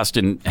how fast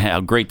and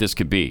how great this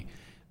could be.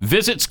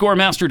 Visit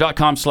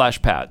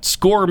scoremaster.com/Pat.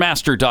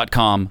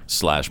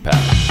 Scoremaster.com/Pat.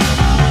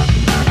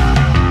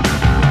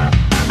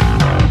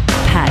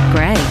 Pat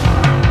Gray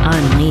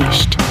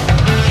Unleashed.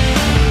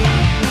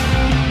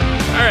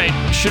 All right,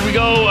 should we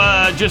go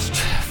just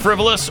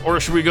frivolous, or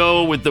should we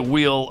go with the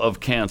wheel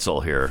of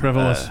cancel here?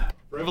 Frivolous.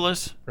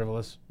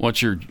 Frivolous.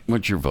 What's your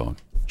vote?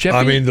 Jeffy,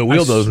 I mean, the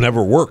wheel does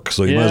never work,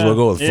 so you might as well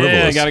go with frivolous.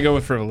 Yeah, I got to go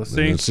with frivolous.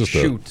 See? It's just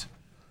a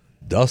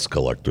dust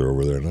collector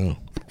over there now.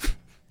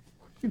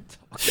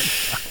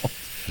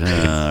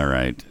 All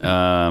right.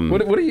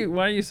 What are you?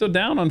 Why are you so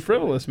down on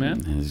frivolous,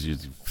 man?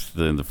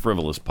 The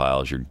frivolous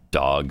pile is your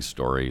dog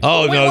story.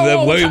 Oh,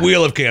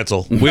 wheel of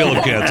cancel. Wheel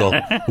of cancel.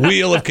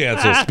 Wheel of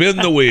cancel. Spin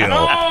the wheel.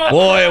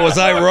 Boy, was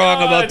I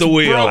wrong about the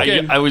wheel.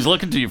 I was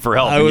looking to you for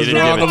help. I was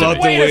wrong about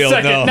the wheel.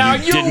 No, now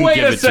wait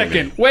a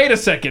second. Wait a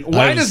second.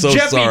 Why does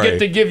Jeffy get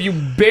to give you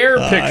bear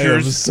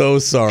pictures? I'm so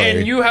sorry.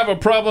 And you have a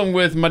problem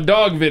with my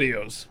dog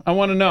videos? I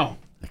want to know.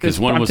 Because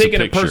one was a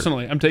picture.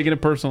 I'm taking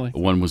it personally.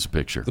 One was a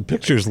picture. The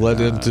pictures led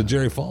into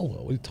Jerry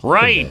Falwell. What are you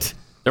talking about?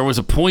 There was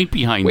a point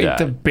behind that.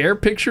 Wait, the bear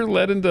picture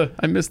led into...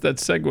 I missed that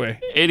segue.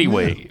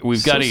 Anyway,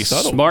 we've got a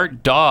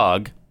smart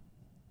dog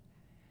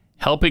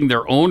helping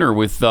their owner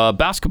with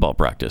basketball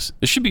practice.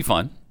 This should be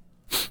fun.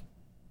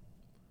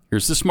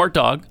 Here's the smart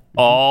dog.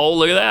 Oh,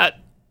 look at that.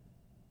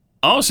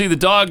 Oh, see, the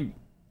dog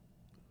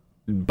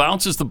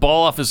bounces the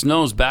ball off his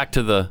nose back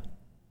to the...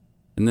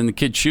 And then the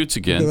kid shoots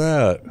again. Look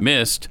at that.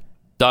 Missed.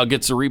 Dog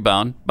gets the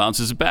rebound,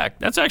 bounces it back.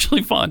 That's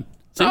actually fun.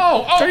 See?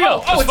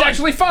 It's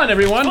actually fun,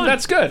 everyone.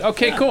 That's good.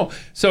 Okay, cool.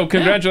 So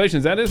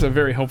congratulations. That is a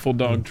very helpful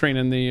dog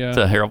training the... It's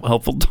a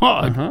helpful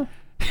dog. Got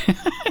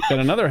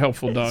another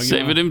helpful dog.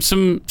 Saving him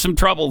some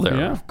trouble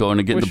there, going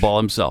to get the ball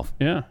himself.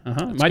 Yeah,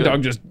 my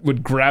dog just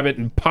would grab it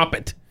and pop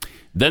it.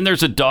 Then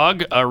there's a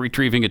dog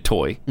retrieving a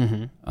toy.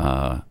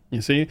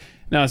 You see?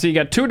 Now, you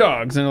got 2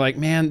 dogs, and they're like,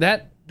 man,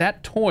 that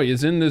toy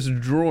is in this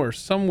drawer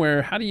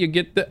somewhere. How do you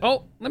get the...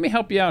 Oh, let me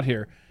help you out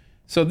here.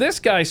 So this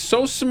guy's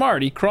so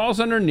smart, he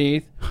crawls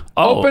underneath,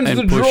 opens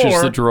the drawer,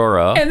 pushes the drawer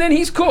up, and then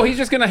he's cool. He's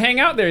just gonna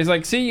hang out there. He's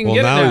like, "See, you can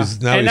get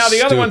it now." And now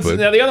the other one's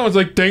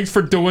like, "Thanks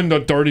for doing the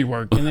dirty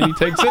work," and then he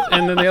takes it,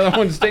 and then the other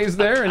one stays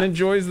there and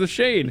enjoys the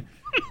shade.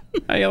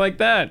 How you like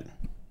that?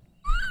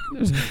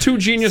 There's 2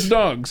 genius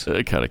dogs.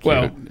 Kind of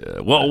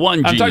cute.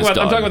 One genius dog.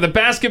 I'm talking about the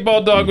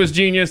basketball dog was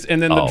genius,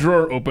 and then the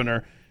drawer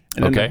opener,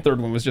 and then the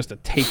third one was just a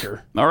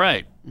taker. All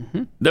right.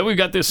 Then we've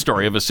got this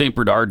story of a St.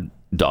 Bernard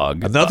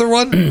dog. Another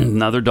one?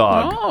 Another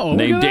dog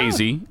named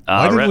Daisy.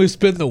 Why didn't we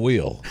spin the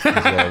wheel?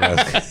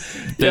 Let's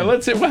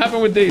see what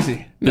happened with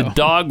Daisy. The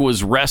dog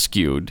was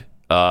rescued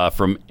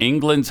from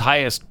England's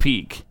highest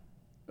peak.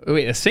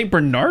 Wait, a St.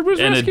 Bernard was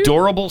rescued? An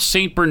adorable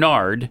St.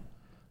 Bernard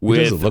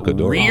with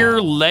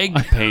rear leg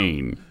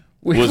pain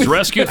was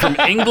rescued from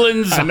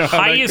England's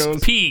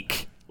highest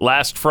peak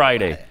last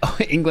Friday. Oh,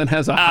 England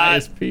has a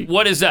highest peak.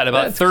 What is that,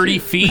 about 30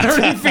 feet?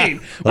 30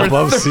 feet.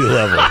 Above sea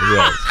level,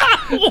 yes.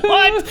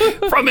 What?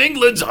 From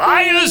England's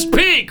highest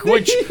peak,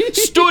 which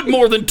stood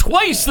more than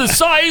twice the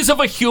size of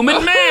a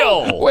human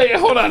male. Wait,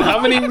 hold on. How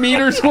many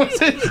meters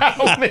was it?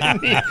 How many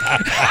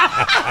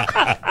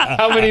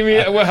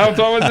meters? How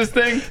tall was this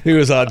thing? He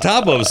was on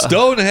top of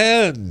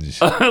Stonehenge.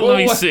 Let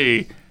me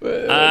see.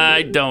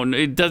 I don't.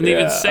 It doesn't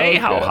even say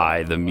how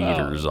high the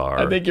meters are.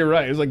 I think you're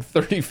right. It was like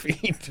 30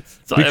 feet.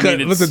 So,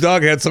 because the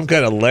dog had some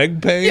kind of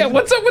leg pain? Yeah,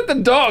 what's up with the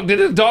dog? Did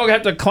the dog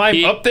have to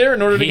climb up there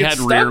in order to get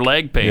stuck? He had rear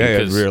leg pain. Yeah, he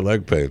had rear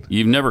leg pain.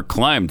 You've never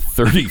climbed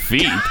 30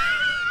 feet,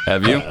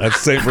 have you? That's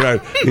St.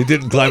 Bernard. He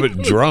didn't climb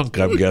it drunk,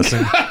 I'm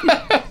guessing.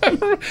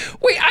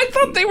 Wait, I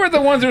thought they were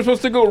the ones who were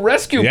supposed to go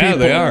rescue people. Yeah,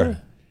 they are.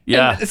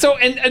 Yeah.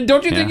 And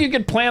don't you think you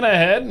could plan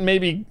ahead?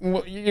 Maybe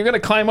you're going to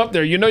climb up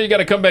there. You know you got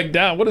to come back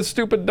down. What a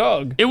stupid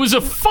dog. It was a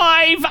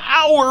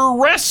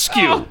 5-hour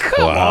rescue. Oh,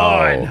 come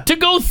on. To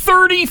go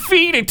 30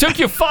 feet, it took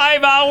you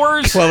 5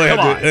 hours? Well,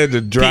 they had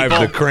to drive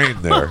the crane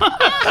there.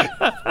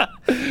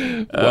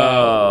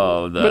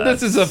 But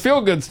this is a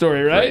feel-good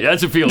story, right?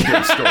 That's a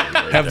feel-good story.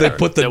 Right Have they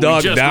put the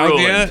dog down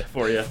yet?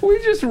 For you.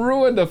 We just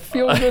ruined a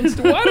feel-good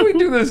story. Why do we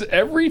do this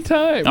every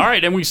time? All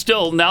right, and we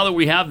still, now that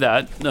we have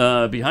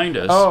that behind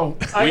us,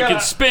 we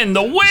can spin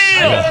the wheel.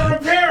 I gotta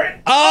repair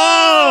it.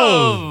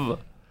 Oh!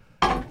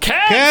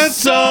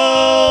 Cancel!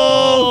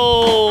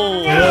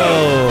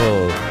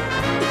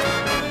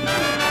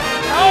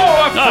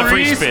 Oh, a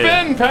free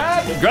spin,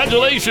 Pat.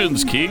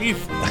 Congratulations,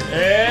 Keith.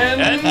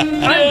 And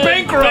I'm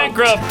bankrupt.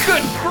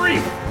 Good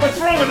grief. What's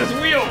wrong with this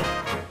wheel?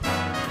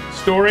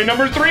 Story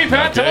number 3,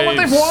 Pat. Tell them what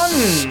they've won.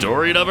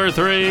 Story number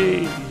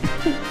 3.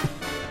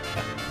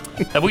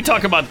 Have we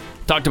talked about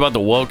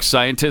the woke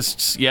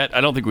scientists yet?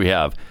 I don't think we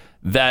have.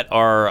 That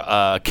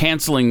are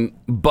canceling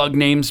bug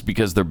names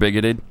because they're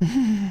bigoted.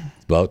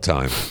 It's about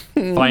time.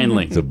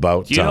 Finally. It's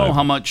about time. Do you know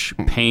how much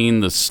pain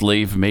the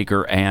slave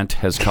maker ant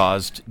has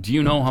caused? Do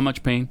you know how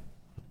much pain?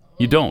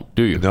 You don't,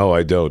 do you? No,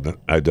 I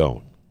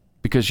don't.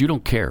 Because you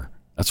don't care.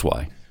 That's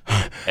why.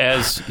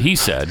 As he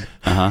said.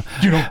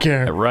 You don't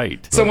care.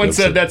 Right. Someone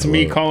said that's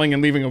me calling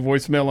and leaving a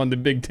voicemail on the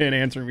Big Ten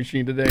answering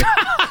machine today.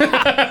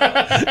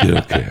 You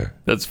don't care.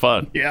 That's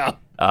fun. Yeah.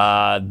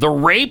 The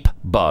rape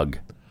bug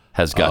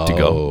has got to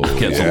go.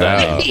 Cancel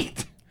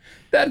that.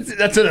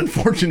 That's an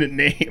unfortunate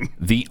name.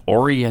 The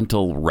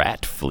Oriental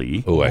rat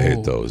flea. Oh, I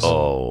hate those.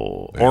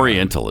 Oh, yeah.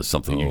 Oriental is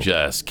something you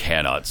just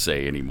cannot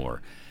say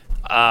anymore.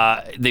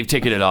 They've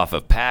taken it off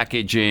of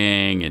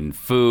packaging and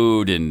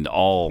food and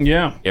all.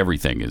 Yeah.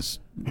 Everything is.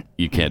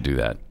 You can't do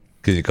that.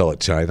 Can you call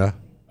it China?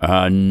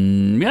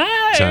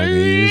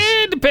 Chinese.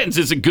 It depends.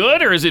 Is it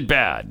good or is it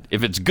bad?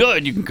 If it's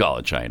good, you can call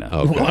it China.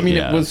 Okay. Well, I mean,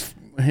 it was.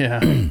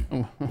 Yeah.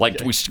 Like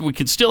we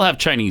could still have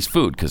Chinese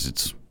food because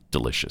it's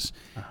delicious.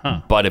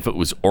 But if it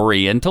was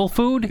Oriental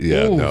food,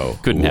 no,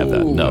 couldn't have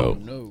that.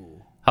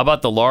 No. How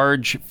about the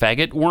large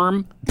faggot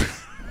worm?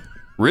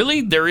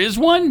 Really? There is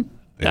one?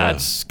 Yeah.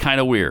 That's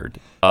kind of weird.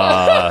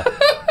 Why?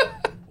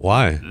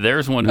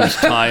 There's one whose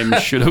time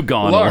should have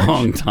gone a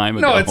long time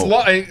ago. No, it's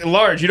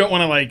large. You don't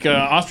want to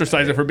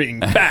ostracize it for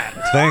being fat.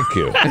 Thank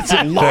you. It's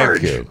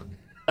large.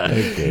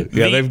 Thank you.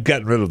 Yeah, they've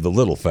gotten rid of the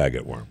little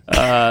faggot worm.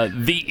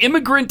 The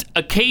immigrant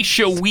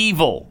acacia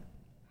weevil.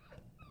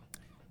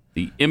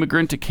 The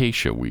immigrant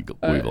acacia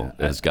weevil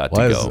has got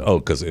to go.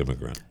 Because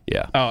immigrant.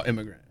 Yeah. Oh,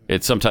 immigrant.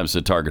 It's sometimes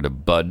the target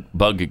of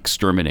bug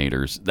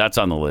exterminators. That's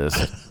on the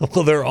list.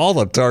 Well, they're all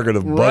the target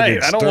of bug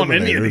exterminators. I don't want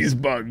any of these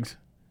bugs.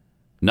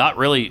 Not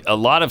really. A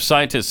lot of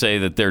scientists say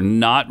that they're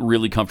not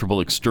really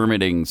comfortable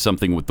exterminating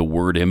something with the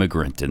word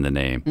immigrant in the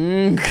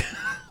name.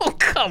 Oh,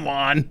 come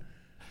on.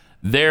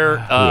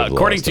 They're,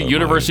 according to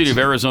University of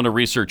Arizona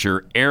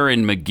researcher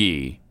Aaron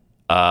McGee,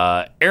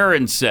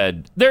 Aaron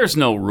said, there's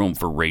no room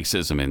for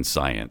racism in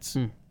science.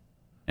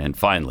 And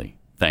finally,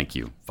 thank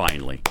you,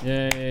 finally.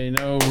 Yay,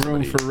 no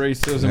room for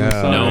racism in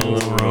science.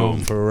 No room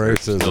for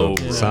racism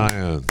in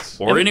science.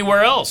 Or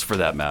anywhere else, for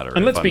that matter.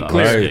 And let's be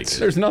clear,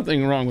 there's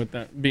nothing wrong with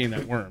that being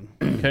that worm,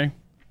 okay?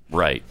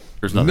 Right.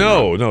 There's nothing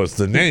wrong. No, it's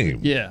the name.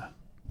 Yeah.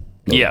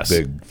 Yes.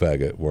 Big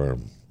faggot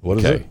worm. What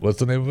is it? What's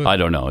the name of it? I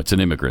don't know. It's an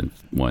immigrant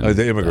one.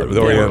 The immigrant,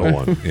 the Oriental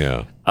one.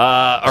 Yeah.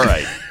 All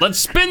right. Let's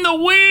spin the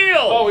wheel.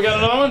 Oh, we got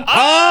another one?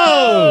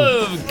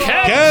 Oh!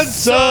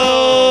 Cancel!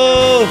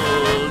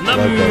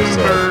 Number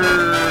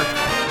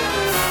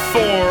 4.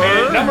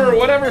 Hey, number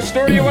whatever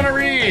story you want to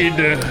read.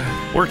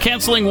 We're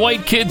canceling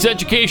white kids'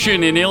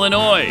 education in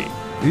Illinois.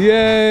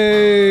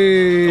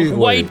 Yay!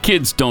 White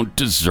kids don't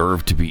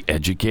deserve to be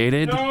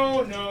educated.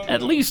 No.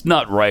 At least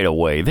not right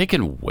away. They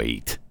can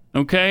wait.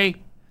 Okay?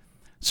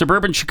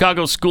 Suburban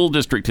Chicago School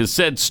District has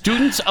said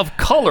students of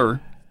color,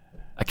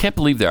 I can't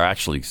believe they're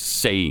actually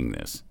saying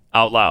this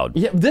out loud.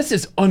 Yeah, this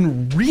is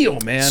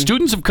unreal, man.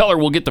 Students of color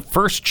will get the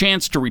first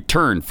chance to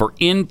return for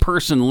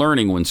in-person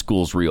learning when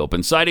schools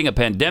reopen, citing a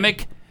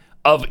pandemic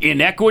of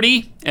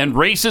inequity and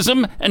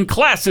racism and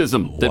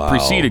classism that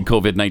preceded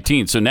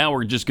COVID-19. So now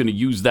we're just going to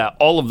use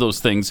all of those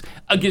things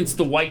against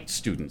the white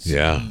students.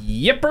 Yeah.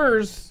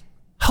 Yippers.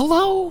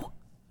 Hello?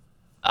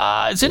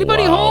 Is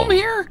anybody home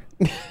here?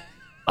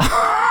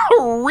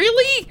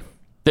 Really?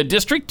 The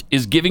district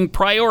is giving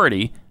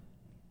priority,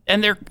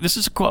 and this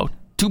is a quote,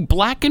 to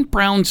black and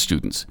brown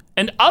students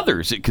and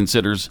others it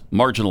considers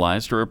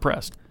marginalized or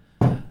oppressed.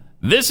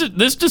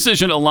 This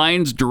decision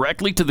aligns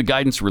directly to the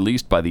guidance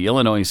released by the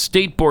Illinois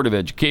State Board of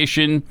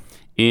Education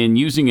in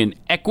using an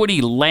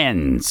equity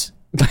lens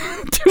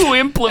to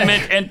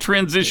implement and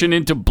transition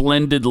into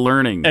blended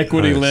learning.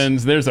 Equity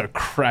Lens, there's a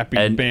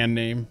crappy band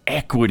name.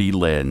 Equity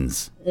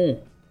Lens.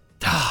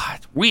 God,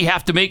 we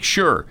have to make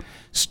sure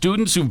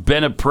students who've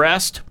been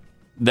oppressed,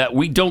 that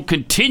we don't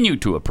continue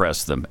to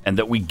oppress them and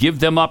that we give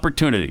them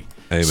opportunity.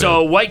 Amen.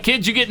 So white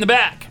kids, you get in the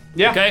back.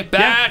 Yeah. Okay,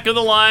 back of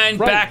the line,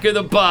 back of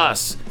the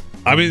bus.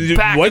 I mean,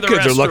 white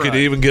kids are lucky to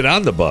even get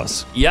on the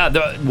bus. Yeah,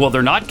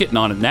 they're not getting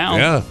on it now.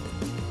 Yeah.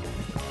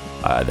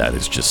 That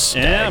is just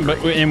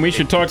staggering. And we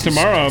should talk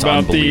tomorrow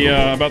about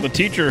the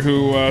teacher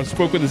who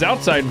spoke with his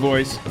outside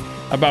voice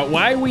about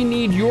why we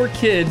need your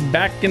kid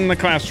back in the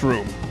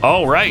classroom.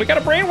 Oh, right. We got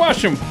to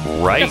brainwash him.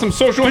 Right. We got some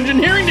social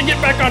engineering to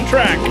get back on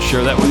track. We'll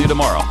share that with you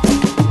tomorrow.